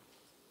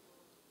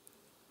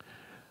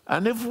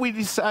 And if we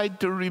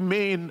decide to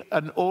remain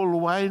an old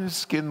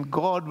wineskin,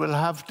 God will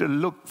have to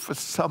look for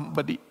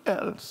somebody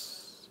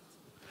else.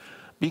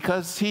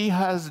 Because He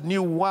has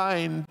new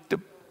wine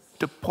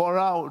to pour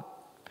out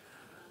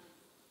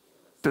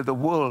to the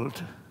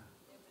world.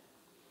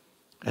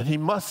 And He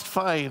must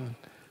find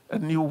a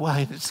new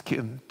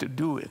wineskin to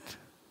do it.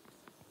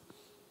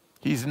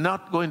 He's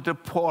not going to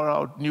pour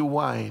out new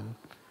wine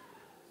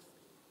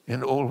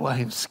in old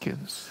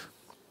wineskins,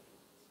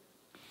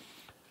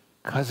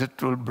 because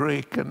it will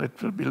break and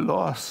it will be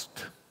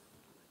lost.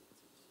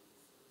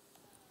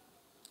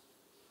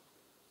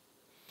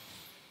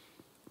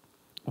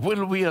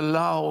 Will we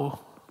allow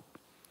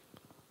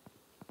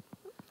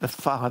the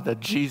Father,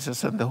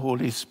 Jesus, and the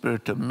Holy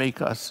Spirit to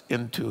make us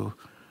into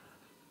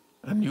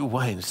a new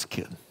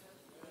wineskin?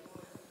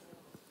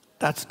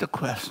 That's the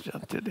question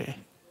today.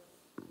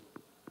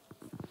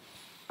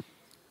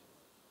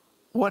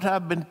 What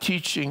I've been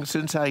teaching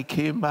since I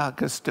came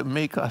back is to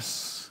make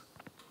us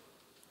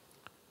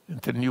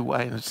into new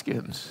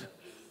wineskins.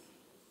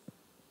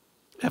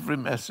 Every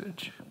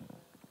message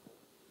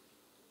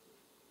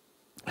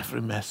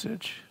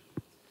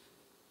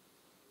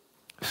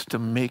is to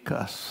make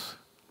us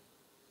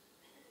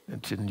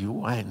into new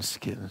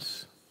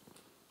wineskins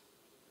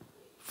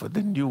for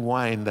the new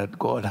wine that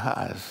God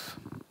has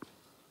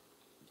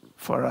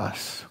for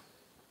us.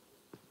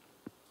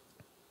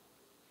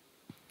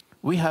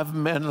 We have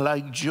men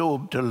like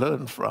Job to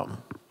learn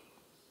from.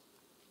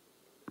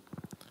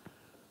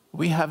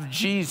 We have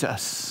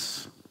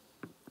Jesus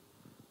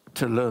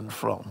to learn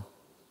from.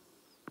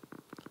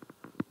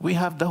 We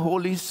have the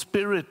Holy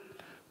Spirit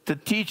to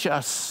teach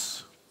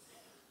us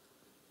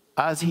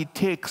as He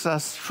takes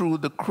us through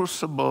the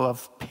crucible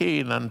of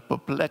pain and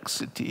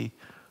perplexity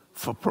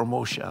for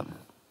promotion.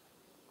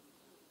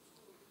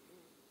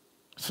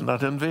 It's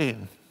not in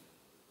vain.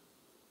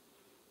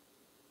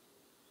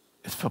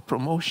 It's for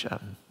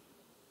promotion.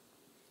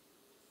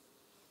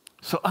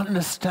 So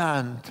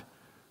understand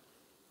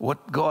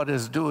what God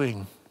is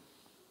doing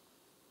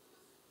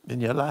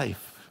in your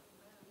life.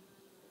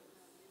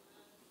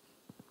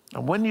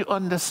 And when you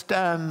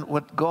understand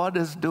what God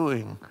is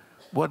doing,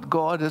 what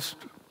God is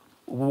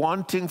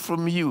wanting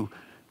from you,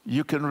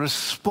 you can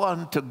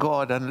respond to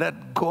God and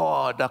let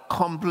God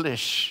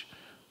accomplish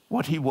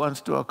what he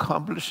wants to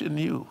accomplish in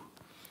you,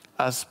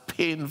 as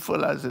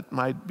painful as it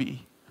might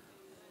be,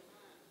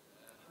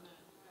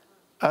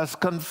 as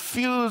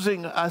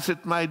confusing as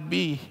it might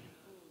be.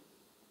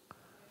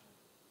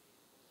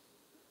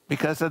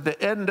 Because at the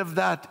end of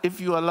that,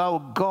 if you allow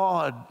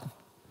God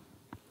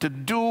to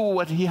do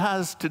what he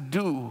has to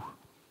do,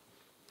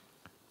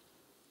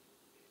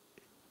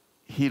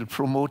 he'll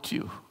promote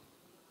you.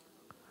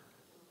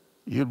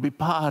 You'll be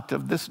part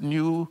of this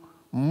new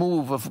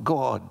move of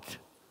God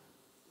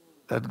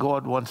that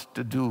God wants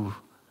to do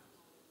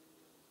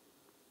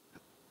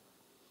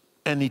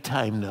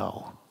anytime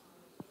now.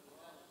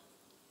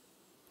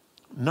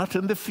 Not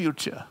in the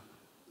future.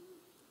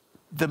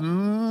 The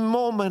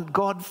moment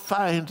God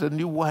finds a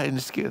new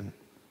wineskin,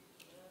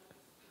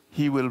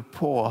 he will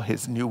pour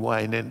his new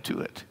wine into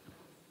it.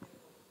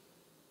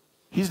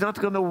 He's not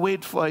going to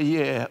wait for a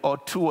year or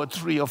 2 or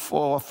 3 or 4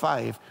 or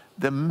 5.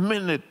 The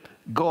minute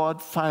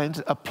God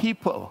finds a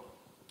people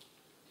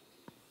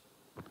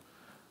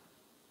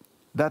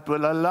that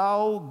will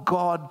allow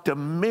God to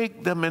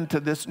make them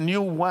into this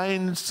new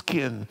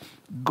wineskin,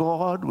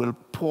 God will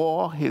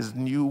pour his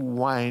new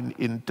wine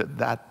into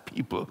that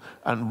people.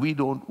 And we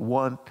don't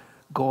want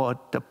God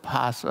to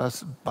pass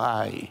us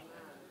by.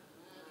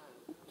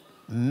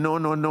 No,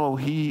 no, no.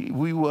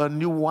 We were a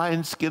new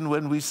wineskin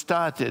when we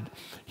started.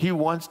 He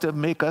wants to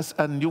make us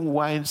a new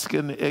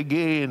wineskin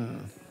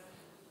again.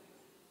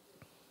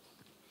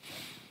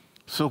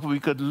 So we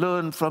could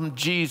learn from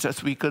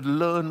Jesus. We could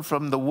learn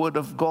from the Word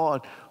of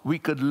God. We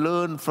could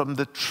learn from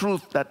the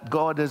truth that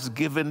God has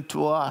given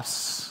to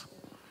us.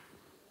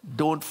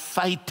 Don't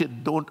fight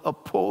it. Don't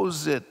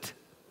oppose it.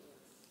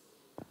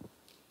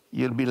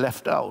 You'll be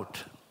left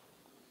out.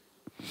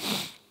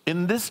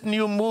 In this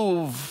new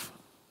move,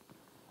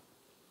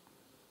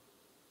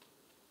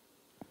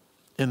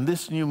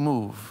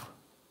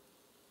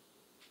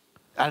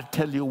 I'll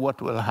tell you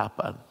what will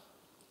happen.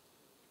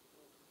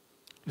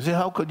 You say,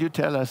 how could you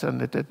tell us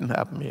and it didn't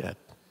happen yet?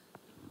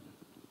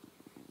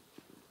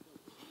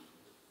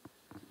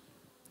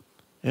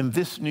 In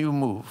this new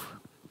move,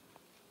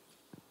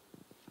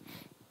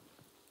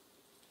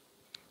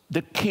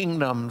 the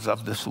kingdoms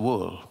of this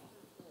world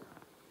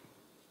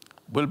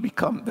will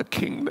become the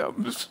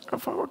kingdoms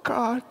of our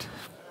God.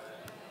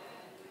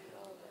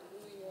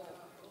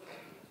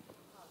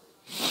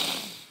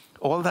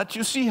 All that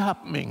you see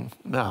happening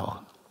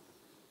now,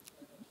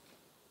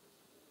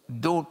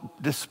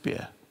 don't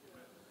despair.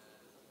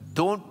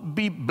 Don't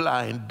be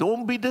blind.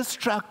 Don't be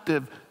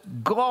distracted.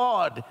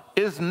 God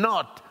is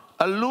not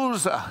a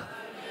loser.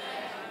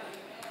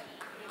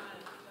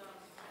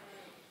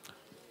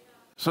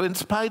 So in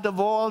spite of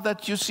all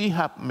that you see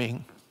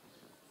happening,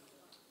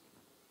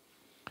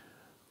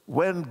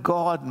 when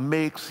God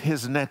makes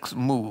his next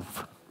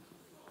move,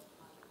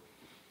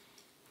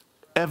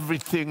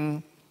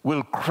 everything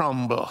will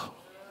crumble.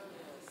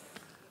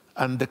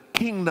 And the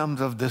kingdoms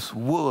of this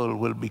world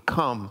will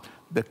become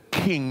the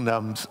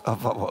kingdoms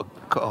of our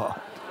God.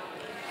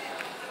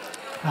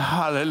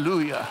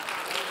 Hallelujah.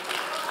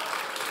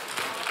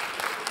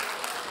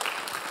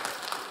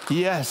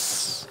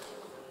 Yes.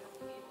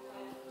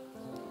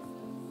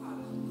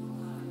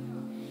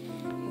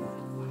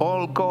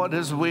 All God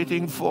is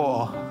waiting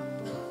for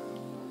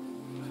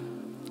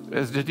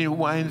is the new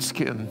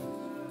wineskin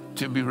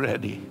to be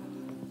ready.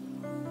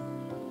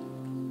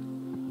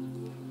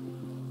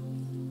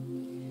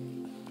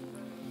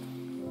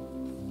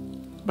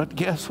 But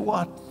guess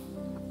what?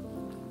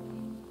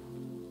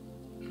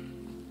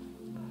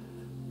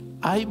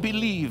 I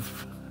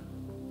believe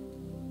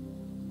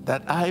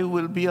that I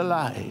will be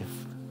alive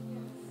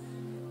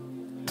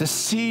to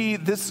see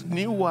this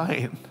new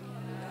wine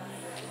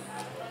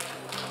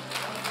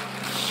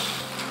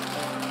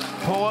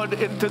poured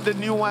into the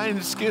new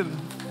wineskin.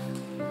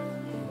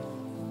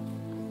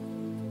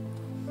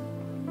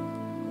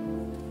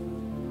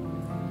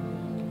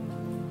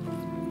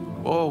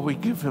 Oh, we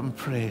give him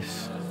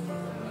praise.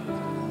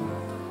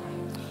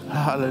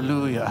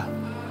 Hallelujah.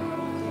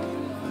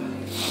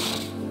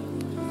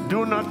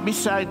 Do not be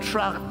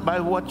sidetracked by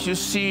what you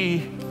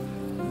see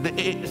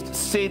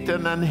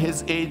Satan and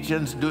his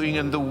agents doing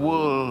in the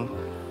world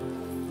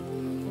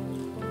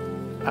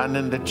and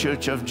in the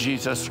Church of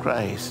Jesus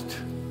Christ.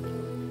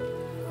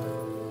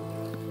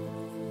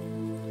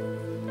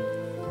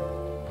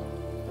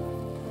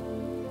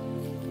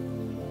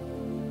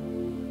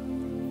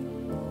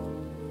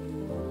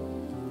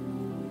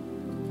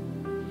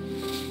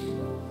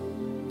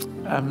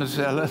 I'm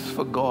zealous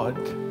for God.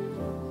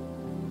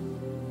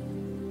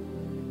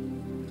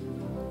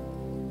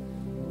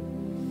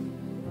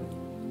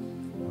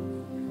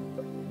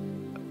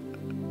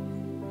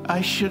 I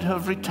should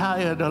have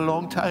retired a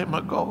long time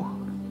ago.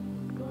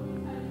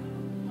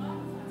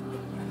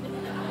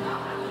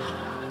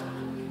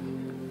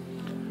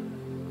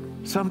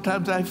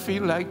 Sometimes I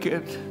feel like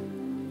it.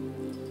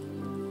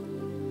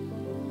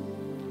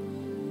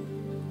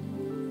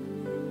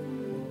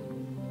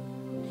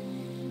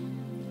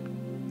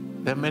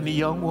 There are many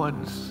young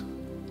ones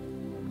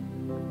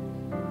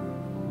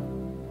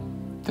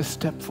to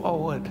step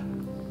forward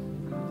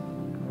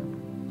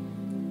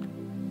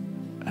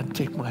and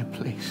take my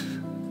place.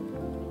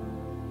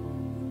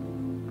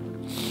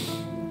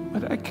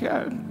 But I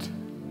can't.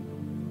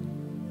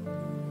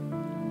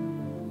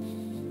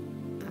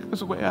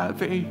 Because where are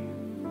they?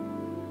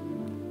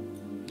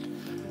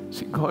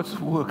 See, God's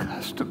work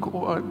has to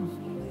go on.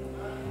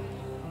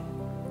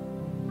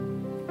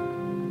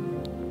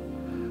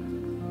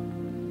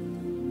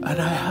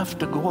 And I have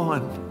to go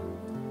on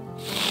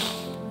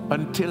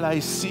until I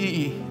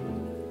see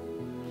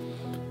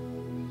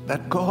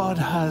that God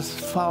has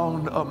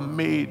found or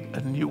made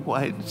a new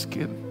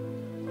wineskin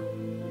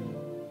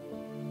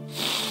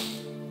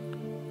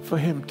for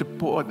him to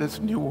pour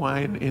this new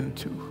wine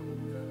into.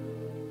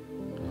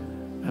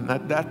 And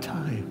at that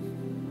time,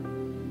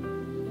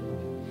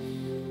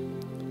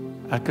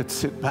 I could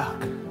sit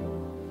back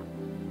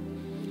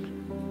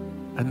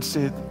and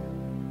say,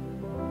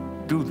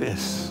 do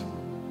this,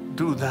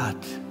 do that,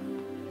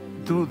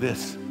 do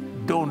this,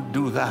 don't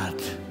do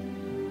that,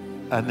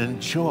 and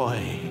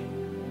enjoy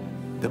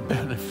the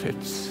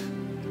benefits.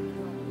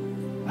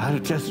 I'll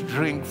just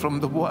drink from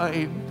the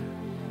wine.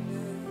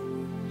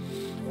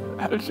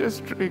 I'll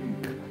just drink.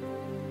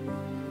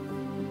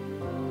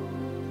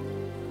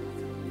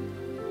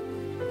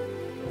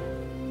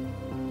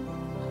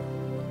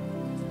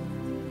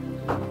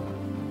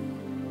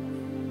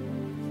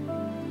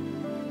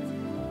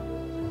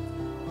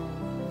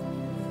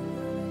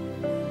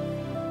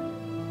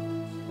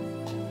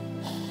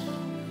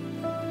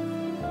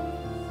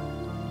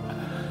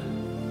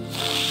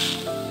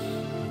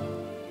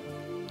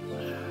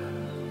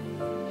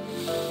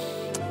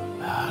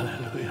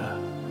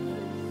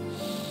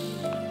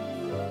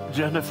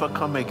 Jennifer,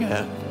 come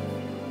again.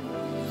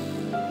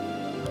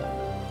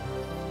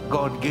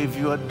 God gave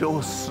you a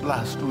dose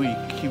last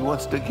week. He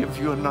wants to give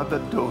you another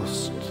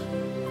dose.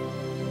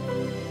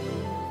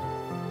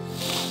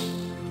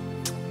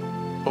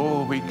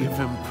 Oh, we give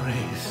him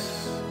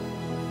praise.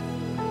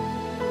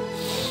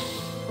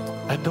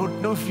 I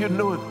don't know if you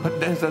know it,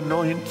 but there's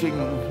anointing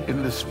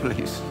in this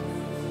place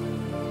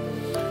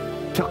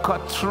to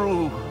cut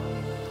through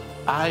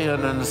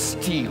iron and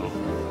steel.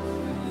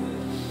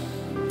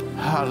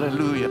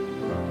 Hallelujah.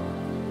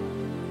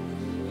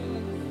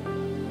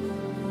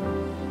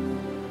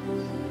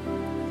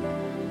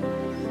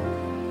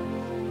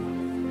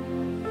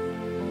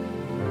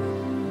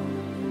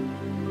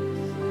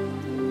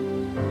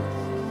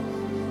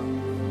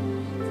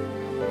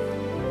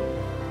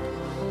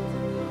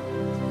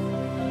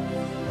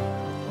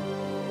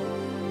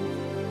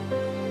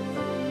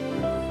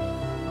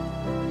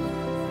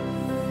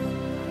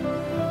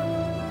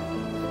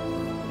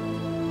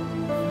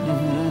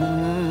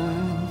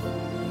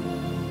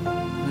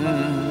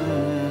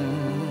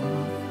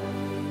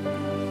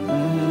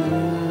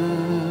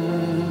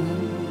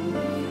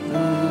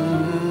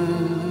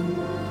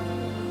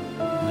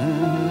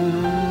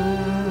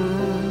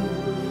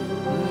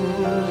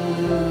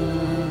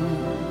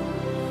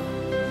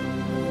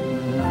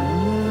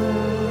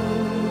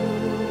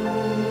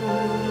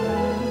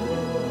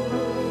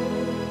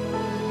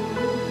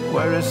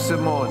 Where is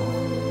Simone?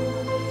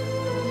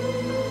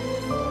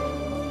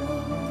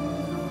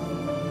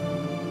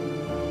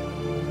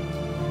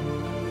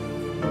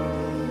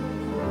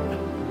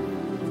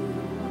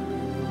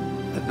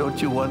 And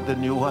don't you want the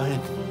new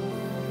wine?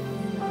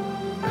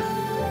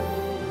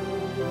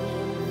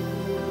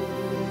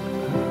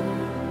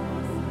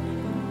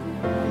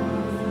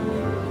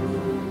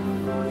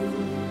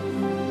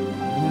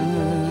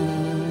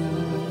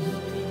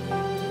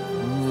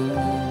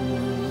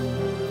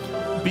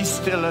 Be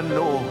still and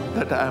know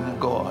that I am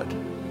God.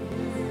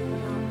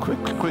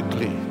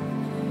 Quickly.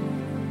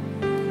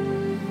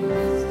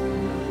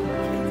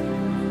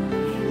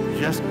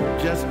 Just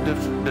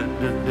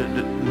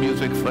the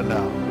music for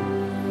now.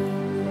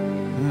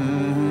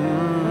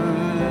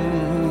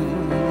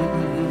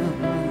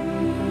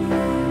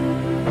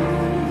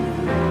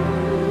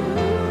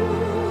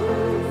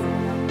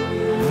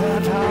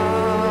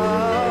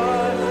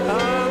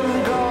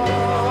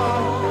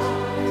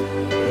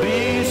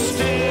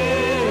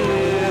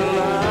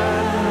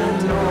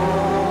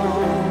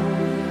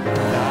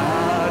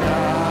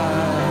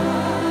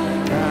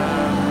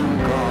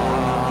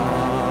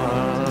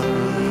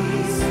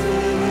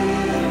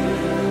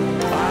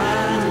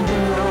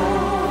 I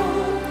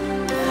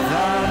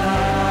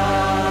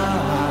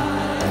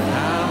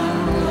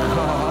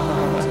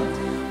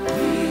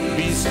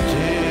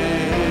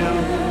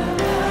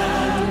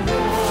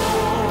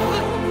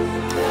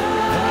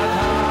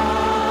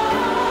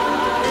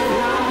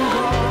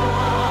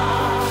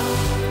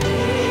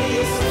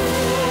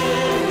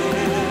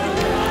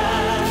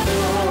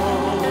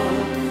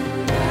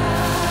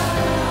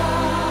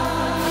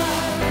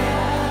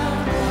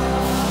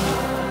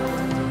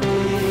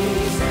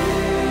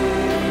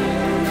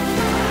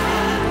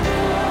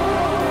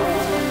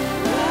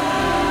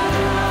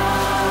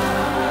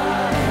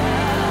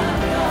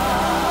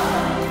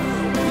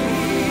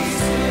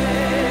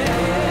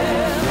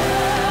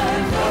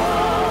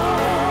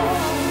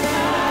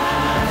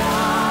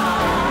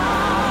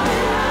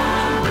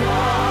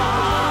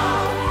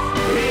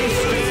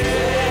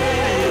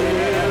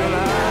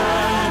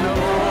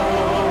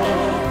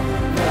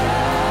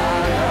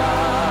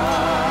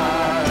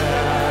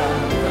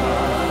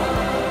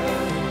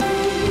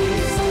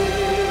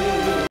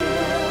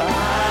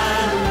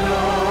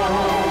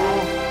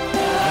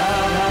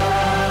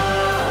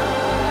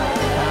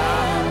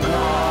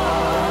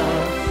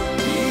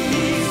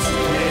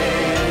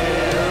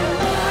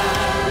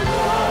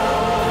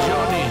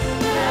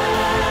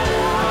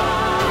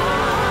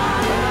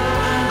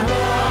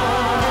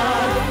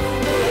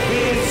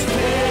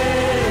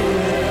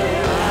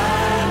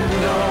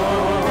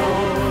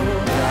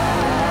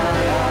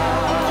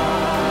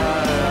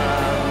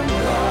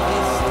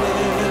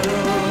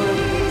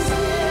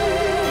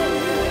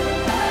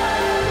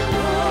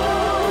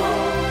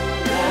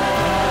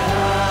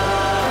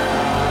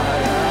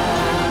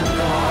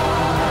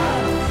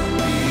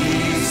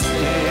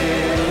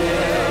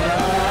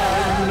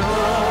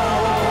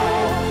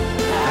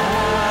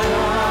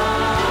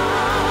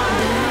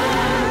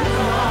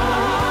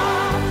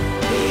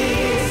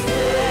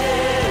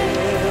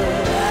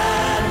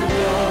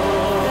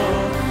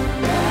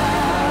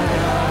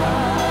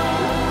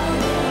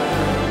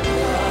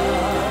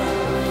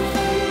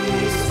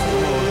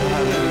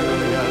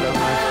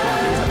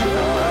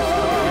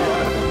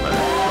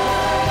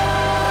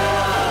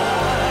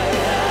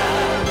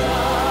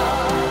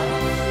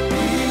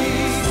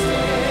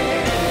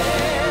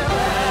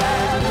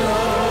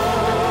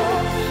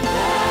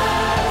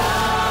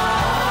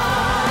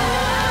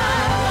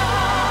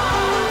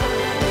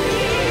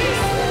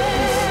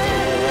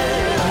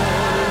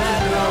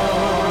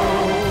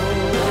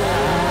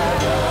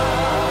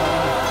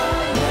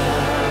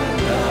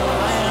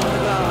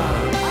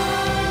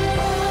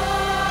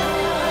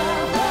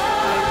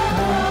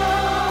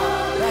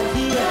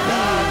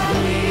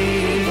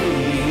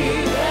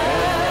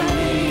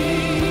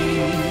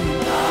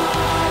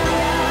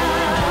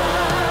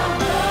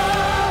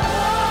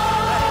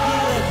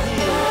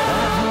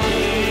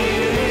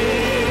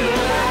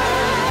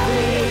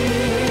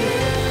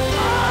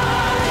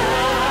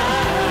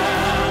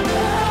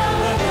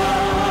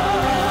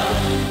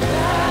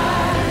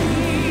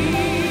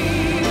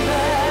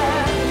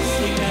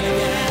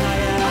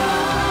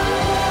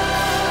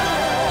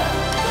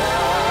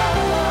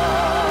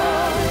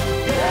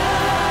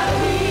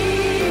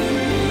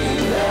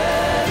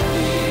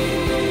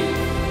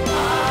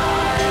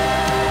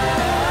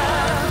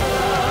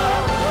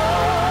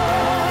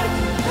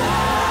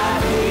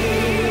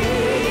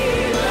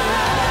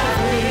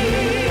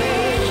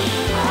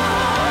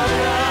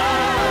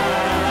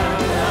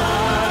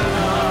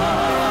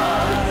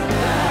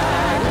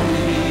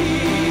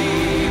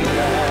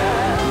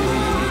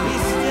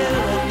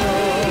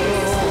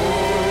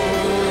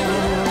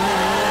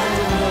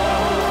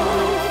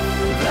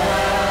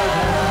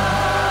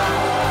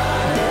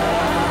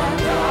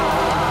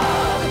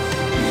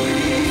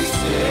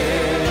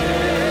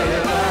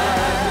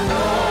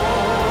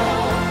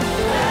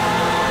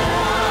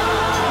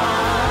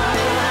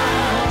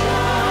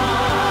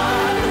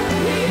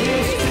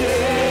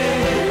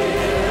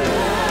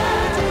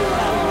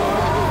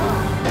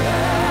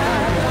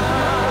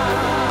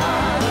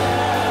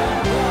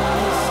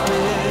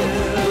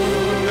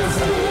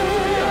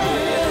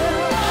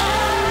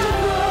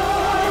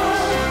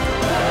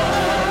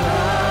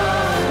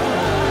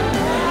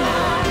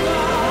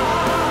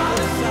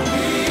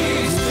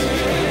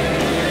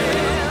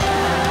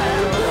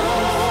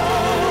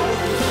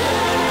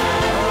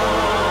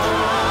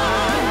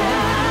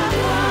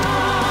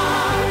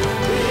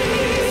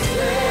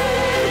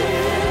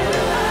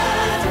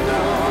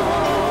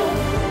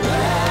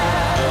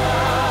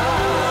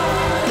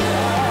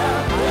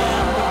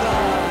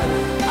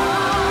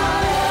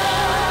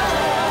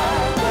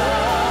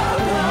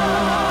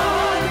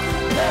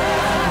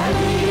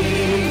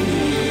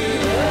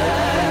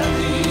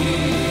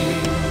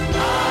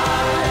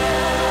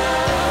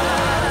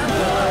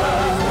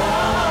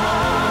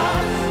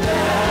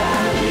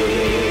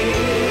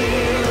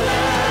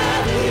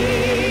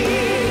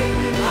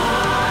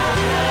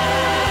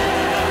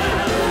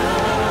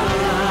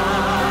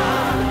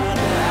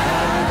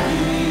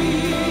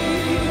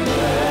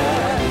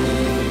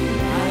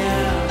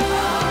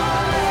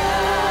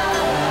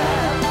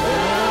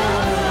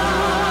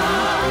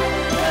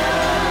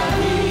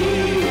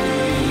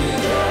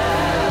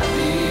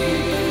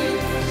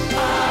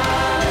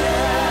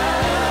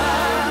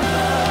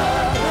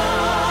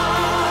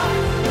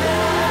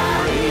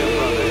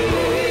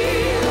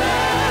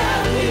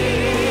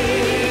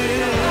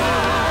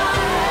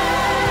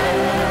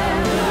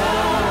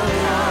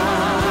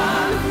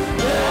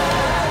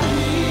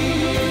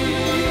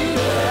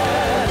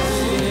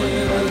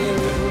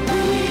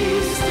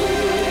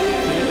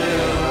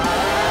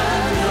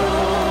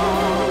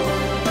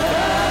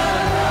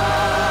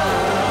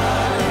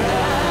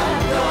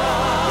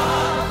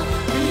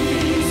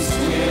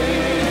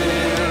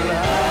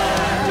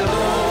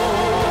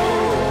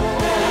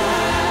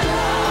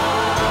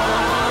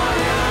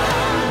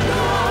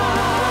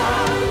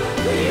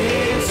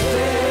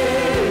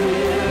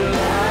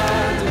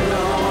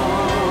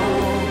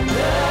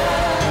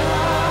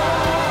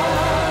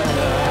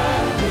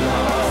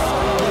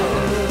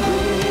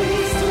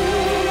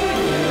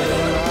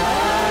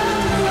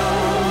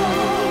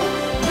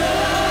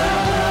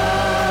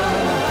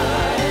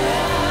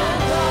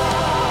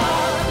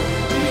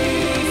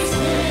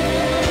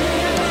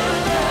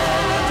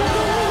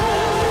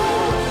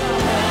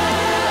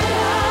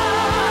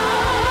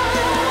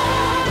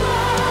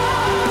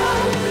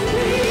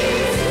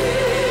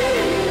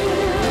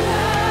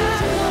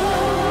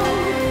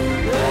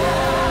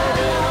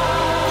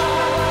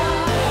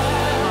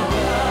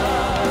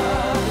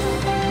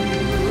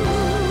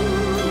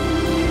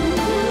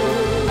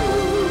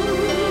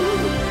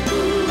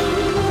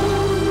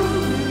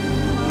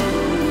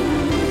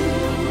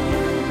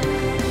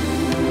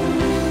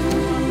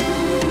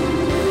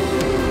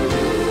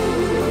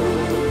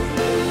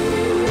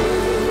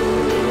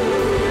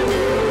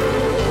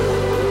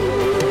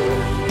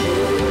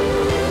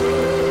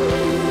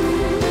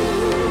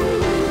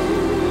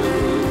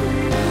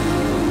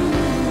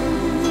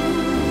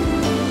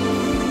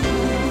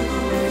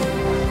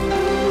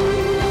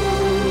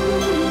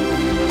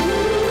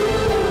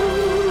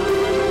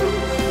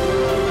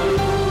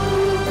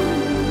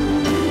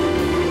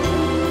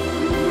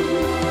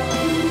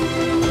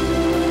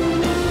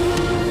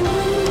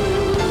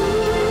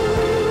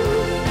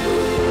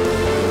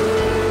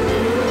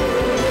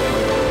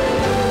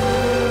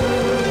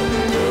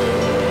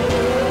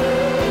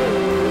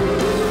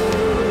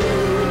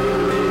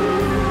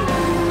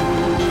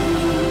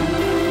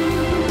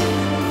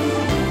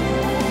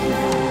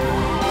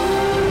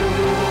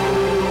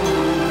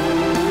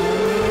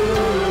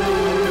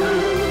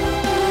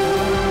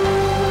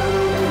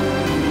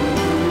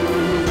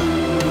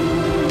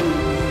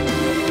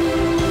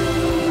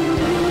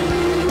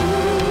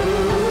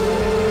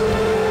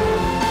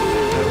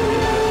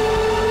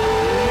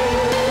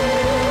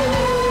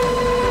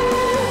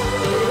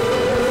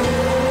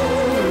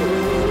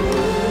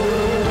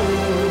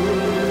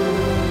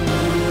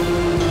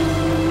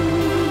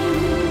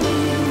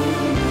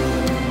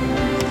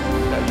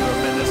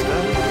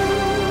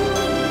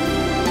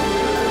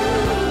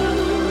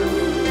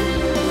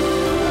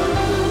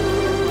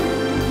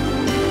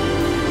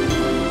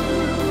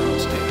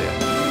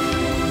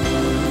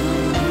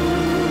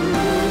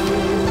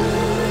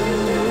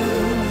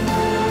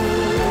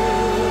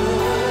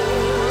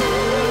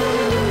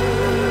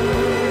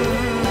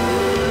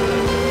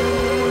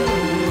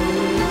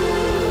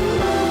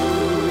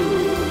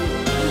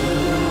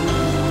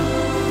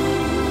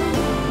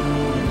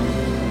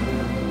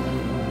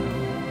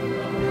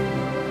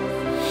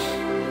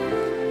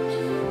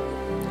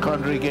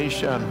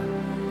congregation,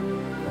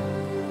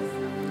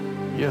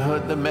 you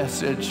heard the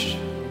message.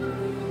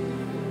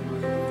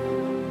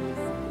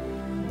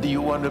 Do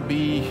you want to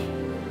be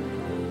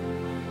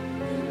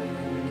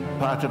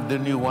part of the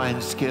new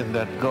wineskin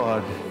that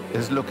God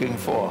is looking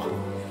for?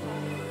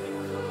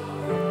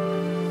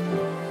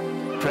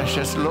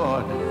 Precious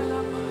Lord,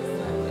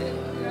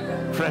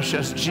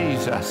 precious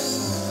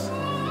Jesus,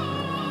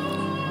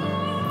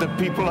 the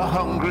people are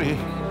hungry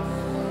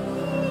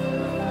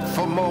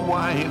for more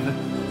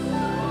wine,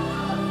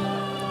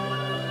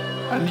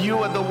 and you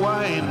are the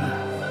wine.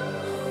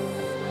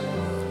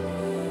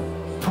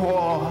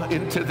 Pour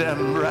into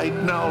them right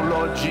now,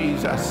 Lord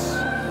Jesus.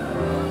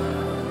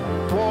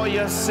 Pour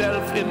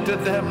yourself into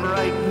them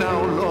right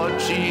now, Lord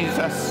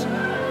Jesus.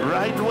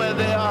 Right where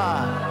they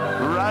are,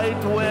 right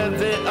where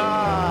they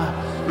are.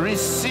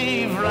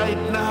 Receive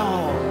right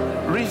now.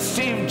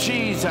 Receive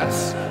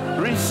Jesus.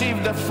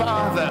 Receive the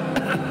Father.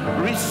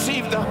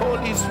 Receive the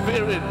Holy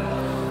Spirit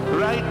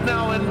right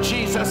now in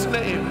Jesus'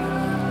 name.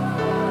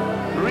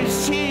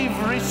 Receive,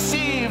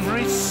 receive,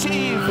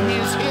 receive.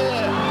 He's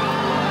here.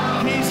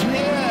 He's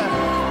here.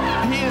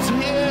 He is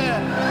here.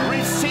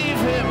 Receive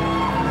him.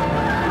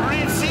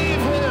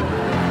 Receive him.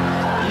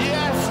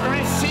 Yes,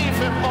 receive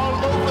him all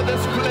over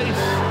this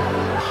place.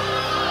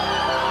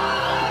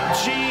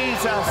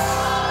 Jesus.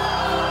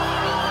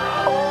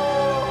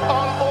 Oh,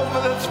 all over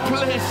this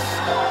place.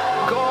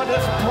 God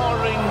is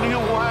pouring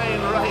new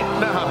wine right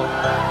now.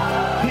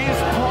 He's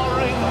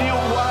pouring new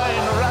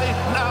wine right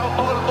now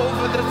all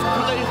over this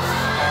place.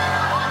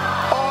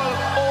 All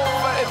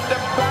over in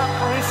the back.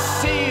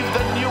 Receive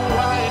the new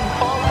wine.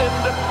 All in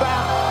the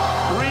back.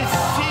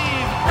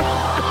 Receive.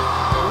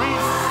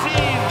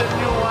 Receive the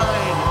new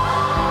wine.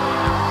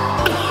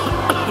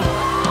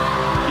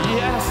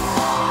 Yes.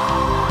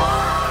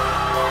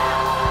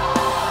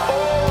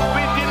 Oh,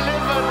 be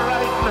delivered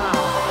right now.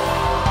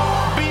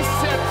 Be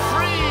set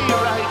free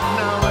right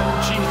now in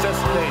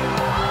Jesus' name.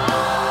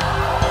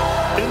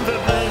 In the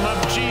name of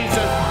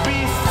Jesus, be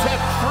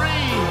set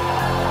free.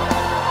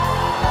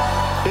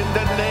 In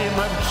the name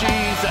of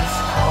Jesus.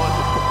 Oh,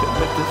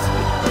 let this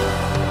be.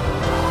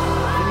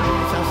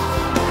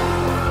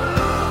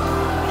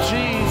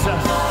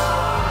 Jesus.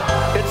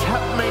 It's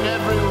happening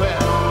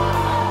everywhere.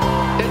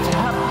 It's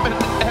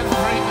happening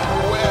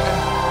everywhere.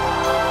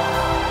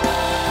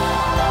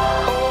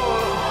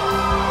 Oh,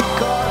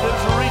 God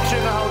is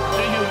reaching out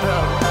to you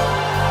now.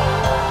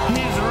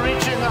 He's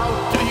reaching out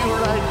to you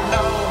right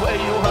now where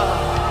you are.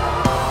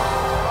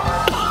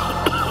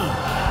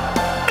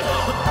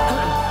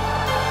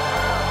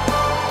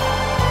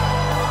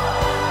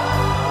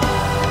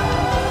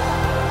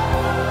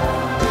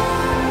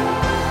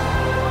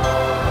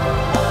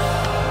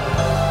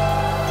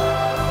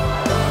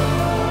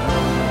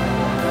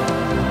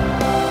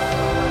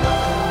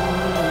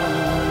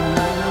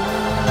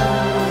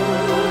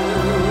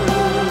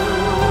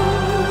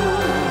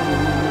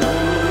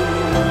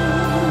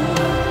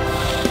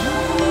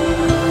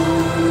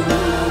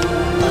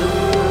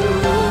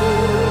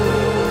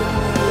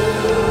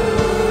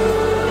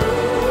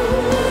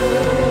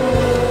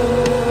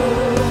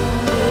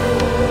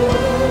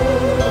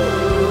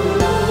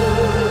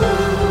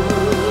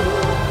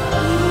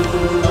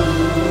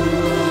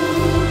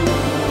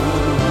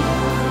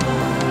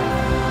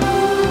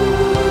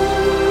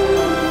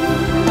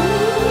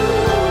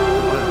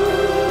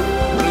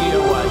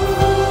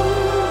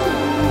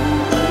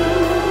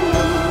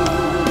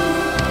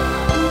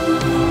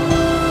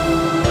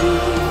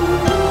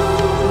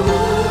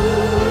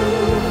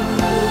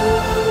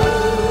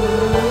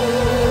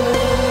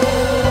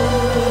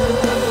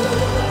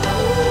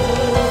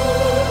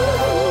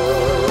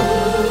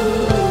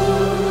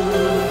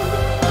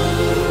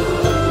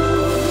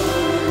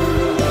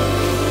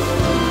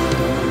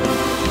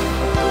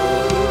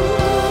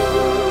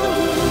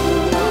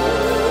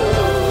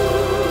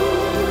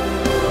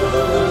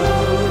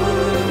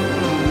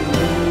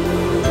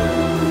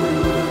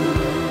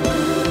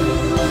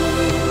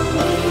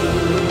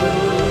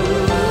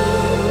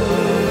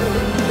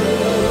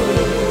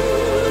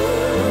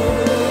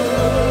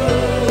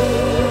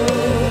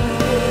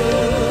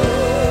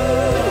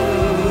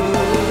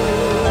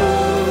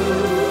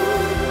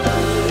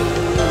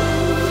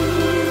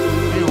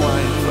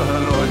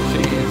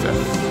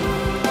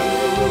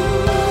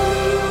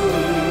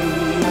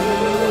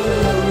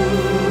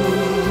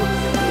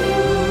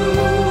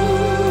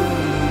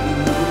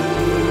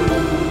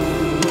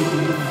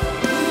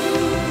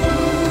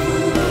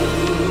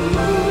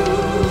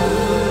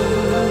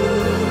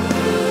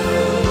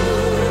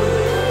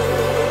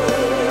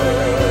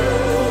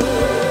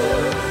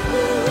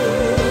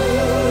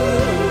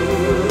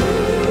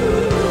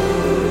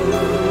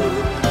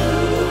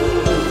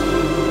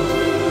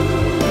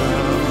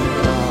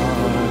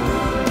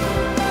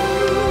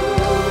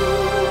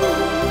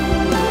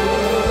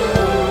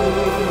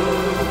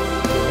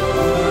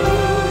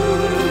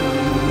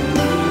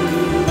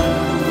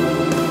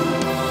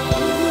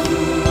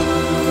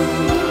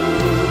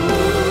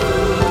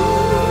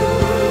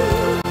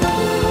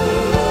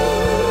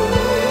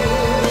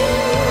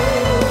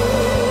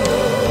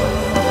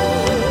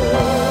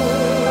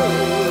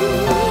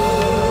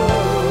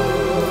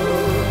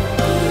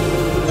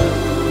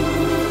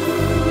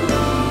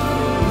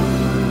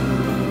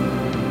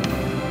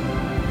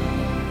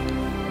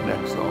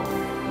 us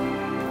all.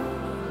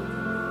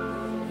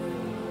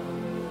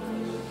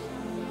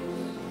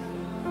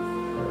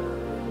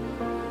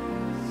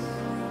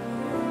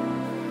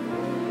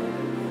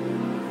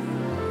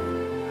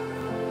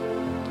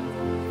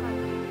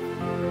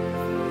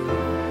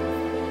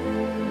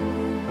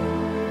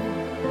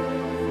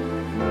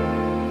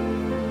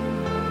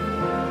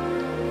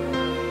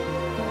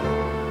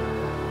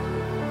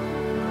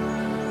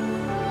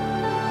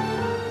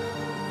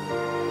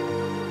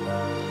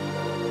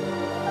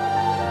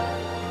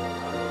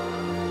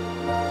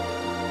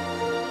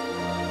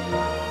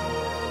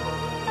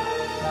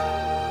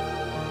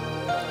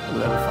 A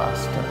little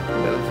faster,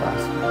 a little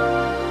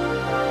faster.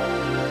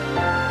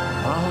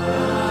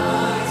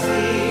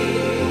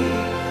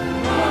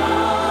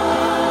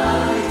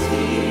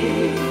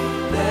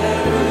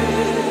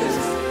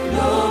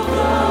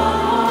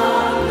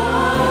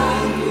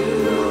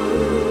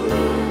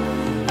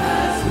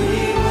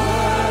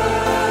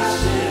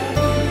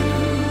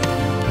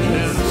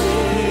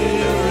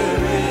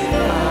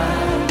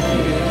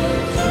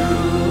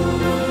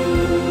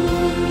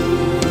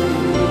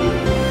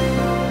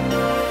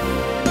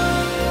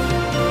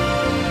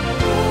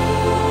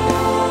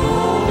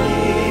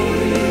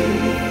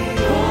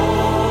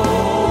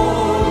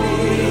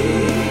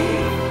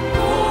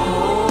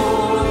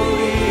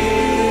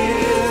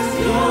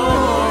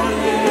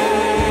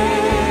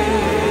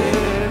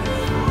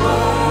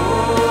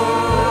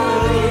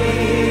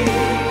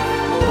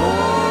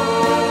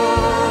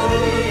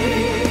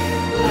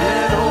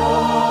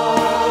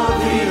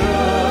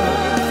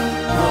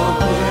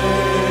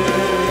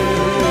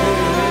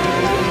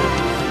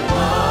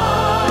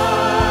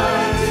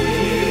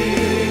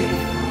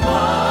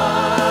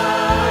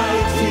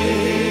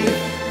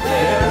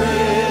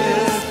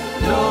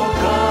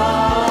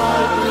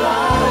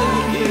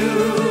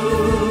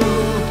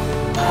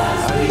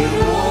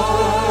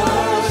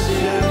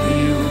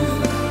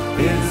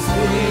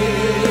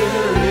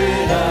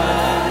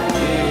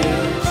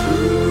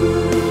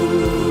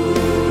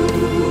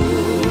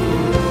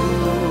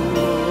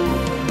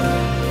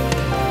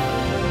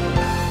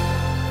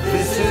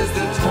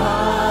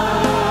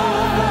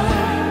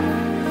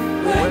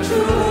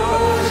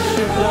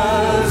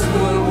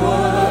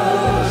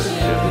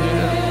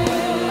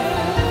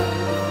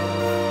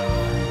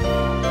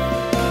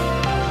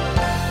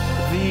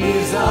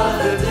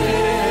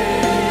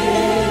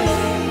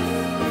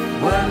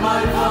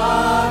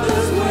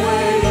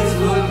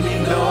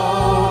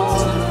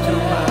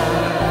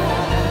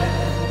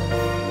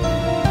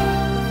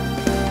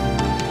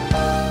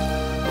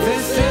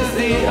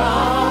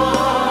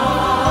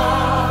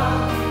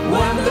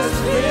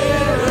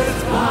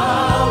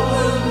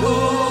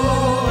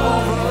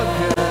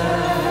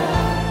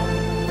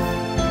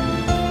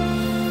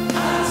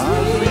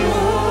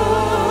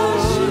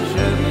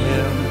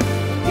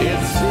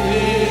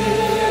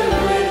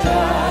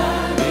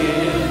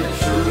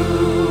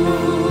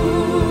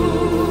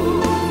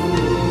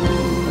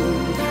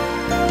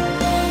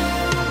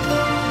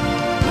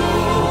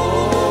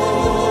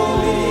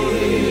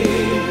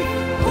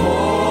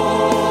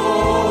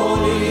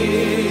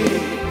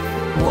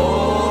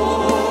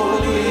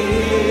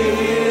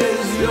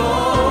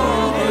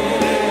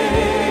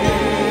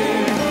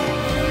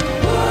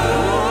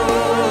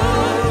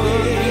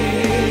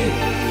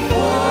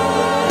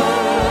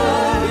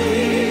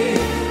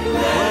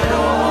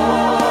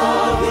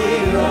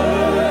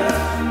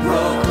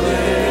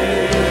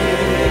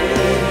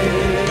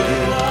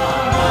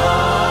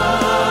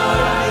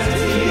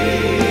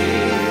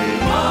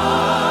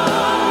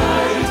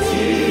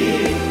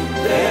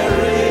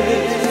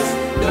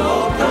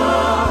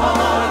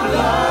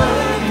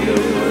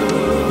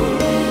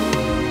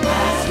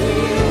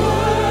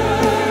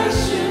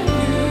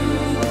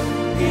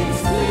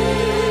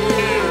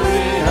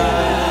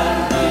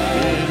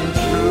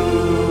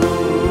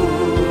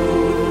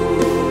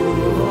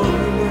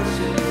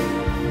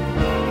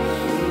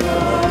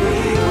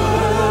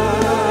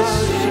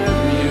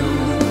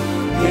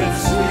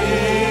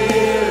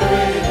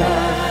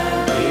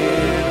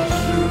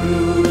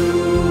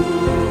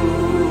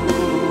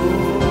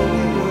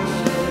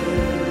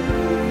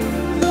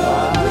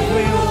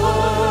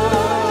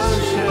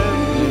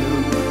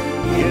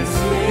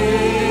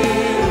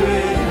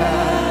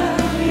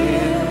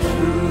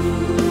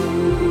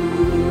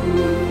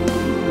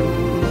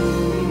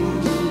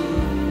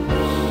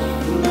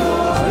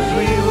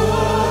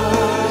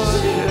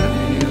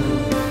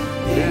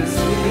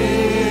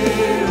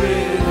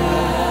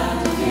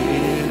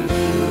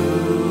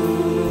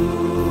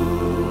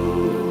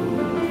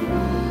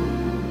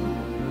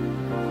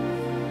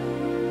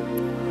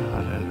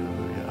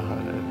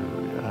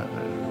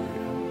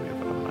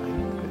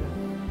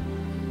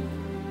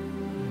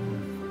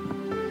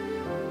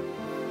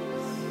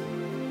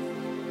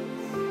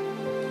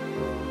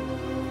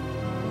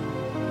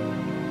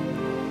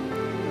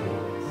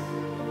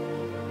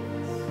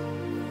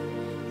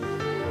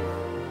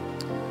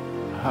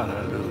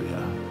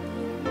 Hallelujah.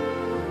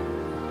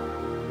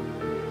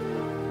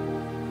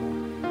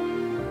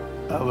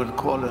 I would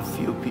call a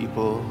few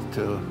people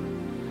to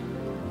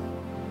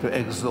to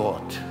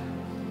exhort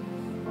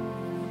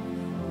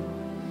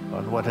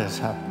on what is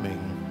happening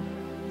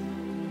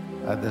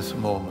at this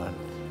moment.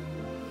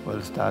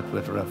 We'll start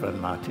with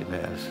Reverend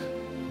Martinez.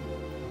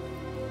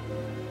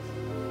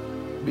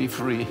 Be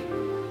free.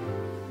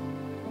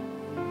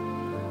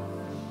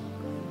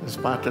 As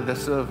part of the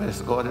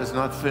service, God is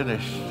not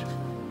finished.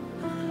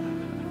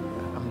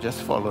 I'm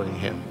just following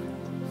him.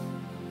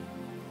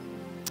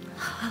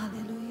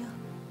 Hallelujah.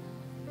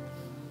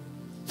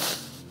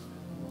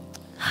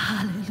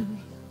 Hallelujah.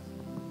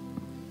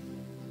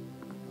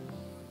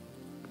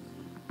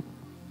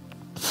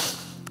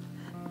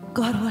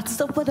 God wants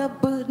to put a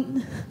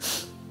burden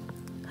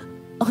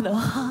on our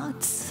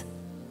hearts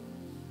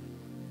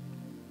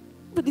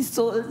for the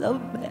souls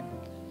of men,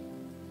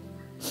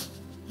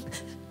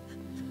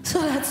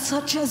 so that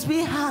such as we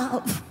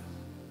have,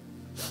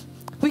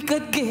 we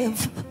could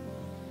give.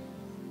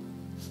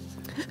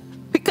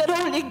 We could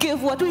only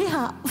give what we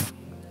have.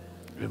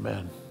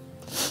 Amen.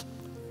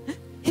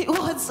 He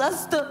wants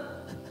us to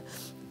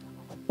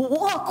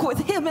walk with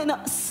him in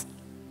us,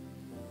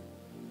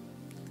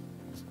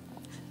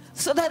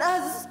 so that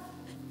as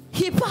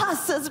he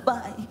passes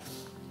by,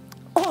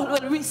 all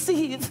will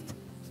receive.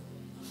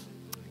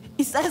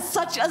 He says,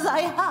 such as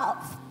I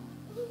have,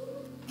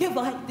 give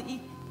I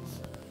thee.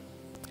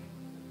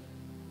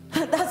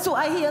 And that's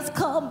why he has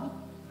come,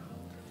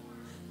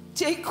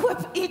 to equip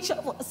each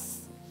of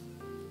us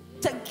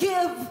to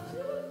give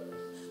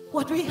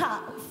what we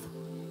have,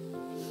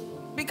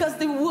 because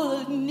the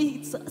world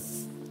needs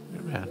us.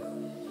 Amen.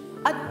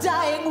 A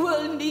dying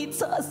world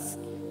needs us.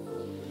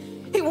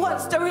 He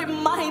wants to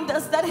remind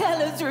us that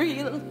hell is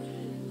real,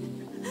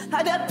 and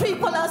that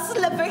people are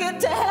slipping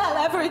into hell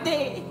every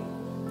day,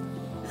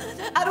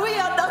 and we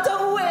are not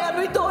aware and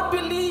we don't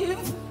believe.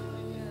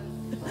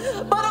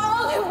 But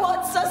all he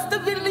wants us to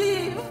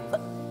believe,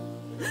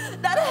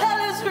 that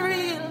hell is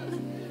real,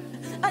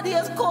 and he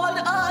has called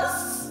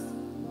us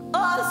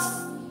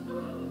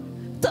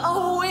to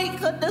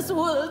awaken this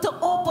world, to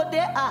open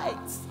their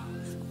eyes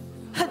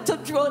and to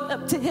draw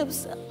them to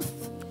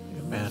himself.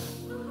 Amen.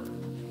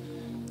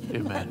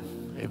 Amen.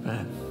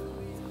 Amen.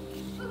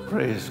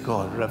 Praise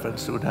God. Reverend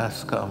Sud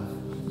has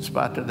come. It's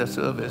part of the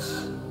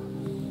service.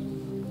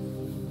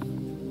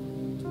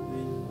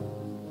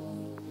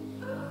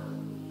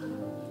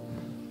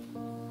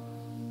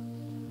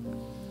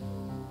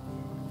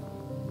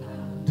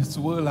 This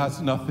world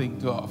has nothing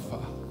to offer.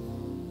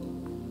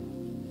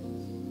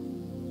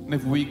 And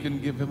if we can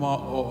give him our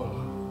all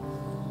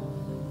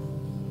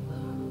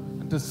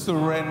and to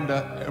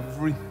surrender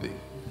everything,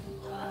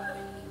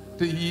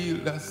 to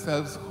yield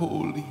ourselves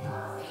wholly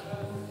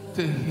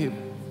to him,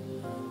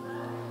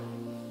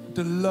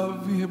 to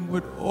love him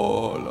with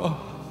all our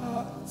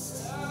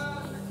hearts,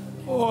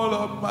 all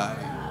our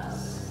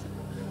minds,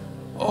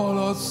 all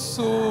our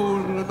soul,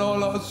 and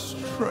all our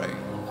strength,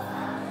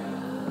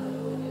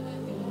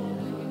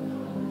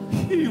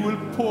 he will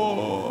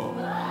pour.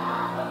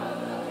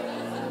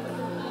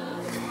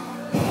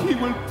 He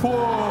will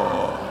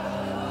pour.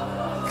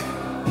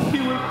 He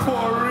will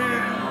pour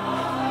in.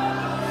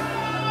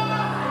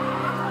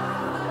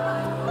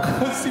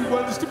 Because he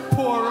wants to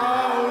pour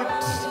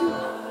out.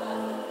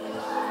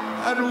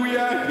 And we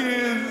are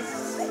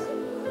his.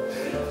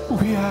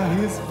 We are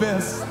his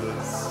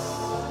vessels.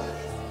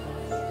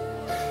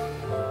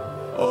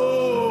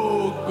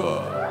 Oh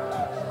God.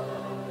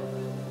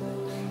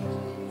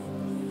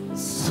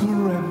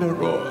 Surrender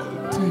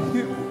all to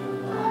him.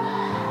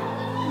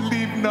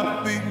 Leave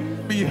nothing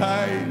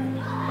behind.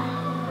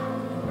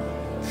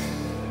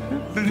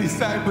 The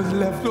disciples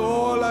left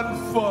all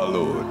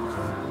unfollowed,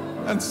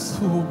 and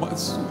so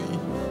must we.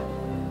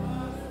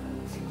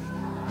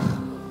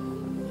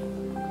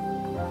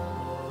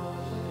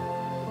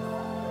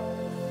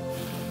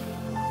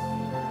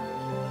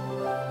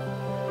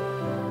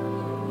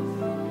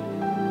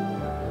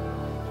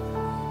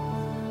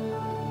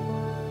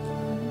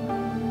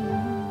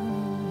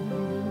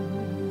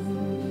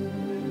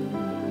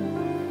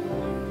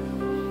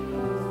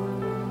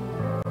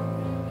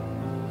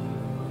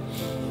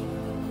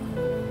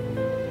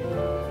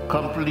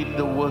 Complete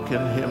the work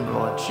in him,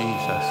 Lord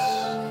Jesus.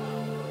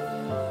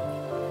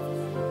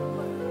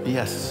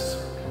 Yes.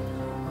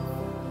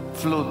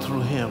 Flow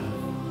through him,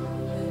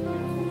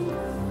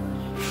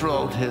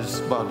 throughout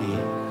his body,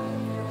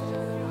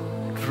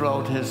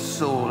 throughout his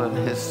soul and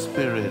his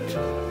spirit.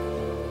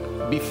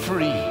 Be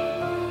free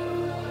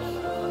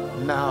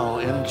now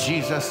in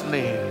Jesus'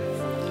 name.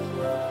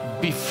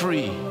 Be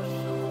free.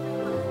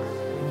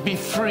 Be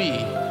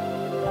free.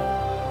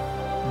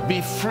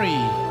 Be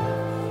free.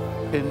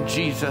 In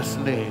Jesus'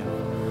 name,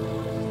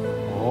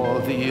 all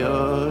the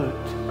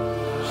earth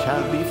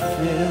shall be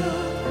filled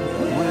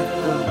with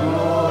the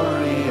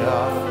glory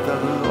of the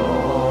Lord.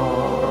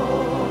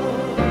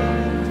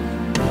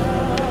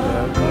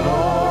 The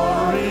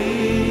glory,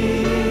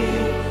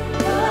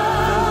 the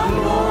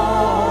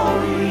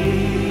glory,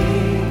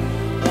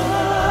 the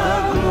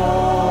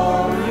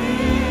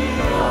glory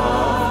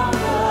of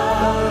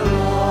the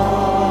Lord.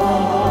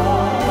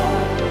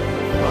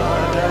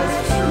 But as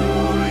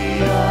truly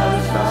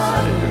as I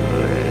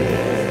live,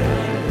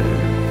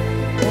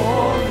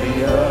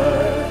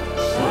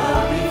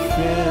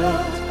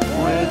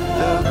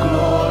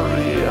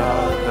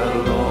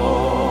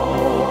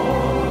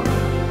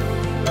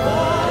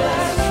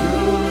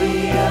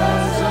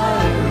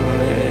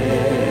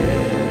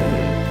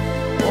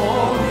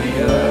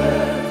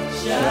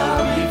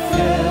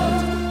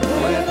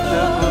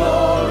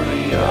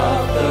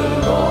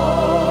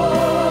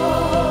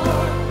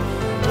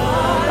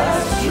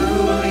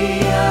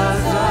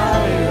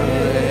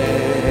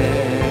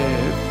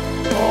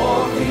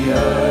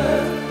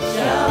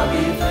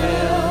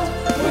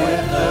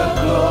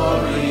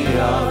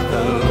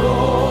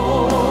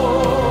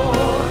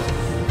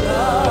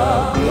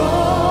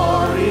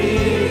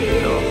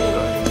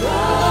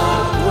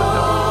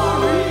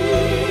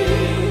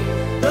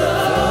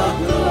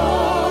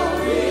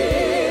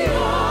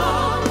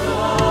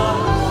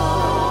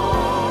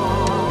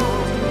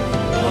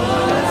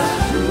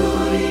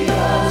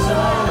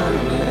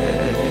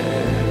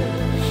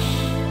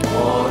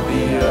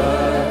 the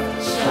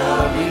earth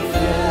shall be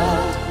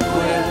filled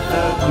with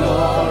the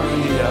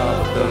glory of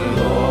the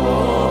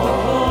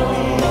Lord.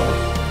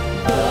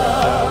 The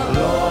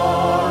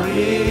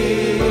glory,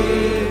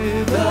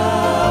 the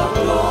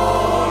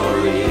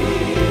glory,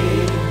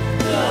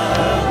 the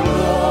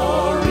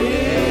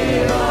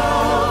glory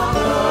of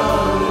the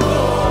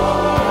Lord.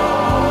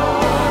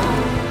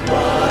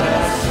 But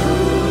as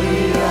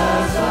truly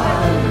as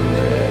I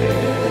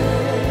live,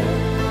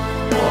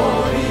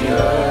 all the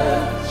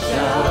earth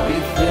shall be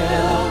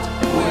filled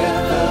with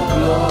the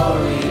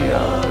glory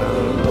of the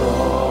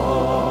Lord.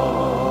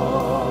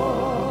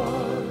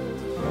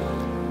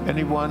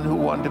 Anyone who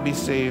want to be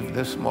saved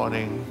this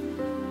morning,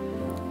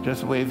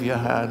 just wave your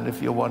hand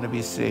if you want to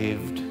be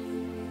saved.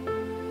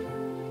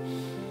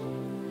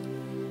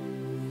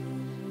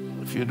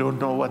 If you don't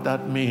know what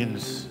that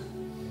means,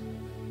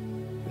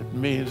 it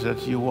means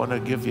that you want to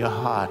give your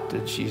heart to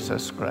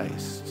Jesus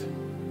Christ,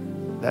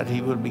 that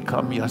he will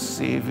become your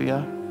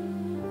Savior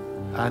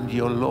and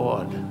your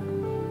Lord,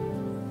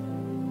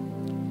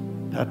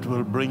 that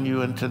will bring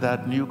you into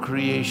that new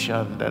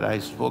creation that I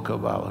spoke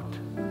about.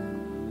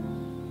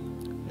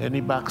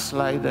 Any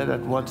backslider that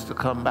wants to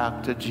come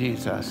back to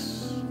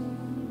Jesus,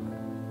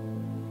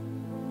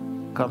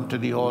 come to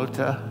the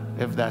altar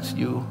if that's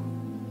you.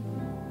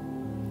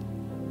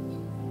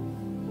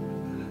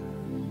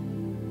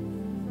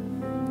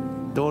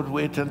 Don't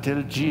wait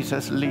until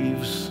Jesus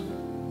leaves,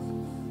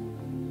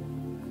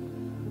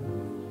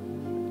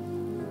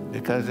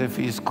 because if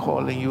he's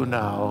calling you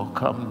now,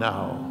 come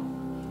now.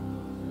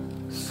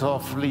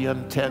 Softly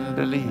and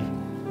tenderly,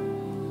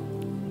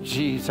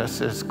 Jesus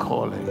is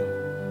calling.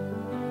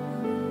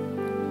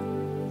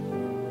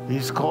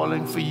 He's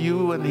calling for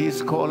you and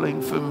he's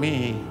calling for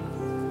me.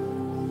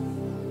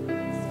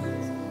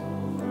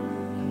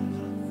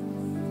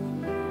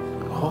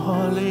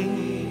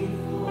 Calling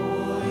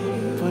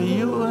for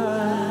you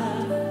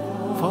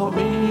and for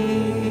me.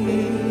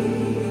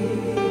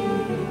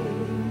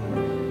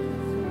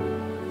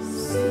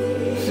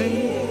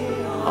 See,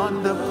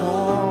 on the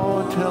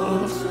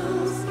portals,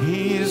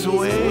 he's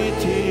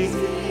waiting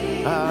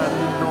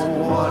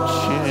and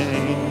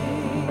watching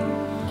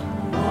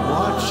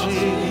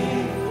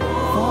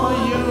for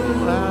you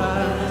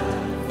and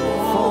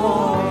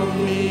for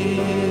me.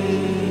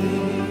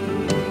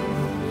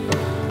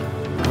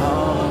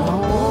 Come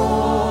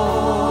home,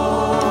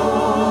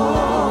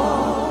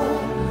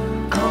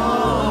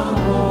 come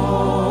home,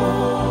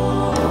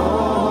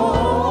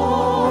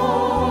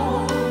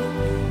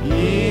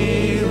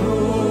 ye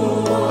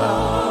who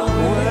are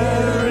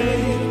weary,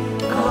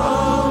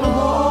 come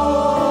home,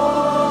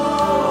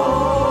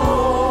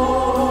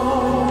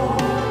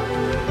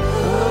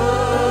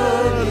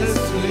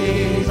 earnestly,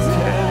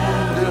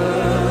 tenderly,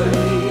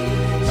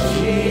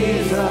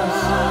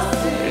 Jesus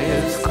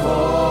is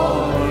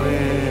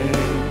calling,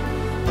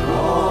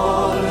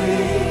 calling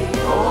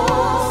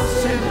all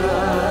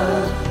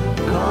sinners,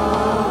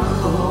 come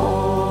home.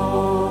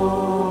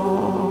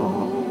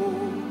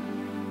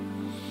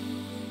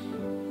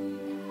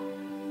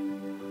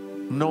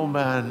 No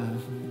man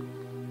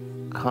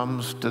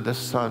comes to the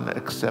Son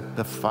except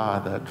the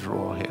Father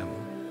draw him.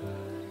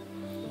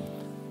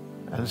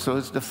 And so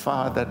it's the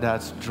Father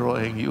that's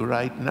drawing you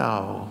right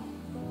now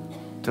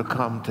to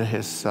come to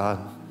his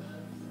Son.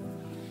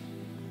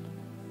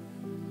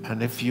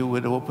 And if you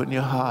would open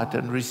your heart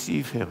and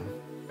receive him,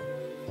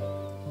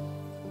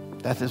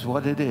 that is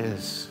what it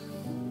is.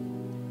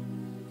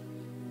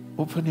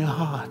 Open your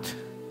heart.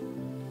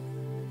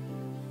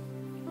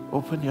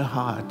 Open your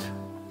heart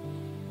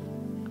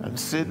and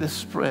say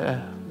this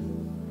prayer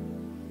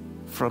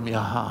from your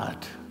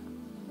heart.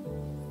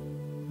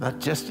 Not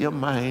just your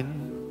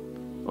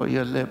mind or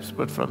your lips,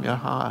 but from your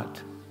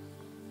heart.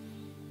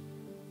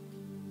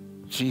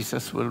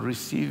 Jesus will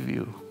receive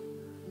you.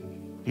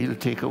 He'll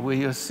take away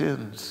your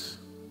sins.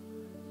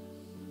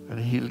 And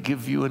he'll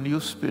give you a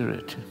new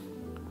spirit.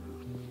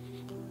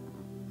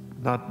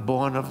 Not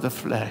born of the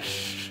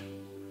flesh,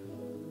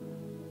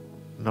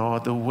 nor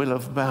the will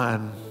of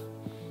man,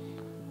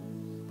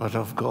 but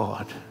of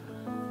God.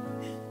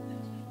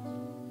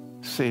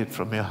 Say it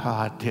from your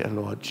heart, dear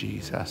Lord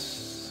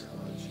Jesus.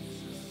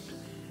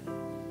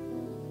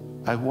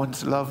 I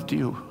once loved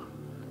you,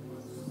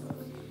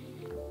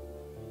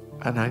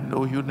 and I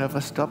know you never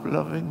stopped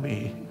loving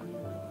me.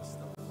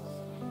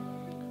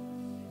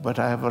 But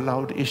I have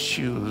allowed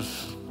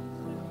issues,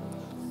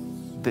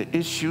 the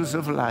issues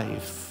of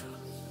life,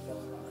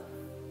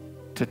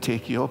 to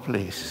take your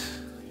place.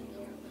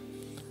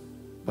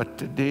 But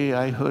today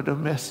I heard a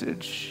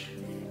message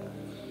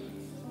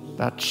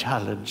that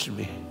challenged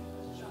me.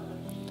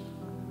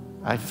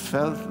 I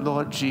felt,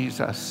 Lord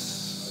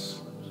Jesus,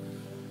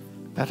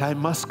 that I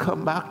must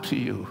come back to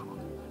you,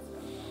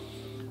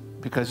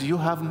 because you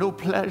have no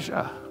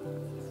pleasure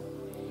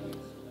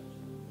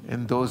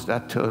in those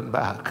that turn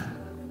back.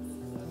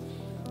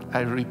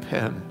 I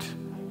repent.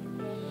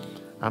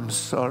 I'm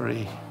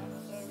sorry.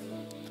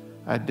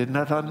 I did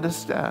not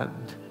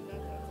understand,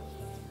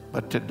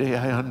 but today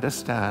I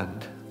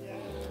understand.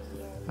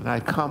 And I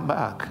come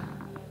back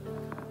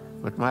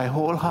with my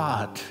whole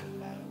heart,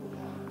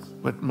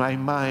 with my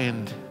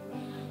mind,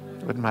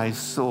 with my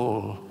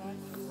soul,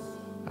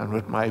 and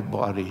with my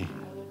body.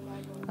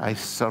 I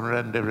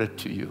surrender it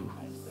to you.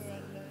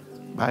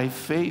 By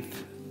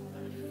faith,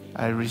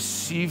 I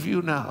receive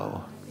you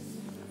now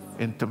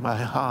into my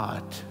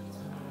heart.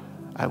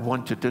 I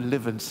want you to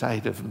live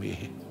inside of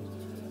me.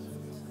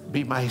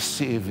 Be my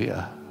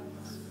Savior.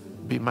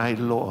 Be my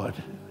Lord.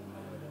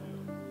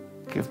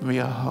 Give me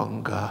a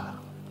hunger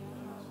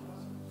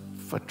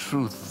for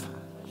truth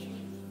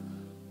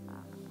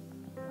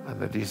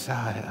and a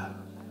desire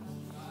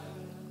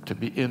to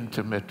be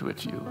intimate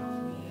with you.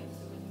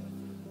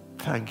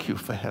 Thank you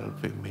for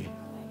helping me.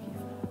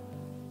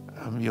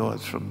 I'm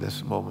yours from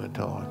this moment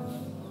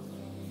on.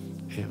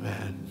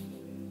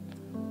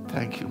 Amen.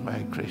 Thank you, my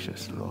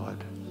gracious Lord.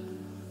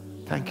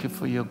 Thank you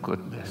for your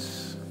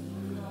goodness.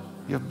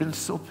 You've been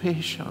so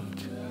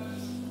patient.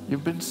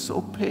 You've been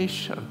so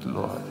patient,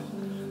 Lord.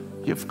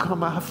 You've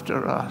come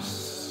after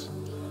us.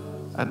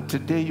 And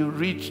today you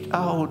reached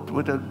out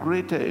with a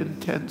greater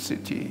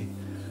intensity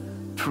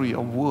through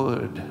your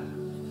word.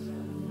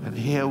 And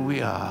here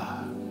we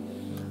are,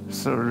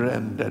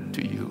 surrendered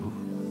to you.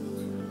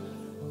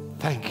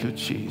 Thank you,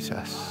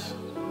 Jesus.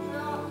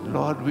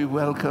 Lord, we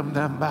welcome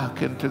them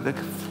back into the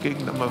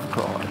kingdom of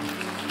God.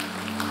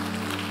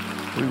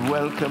 We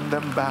welcome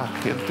them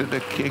back into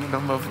the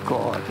kingdom of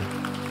God.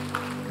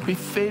 Be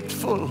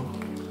faithful.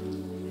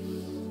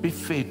 Be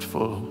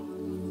faithful.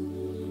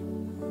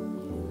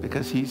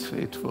 Because he's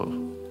faithful.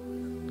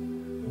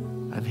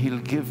 And he'll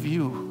give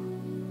you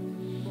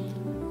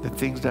the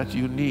things that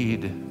you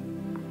need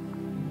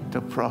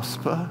to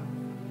prosper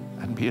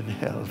and be in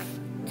health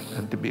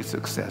and to be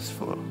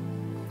successful.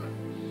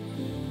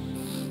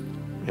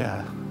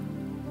 Yeah.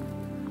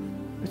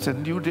 It's a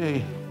new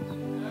day.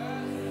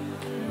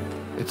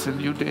 It's a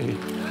new day.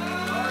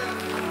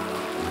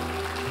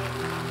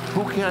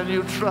 Who can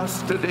you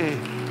trust today?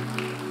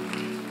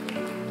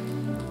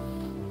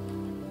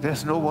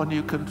 There's no one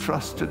you can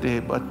trust today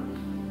but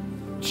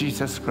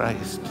Jesus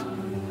Christ.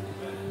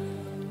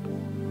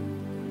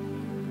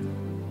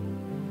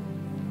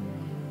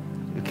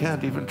 You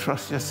can't even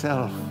trust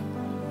yourself.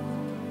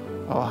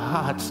 Our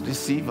hearts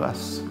deceive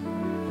us.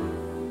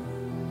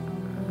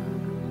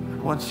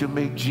 Once you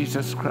make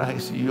Jesus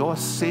Christ your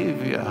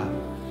Savior,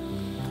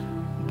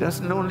 He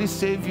doesn't only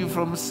save you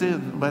from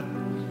sin, but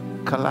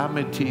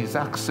calamities,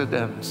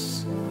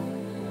 accidents,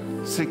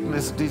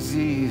 sickness,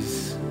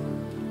 disease,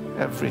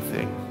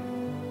 everything.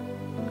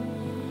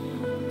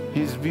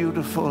 He's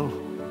beautiful.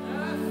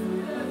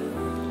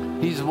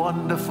 He's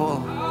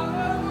wonderful.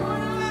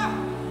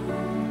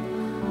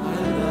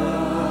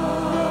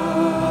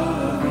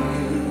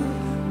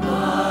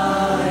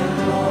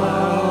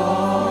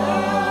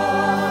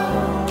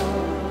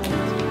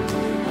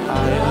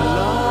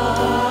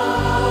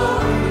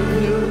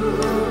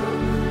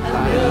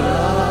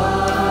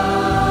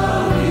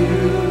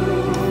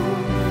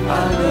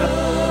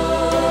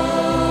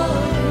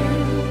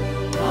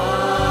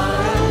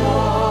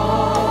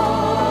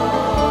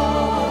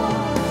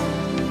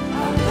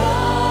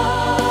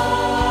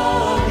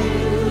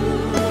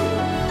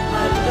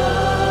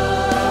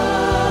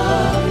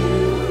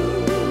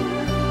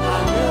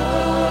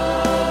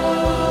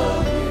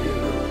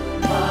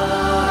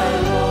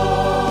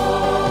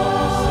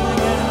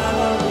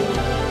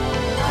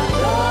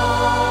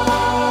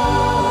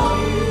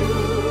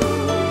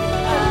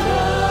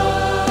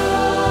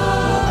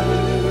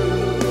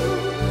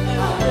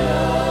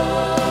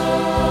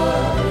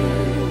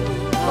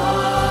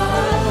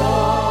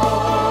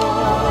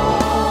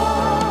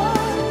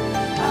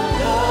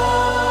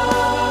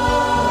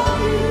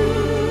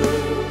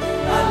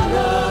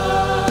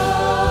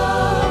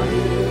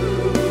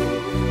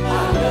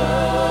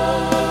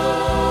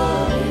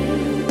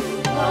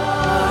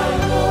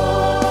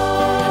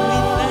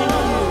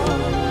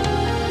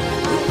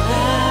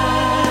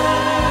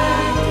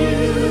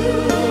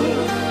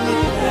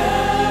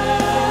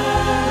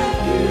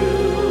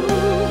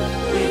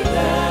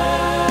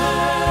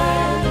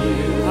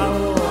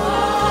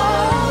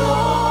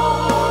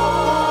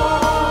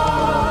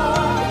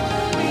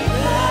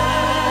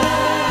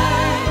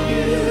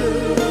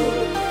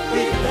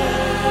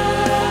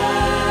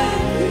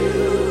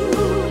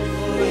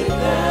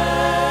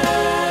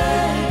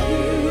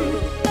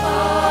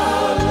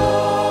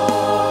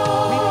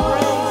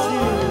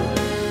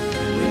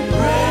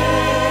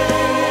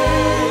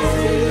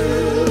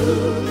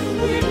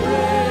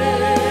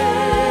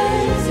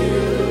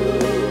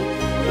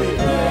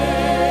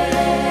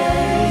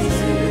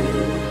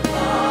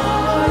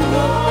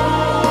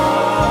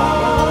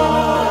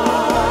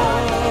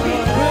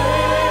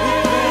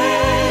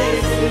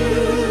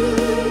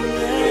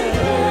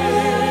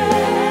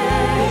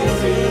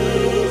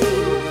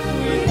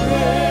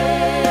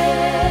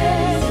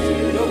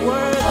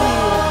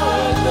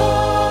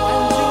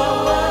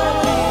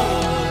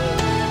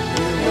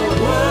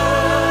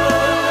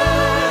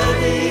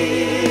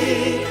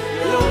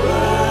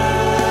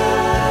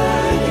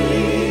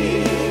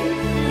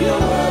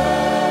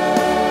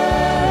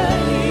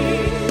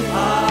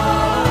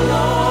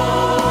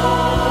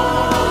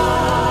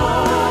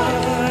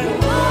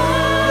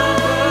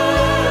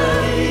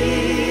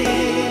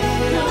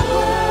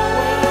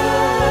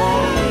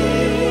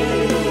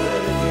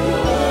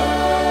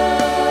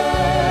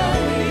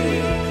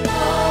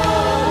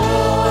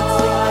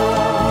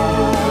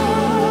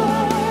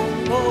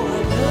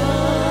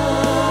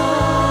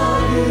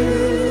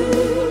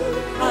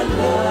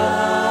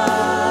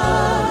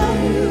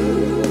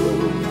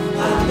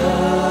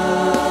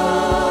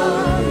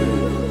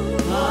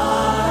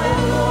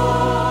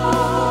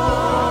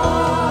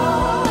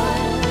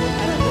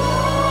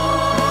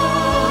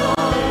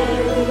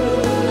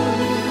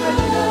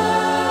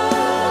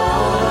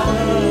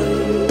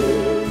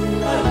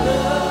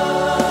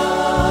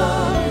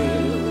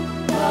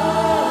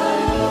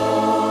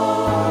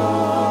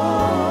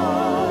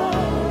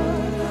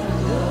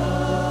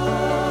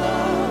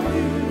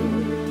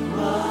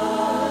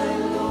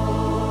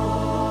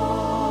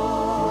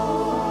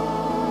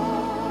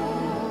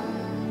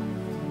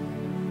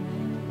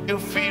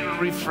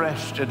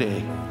 refreshed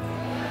today?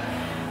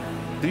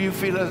 Do you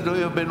feel as though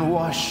you've been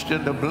washed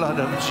in the blood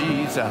of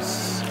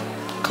Jesus?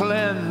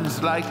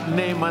 Cleansed like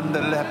Naaman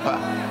the leper.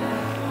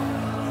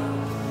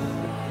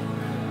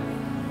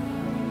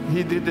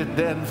 He did it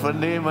then for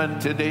Naaman.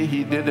 Today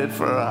he did it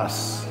for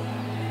us.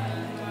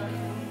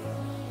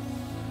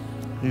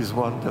 He's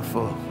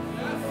wonderful.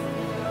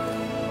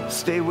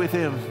 Stay with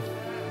him.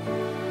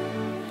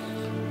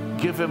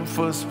 Give him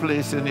first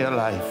place in your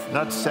life.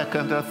 Not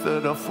second or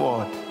third or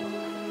fourth,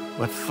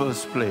 but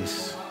first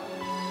place.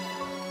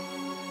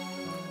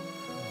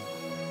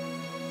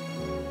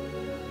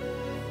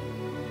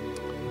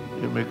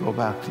 You may go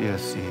back to your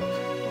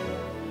seat.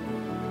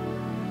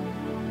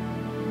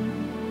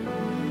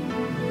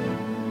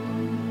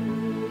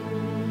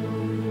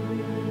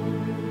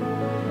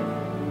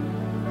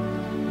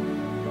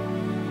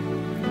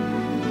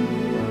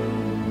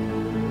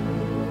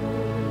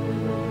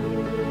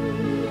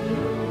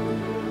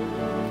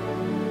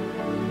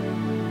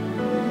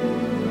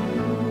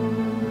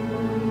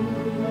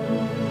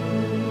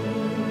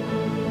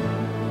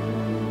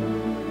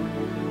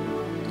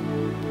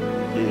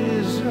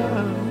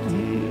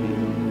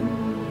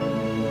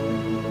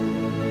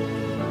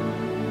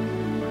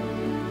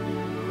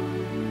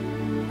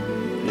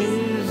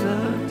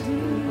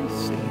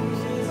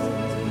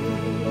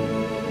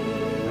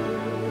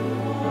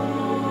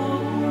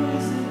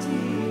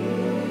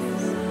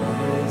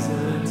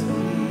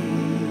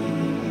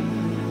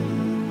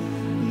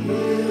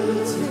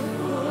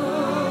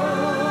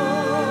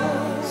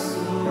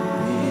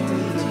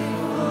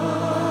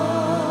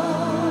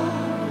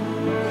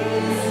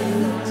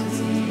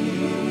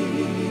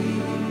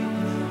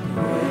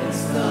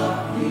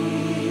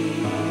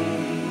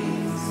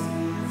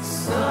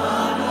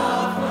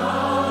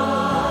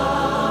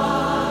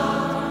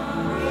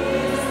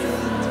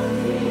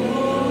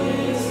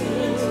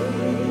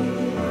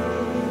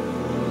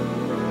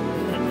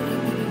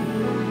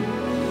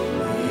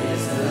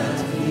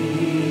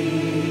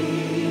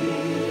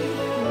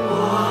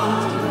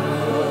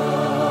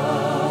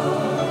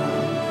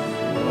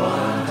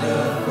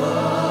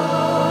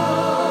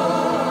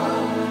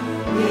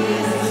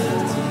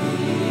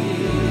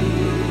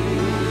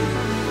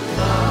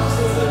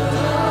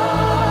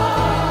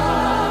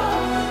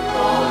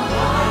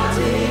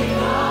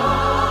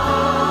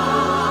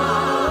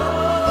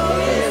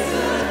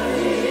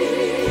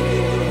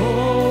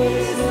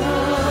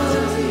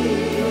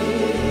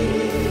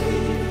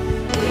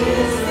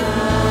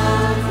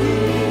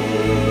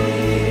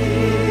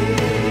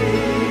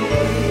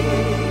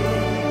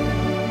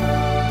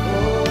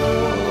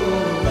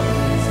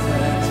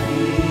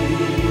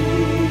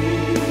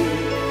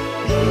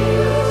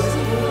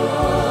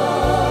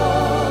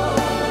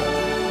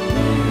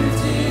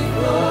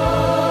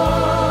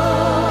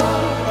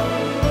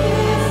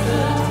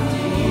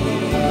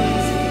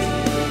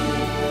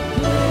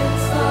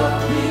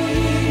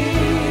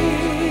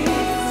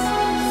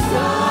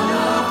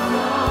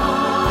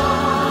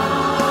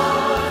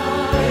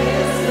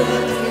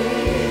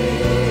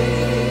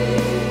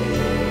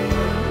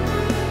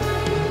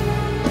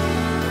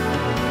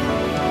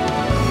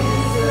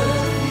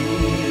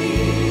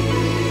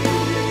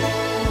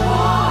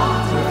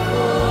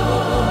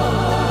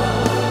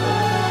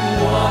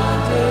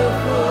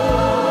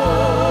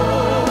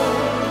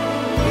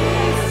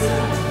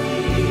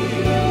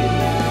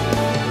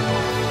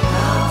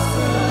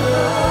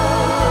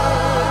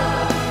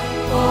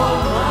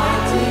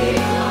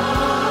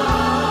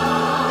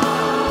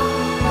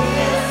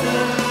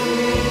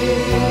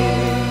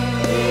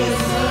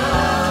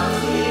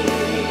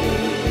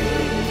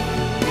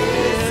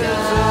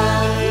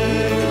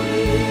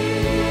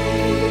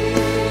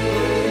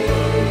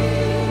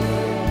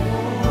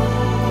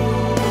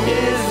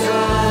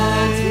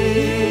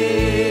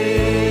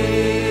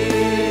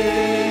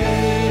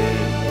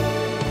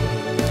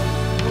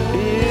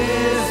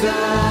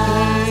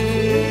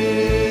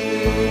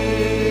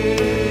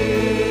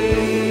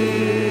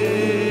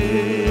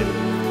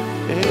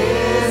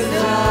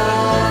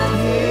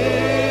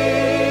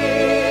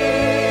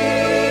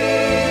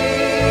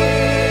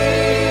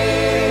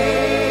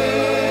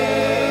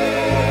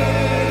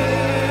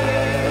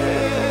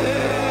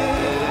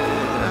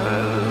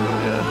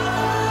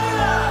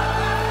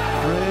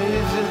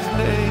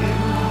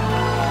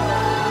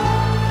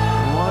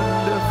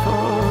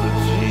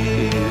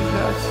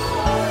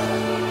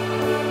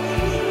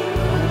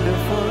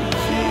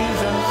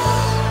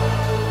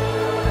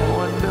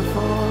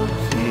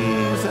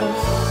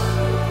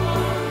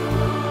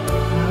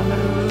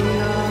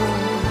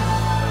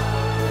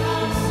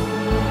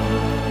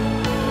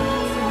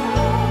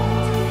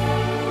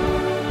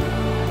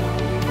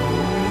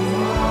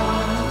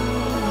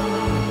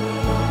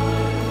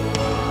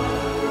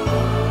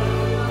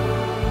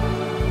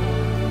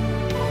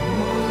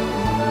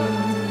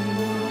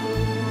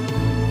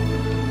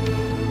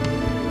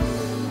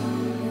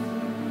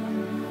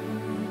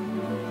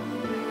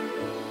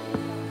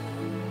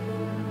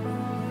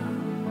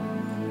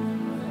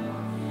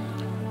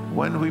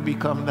 when we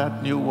become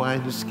that new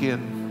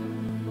wineskin,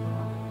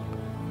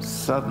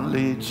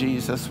 suddenly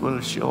Jesus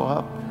will show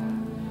up.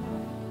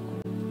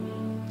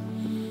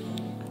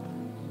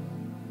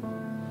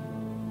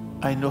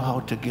 I know how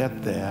to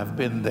get there. I've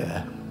been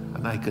there,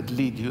 and I could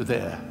lead you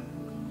there.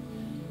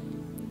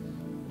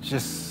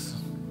 Just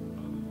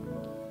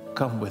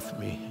come with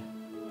me.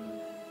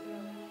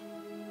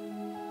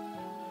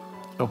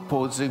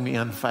 Opposing me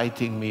and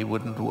fighting me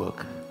wouldn't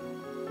work.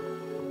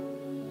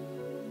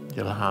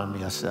 You'll harm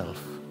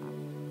yourself,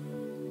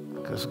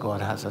 because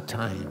God has a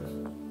time.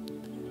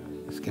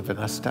 He's given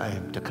us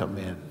time to come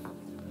in.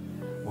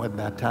 When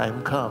that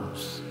time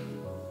comes,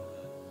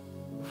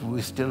 if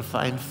we still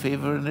find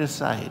favor in His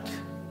sight,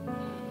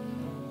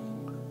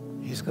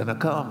 He's going to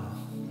come.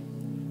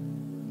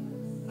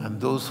 And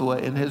those who are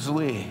in His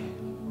way,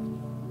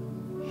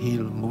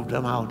 He'll move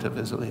them out of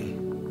His way.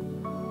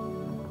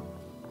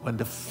 When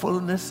the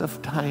fullness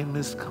of time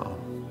is come,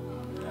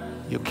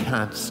 you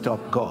can't stop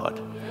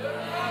God.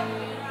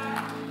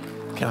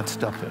 Can't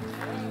stop Him.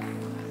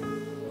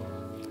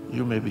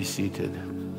 You may be seated.